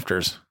the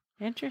rafters.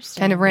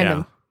 Interesting. kind of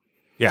random.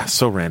 Yeah,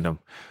 so random.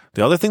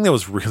 The other thing that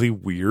was really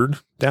weird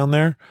down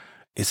there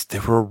is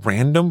there were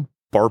random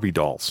Barbie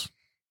dolls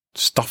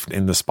stuffed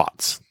in the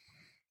spots.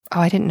 Oh,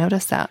 I didn't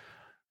notice that.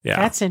 Yeah.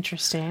 That's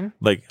interesting.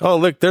 Like, oh,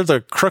 look, there's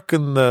a crook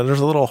there's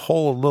a little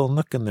hole, a little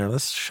nook in there.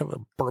 Let's shove a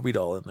Barbie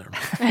doll in there.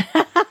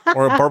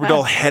 Or a Barbie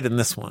doll head in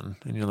this one.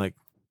 And you're like,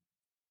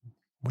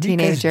 what are you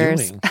guys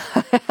Teenagers. doing?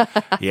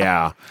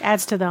 Yeah,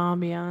 Adds to the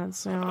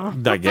ambiance. You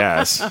know? I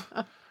guess.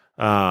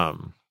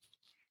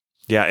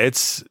 Yeah,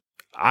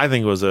 I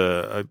think it was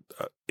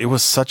it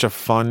was such a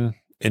fun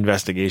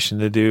investigation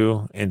to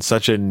do in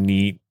such a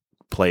neat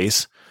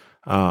place.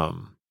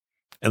 And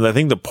I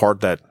think the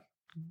part that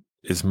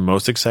is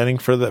most exciting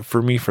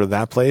for me for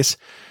that place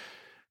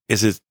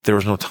is there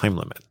was no time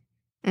limit.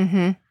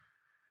 Mm-hmm.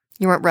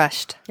 You weren't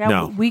rushed. Yeah,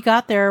 No. we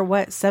got there,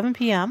 7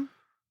 p.m.?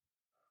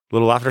 A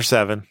little after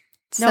 7.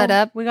 Set No,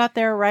 up. we got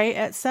there right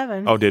at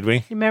 7. Oh, did we?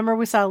 You remember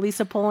we saw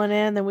Lisa pulling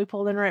in, then we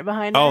pulled in right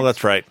behind her? Oh,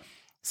 that's right.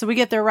 So we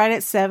get there right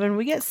at 7.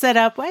 We get set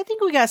up. I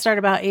think we got started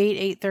about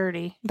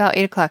 8:30. About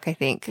 8:00, I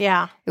think.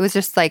 Yeah. It was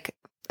just like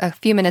a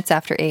few minutes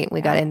after 8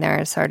 we got in there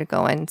and started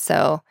going.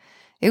 So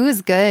it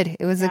was good.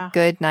 It was Yeah. a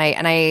good night.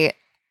 And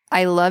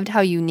I loved how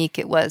unique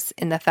it was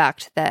in the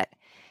fact that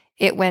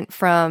it went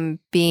from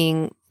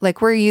being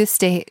like we're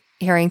used to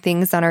hearing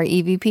things on our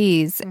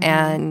EVPs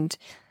Mhm.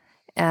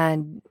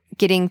 and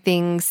getting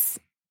things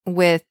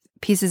with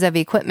pieces of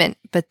equipment.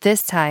 But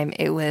this time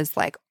it was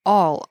like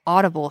all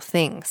audible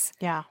things,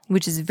 Yeah.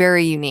 which is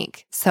very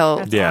unique. So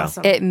That's Yeah.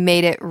 awesome. it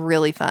made it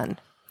really fun.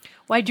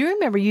 Well, I do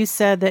remember you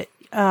said that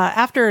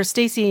after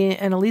Stacy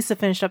and Elisa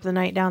finished up the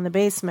night down in the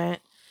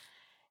basement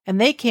and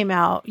they came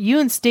out, you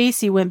and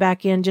Stacy went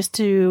back in just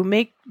to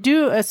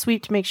do a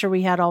sweep to make sure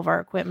we had all of our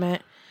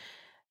equipment.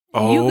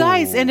 You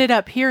guys Oh. ended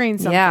up hearing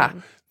something. Yeah.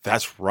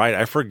 That's right.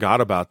 I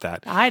forgot about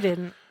that. I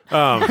didn't.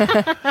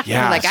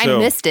 Yeah. Like I so,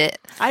 missed it.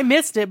 I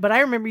missed it, but I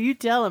remember you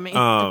telling me.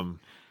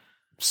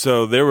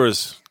 So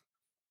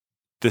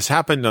this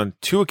happened on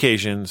 2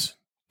 occasions,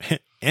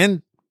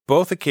 and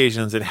both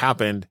occasions it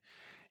happened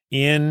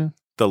in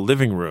the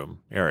living room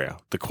area,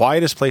 the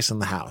quietest place in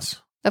the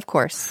house. Of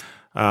course.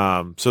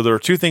 So there were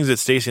 2 things that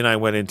Stacy and I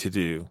went in to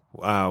do.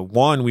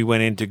 One, we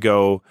went in to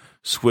go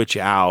switch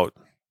out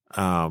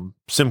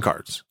SIM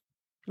cards.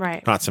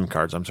 Right. Not SIM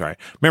cards, I'm sorry,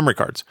 memory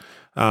cards.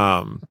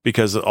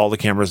 Because all the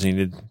cameras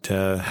needed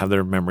to have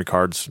their memory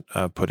cards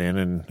put in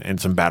and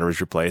some batteries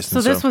replaced. So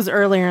And this was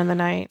earlier in the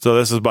night. so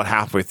this was about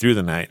halfway through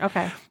the night.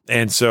 Okay.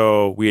 And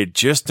so we had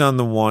just done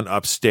the one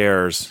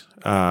upstairs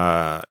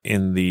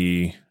in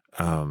the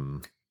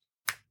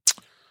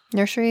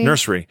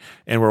Nursery.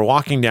 and we're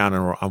walking down,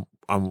 and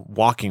I'm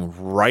walking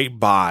right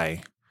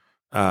by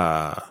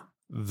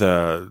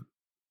the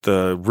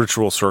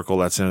ritual circle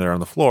that's in there on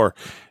the floor,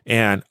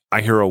 and I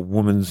hear a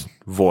woman's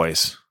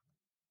voice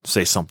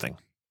say something.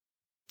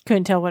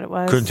 Couldn't tell what it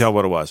was. Couldn't tell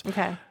what it was,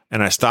 Okay.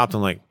 and I stopped.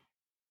 I'm like,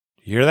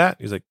 "You hear that?"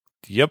 He's like,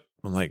 "Yep."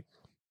 I'm like,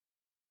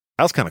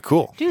 "That was kind of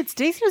cool." Dude,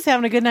 Stacy was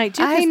having a good night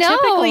too. 'cause I know.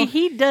 Typically,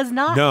 he does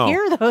not No,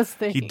 hear those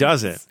things. He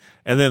doesn't.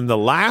 And then the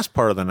last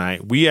part of the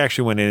night, we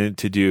actually went in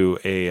to do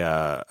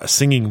a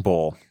singing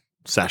bowl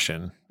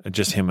session,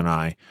 just him and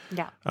I.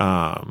 Yeah.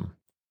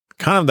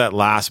 Kind of that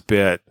last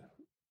bit,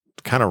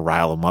 kind of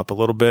rile him up a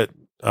little bit.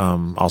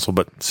 Also,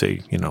 but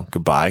say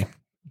goodbye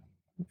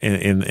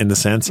in the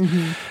sense.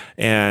 Mm-hmm.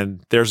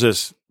 And there's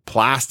this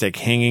plastic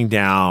hanging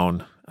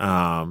down,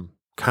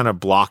 kind of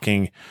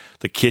blocking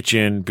the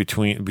kitchen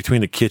between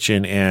the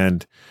kitchen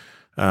and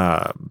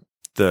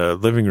the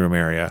living room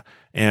area.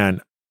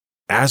 And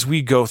as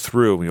we go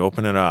through, we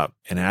open it up,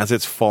 and as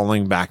it's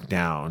falling back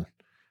down,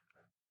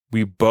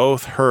 we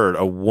both heard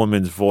a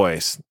woman's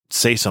voice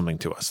say something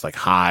to us, like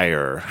hi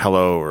or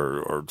hello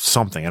or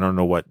something. I don't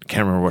know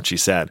can't remember what she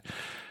said.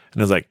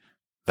 And I was like,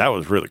 that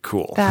was really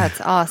cool. That's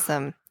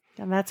awesome.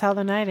 And that's how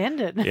the night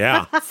ended.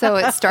 Yeah. So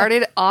it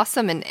started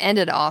awesome and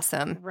ended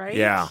awesome. Right?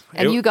 Yeah.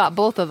 And you got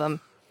both of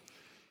them.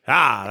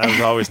 that was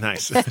always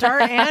nice.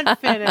 Start and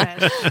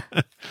finish.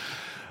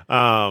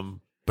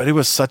 But it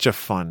was such a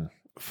fun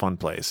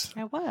place.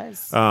 It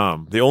was.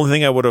 The only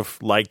thing I would have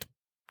liked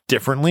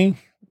differently,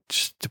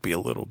 just to be a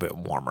little bit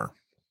warmer.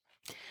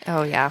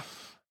 Oh, yeah.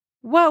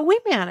 Well, we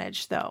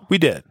managed though. We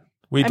did.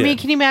 I mean,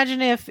 can you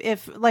imagine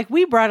if like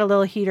we brought a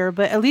little heater,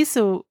 but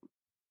Elisa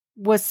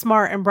was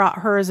smart and brought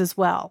hers as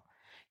well.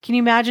 Can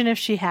you imagine if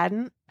she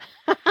hadn't?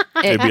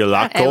 It'd be a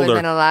lot It would have colder.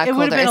 been a lot It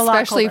would colder, have been a lot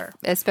especially colder.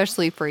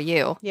 especially for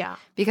you. Yeah.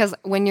 Because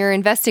when you're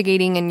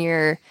investigating and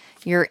your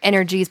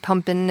energy's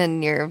pumping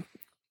and you're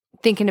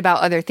thinking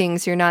about other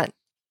things, you're not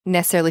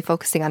necessarily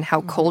focusing on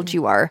how cold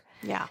you are.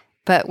 Yeah.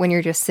 But when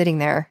you're just sitting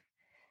there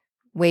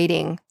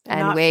waiting and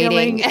Not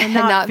waiting feeling- and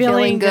not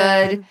feeling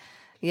good.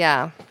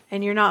 Yeah.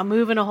 And you're not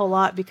moving a whole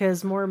lot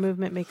because more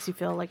movement makes you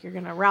feel like you're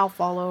going to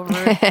Ralph all over.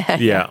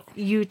 Yeah.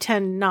 You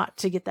tend not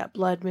to get that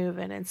blood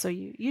moving. And so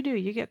you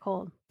get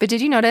cold. But did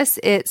you notice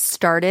it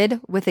started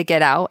with a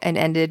get out and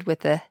ended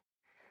with a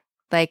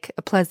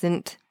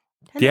pleasant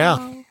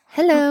Yeah.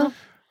 hello?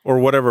 Or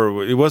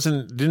whatever. It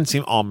didn't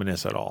seem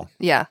ominous at all.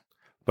 Yeah.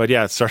 But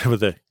yeah, it started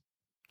with a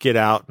get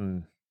out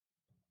and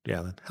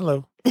then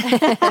hello.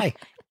 Hi.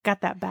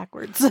 Got that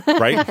backwards.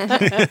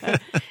 Right?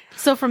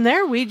 So from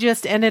there, we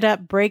just ended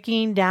up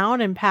breaking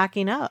down and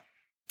packing up.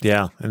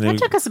 Yeah. And then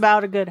That took us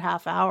about a good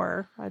half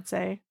hour, I'd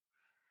say.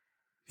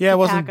 it to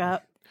wasn't pack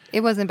up.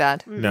 It wasn't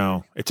bad.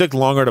 no. It took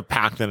longer to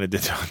pack than it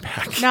did to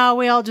unpack. No,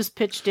 we all just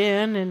pitched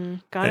in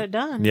and got it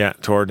done. Yeah,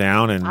 tore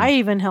down and I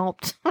even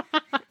helped.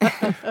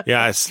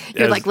 yeah,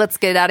 You're like, let's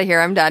get out of here.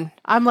 I'm done.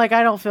 I'm like,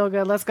 I don't feel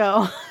good. Let's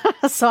go.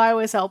 So I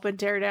was helping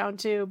tear down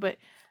too. But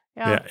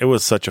yeah, it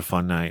was such a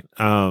fun night.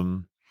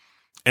 And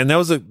that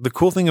was the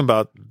cool thing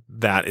about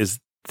that is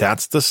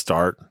that's the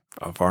start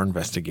of our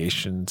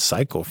investigation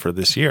cycle for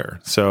this year.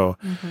 So,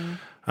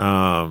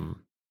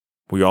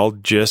 we all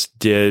just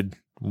did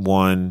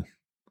one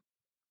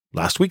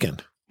last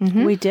weekend,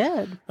 Mhm. we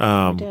did.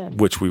 did.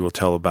 which we will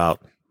tell about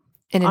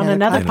In On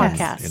another in,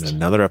 podcast. in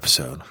another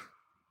episode.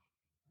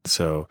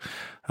 So,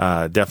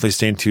 definitely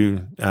stay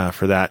tuned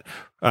for that.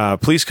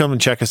 Please come and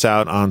check us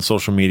out on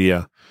social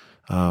media.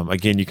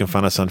 Again, you can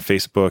find us on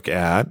Facebook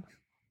at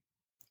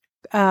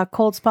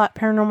Cold Spot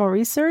Paranormal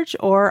Research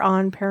or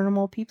on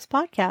Paranormal Peeps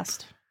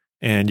Podcast.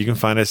 And you can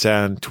find us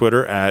on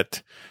Twitter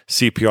at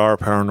CPR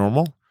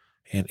Paranormal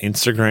and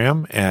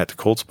Instagram at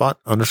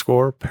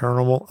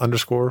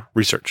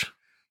coldspot_paranormal_research.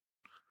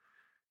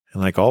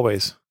 And like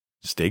always,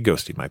 stay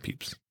ghosty, my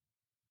peeps.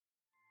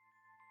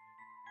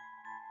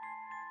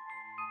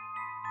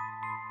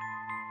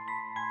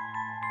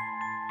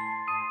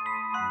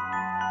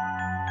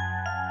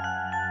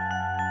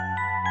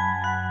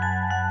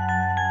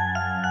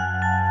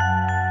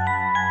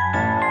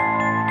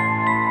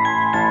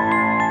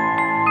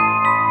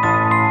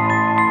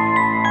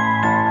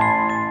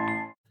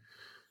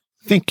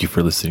 Thank you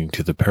for listening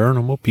to the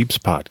Paranormal Peeps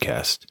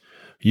podcast.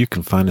 You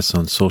can find us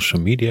on social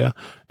media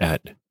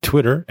at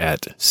Twitter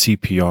at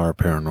CPR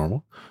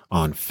Paranormal,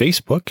 on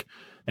Facebook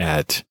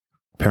at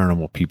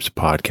Paranormal Peeps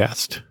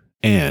Podcast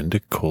and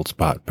Cold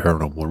Spot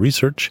Paranormal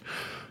Research.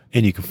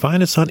 And you can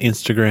find us on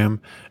Instagram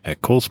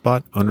at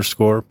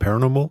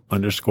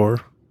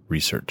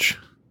coldspot_paranormal_research.